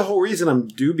 It's the whole reason I'm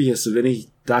dubious of any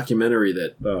documentary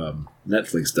that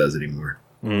Netflix does anymore.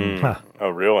 Huh. Oh,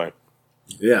 really?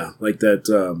 Yeah, like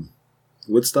that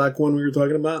Woodstock one we were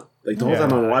talking about. Like the whole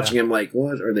time I'm watching, I'm like,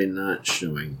 what are they not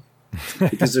showing?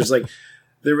 Because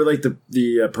they were like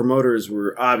the promoters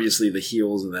were obviously the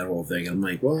heels in that whole thing. And I'm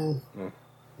like, well,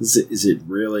 is it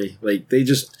really? Like they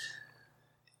just,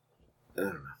 I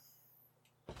don't know.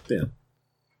 Yeah.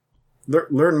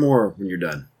 Learn more when you're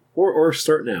done, or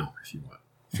start now if you want.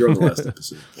 If you're on the last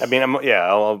episode. I mean,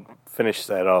 I'll finish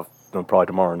that off probably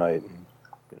tomorrow night.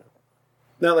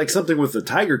 Now, like something with the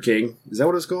Tiger King, is that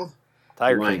what it's called?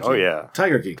 Tiger King. Oh yeah,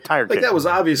 Tiger King. Tiger King. Like that was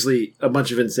obviously a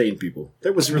bunch of insane people.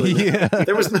 There was really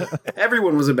there was no,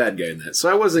 everyone was a bad guy in that,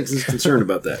 so I wasn't concerned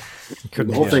about that.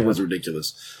 The whole thing was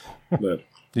ridiculous. But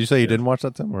did you say you didn't watch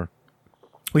that, Tim? Or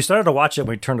we started to watch it, and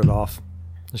we turned it off.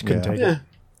 Just couldn't take it.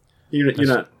 You're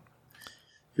not.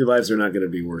 Your lives are not going to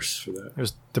be worse for that. It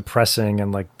was depressing,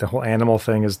 and like the whole animal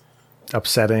thing is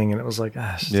upsetting, and it was like,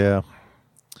 can't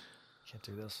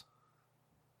do this.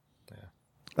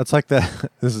 That's like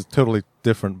that. This is totally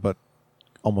different, but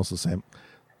almost the same.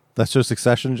 That's just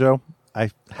Succession, Joe.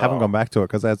 I haven't gone back to it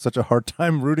because I had such a hard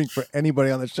time rooting for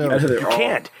anybody on the show. You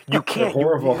can't. They're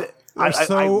horrible. I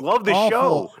love the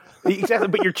show. Exactly,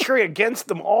 but you're cheering against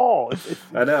them all.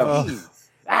 I know.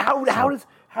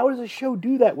 How does a show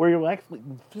do that where you're actually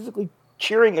physically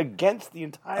cheering against the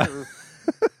entire?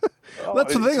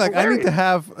 That's the thing. Like, I need to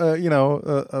have a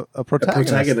protagonist. A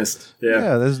protagonist.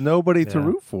 Yeah. There's nobody to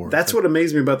root for. That's what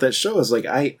amazed me about that show. Is like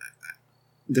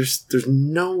there's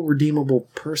no redeemable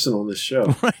person on this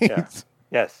show. Right. Yeah.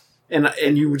 Yes.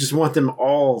 And you just want them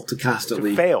all to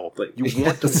constantly fail. Like, you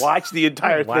want to watch the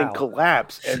entire thing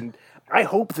collapse, and I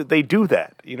hope that they do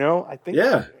that. I think.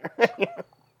 Yeah.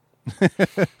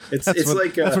 It's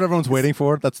like that's what everyone's waiting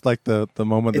for. That's like the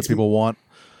moment that people want.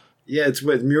 Yeah,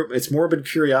 it's morbid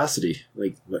curiosity.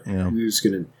 Like who's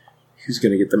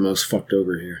gonna get the most fucked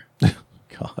over here?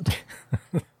 God.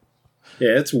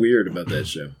 Yeah, it's weird about that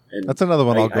show. And that's another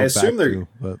one I'll go back to.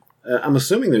 But I'm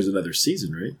assuming there's another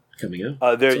season, right, coming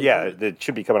out. It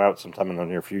should be coming out sometime in the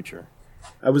near future.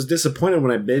 I was disappointed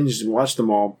when I binged and watched them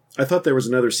all. I thought there was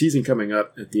another season coming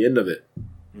up at the end of it.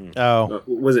 Oh,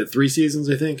 was it 3 seasons?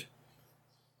 I think.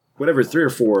 Whatever, 3 or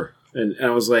 4, and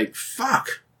I was like,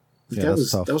 "Fuck." Yeah,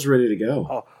 that was ready to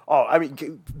go. Oh! I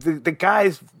mean, the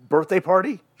guy's birthday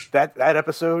party. That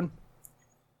episode.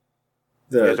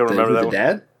 You don't remember that the one?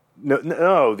 dad?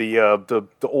 No, the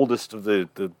oldest of the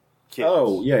kids.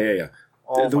 Oh, yeah.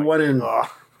 Oh the my one in. God.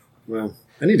 Well,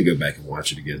 I need to go back and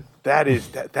watch it again. That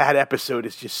episode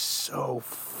is just so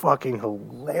fucking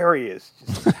hilarious.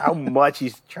 Just how much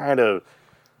he's trying to.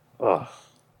 I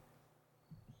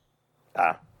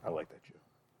like that show.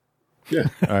 Yeah.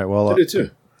 All right. Well, I do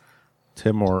too.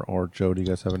 Tim or Joe, do you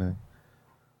guys have anything?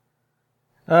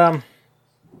 I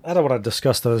don't want to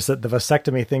discuss the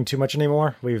vasectomy thing too much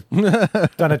anymore. We've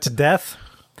done it to death.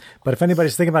 But if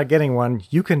anybody's thinking about getting one,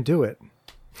 you can do it.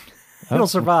 You'll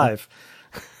survive.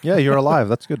 Yeah, you're alive.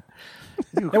 That's good.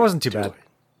 It wasn't too bad.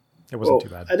 It wasn't too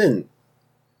bad. I didn't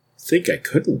think I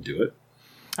couldn't do it.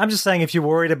 I'm just saying, if you're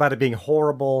worried about it being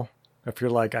horrible, if you're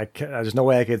like, there's no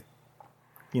way I could,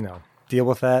 deal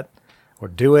with that or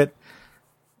do it,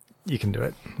 you can do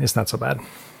it. It's not so bad.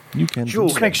 You can.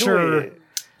 Just make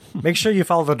sure you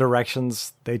follow the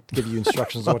directions. They give you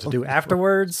instructions on what to do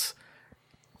afterwards.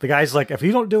 The guy's like, if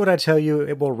you don't do what I tell you,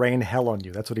 it will rain hell on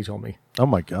you. That's what he told me. Oh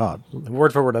my God.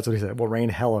 Word for word, that's what he said. It will rain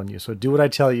hell on you. So do what I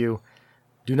tell you.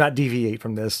 Do not deviate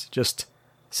from this. Just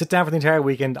sit down for the entire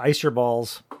weekend, ice your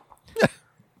balls. Did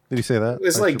he say that?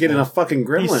 It's like getting a fucking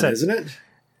gremlin, isn't it?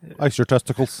 Ice your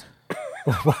testicles.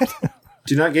 What?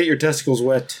 Do not get your testicles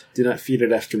wet. Do not feed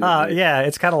it after midnight. Yeah,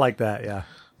 it's kind of like that, yeah.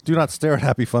 Do not stare at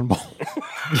Happy Fun Ball.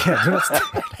 Yeah, do not stare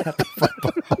at Happy Fun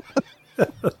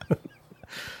Ball.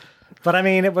 But I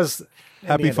mean, it was...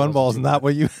 Happy Fun Ball is not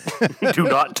what you... Do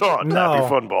not taunt Happy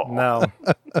Fun Ball. No.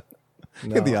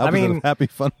 The opposite of Happy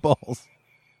Fun Balls.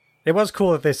 It was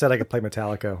cool that they said I could play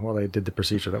Metallica while they did the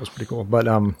procedure. That was pretty cool. But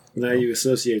now you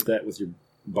associate that with your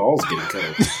balls getting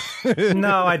cut.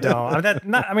 No, I don't.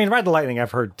 Ride the Lightning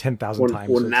I've heard 10,000 times.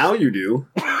 Well, now you do.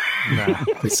 No.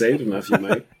 They saved enough, you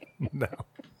might. No.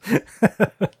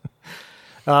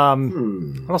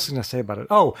 What else was I going to say about it?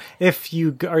 Oh, if you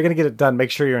are going to get it done, make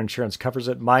sure your insurance covers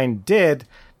it. Mine did,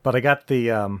 but I got the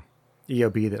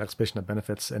EOB, the Explanation of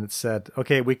Benefits, and it said,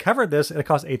 okay, we covered this, and it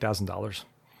cost $8,000.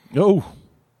 Oh.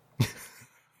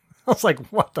 I was like,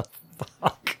 what the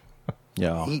fuck?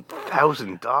 Yeah.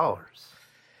 $8,000. I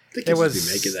think you was just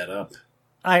be making that up.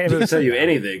 I can tell you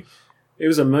anything. It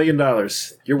was $1 million.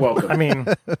 You're welcome. I mean,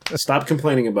 stop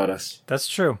complaining about us. That's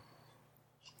true.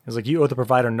 It was like you owe the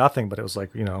provider nothing, but it was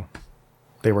like,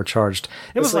 they were charged.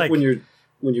 It was like when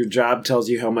your job tells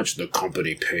you how much the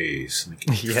company pays.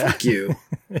 Like, yeah. Fuck you.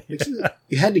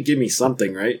 You had to give me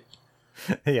something, right?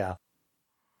 Yeah.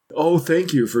 Oh,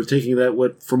 thank you for taking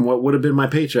that from what would have been my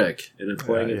paycheck and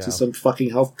applying it to some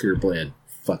fucking healthcare plan.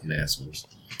 Fucking assholes.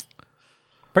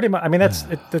 Pretty much. I mean,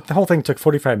 the whole thing took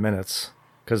 45 minutes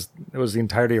because it was the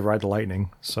entirety of Ride the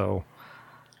Lightning. So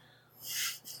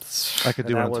I could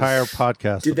do an entire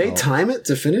podcast. Did they time it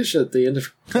to finish at the end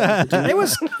of?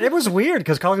 It was weird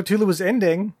because Call of Cthulhu was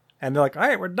ending, and they're like, "All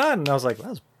right, we're done." And I was like, "That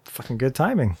was fucking good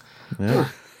timing." Yeah.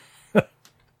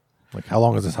 Like, how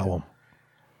long is this album?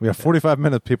 We have 45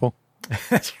 minutes, people.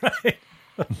 That's right.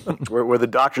 where the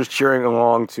doctor's cheering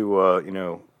along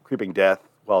to Creeping Death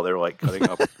while they're like cutting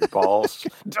up your balls.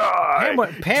 Die,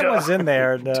 Pam was in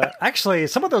there. And, actually,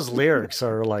 some of those lyrics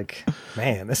are like,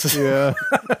 man, this is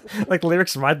like the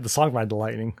lyrics from the song "Ride the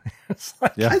Lightning."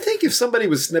 I think if somebody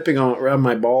was snipping around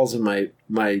my balls and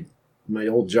my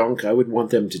old junk, I would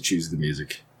want them to choose the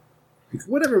music.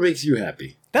 Whatever makes you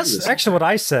happy. That's actually what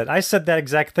I said. I said that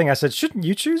exact thing. I said, shouldn't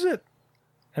you choose it?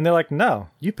 And they're like, no,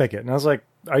 you pick it. And I was like,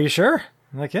 are you sure?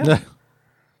 I'm like, yeah. And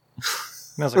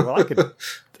I was like, well, I could.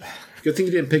 Good thing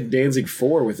you didn't pick Danzig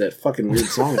 4 with that fucking weird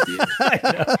song at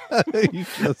the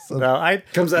end.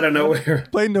 Comes out of nowhere.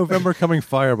 Play November Coming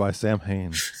Fire by Sam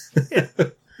Hain.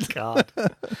 God.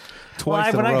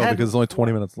 Twice in a row because it's only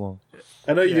 20 minutes long.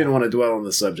 I know you didn't want to dwell on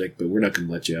the subject, but we're not going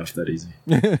to let you off that easy.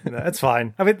 No, that's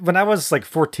fine. I mean, when I was like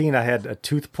 14, I had a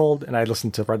tooth pulled, and I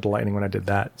listened to Ride the Lightning when I did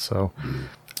that. So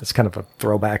it's kind of a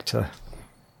throwback to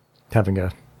having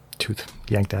a tooth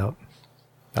yanked out.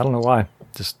 I don't know why.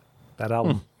 Just that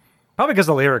album. Probably because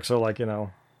the lyrics are like,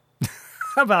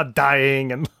 about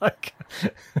dying and like.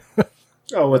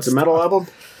 Oh, it's a metal album?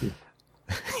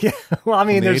 Yeah. Well, I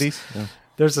mean, In the there's 80s? Yeah.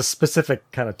 there's a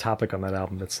specific kind of topic on that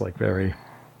album that's like very,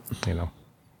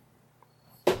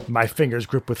 my fingers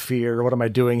grip with fear. What am I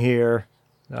doing here?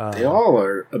 They all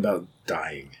are about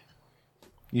dying.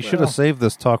 You should have saved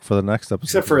this talk for the next episode.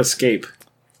 Except for Escape.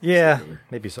 Yeah,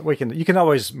 maybe so. You can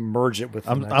always merge it with.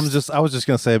 I was just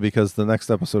gonna say because the next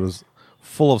episode is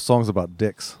full of songs about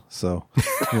dicks. So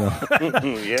Yeah.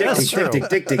 That's true.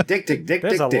 Dick.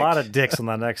 There's a lot of dicks on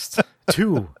the next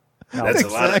two. That's a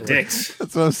lot of dicks.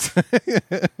 That's what I'm saying.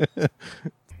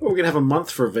 We're going to have a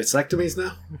month for vasectomies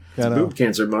now? It's I know. boob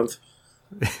cancer month.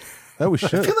 That we I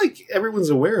should. feel like everyone's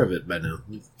aware of it by now.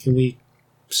 Can we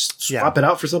swap it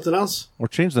out for something else. Or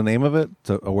change the name of it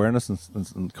to awareness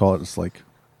and call it just like,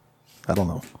 I don't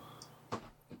know,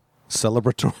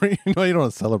 celebratory. No, you don't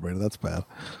want to celebrate it. That's bad.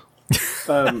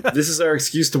 This is our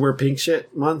excuse to wear pink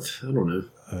shit month. I don't know.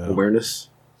 Awareness.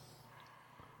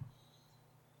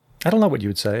 I don't know what you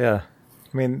would say. Yeah,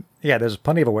 I mean, yeah, there's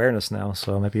plenty of awareness now,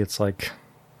 so maybe it's like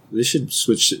they should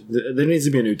switch. There needs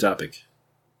to be a new topic.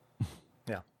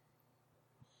 Yeah.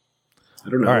 I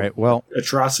don't know. All right. Well,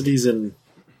 atrocities in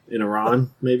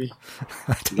Iran, maybe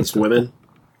against women.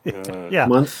 Yeah.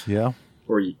 Month. Yeah.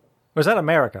 Or was that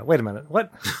America? Wait a minute.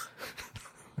 What?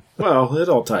 Well, it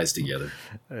all ties together.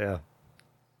 Yeah.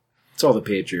 It's all the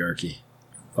patriarchy.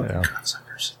 Fucking Yeah.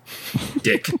 cocksuckers.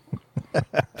 Dick.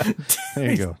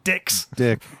 There you go. Dicks.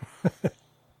 Dick. A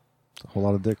whole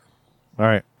lot of dick. All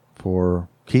right. For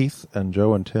Keith and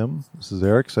Joe and Tim, this is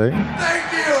Eric saying.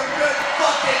 Thank you. Good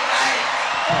fucking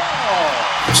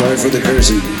night. Sorry for the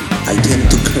cursing. I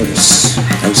tend to curse.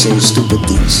 I say stupid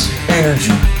things.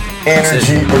 Energy,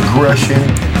 aggression,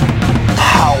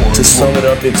 power. To sum it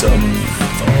up, it's a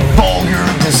vulgar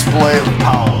display of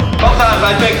power. Sometimes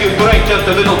I think you drink just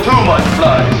a little too much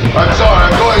blood. I'm sorry,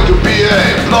 I'm going to PA.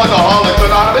 Bloodaholics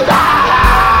Anonymous.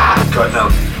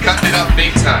 Cutting it up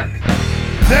big time.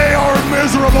 They are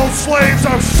miserable slaves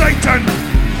of Satan.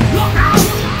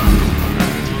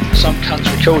 Some cunts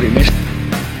were killed him,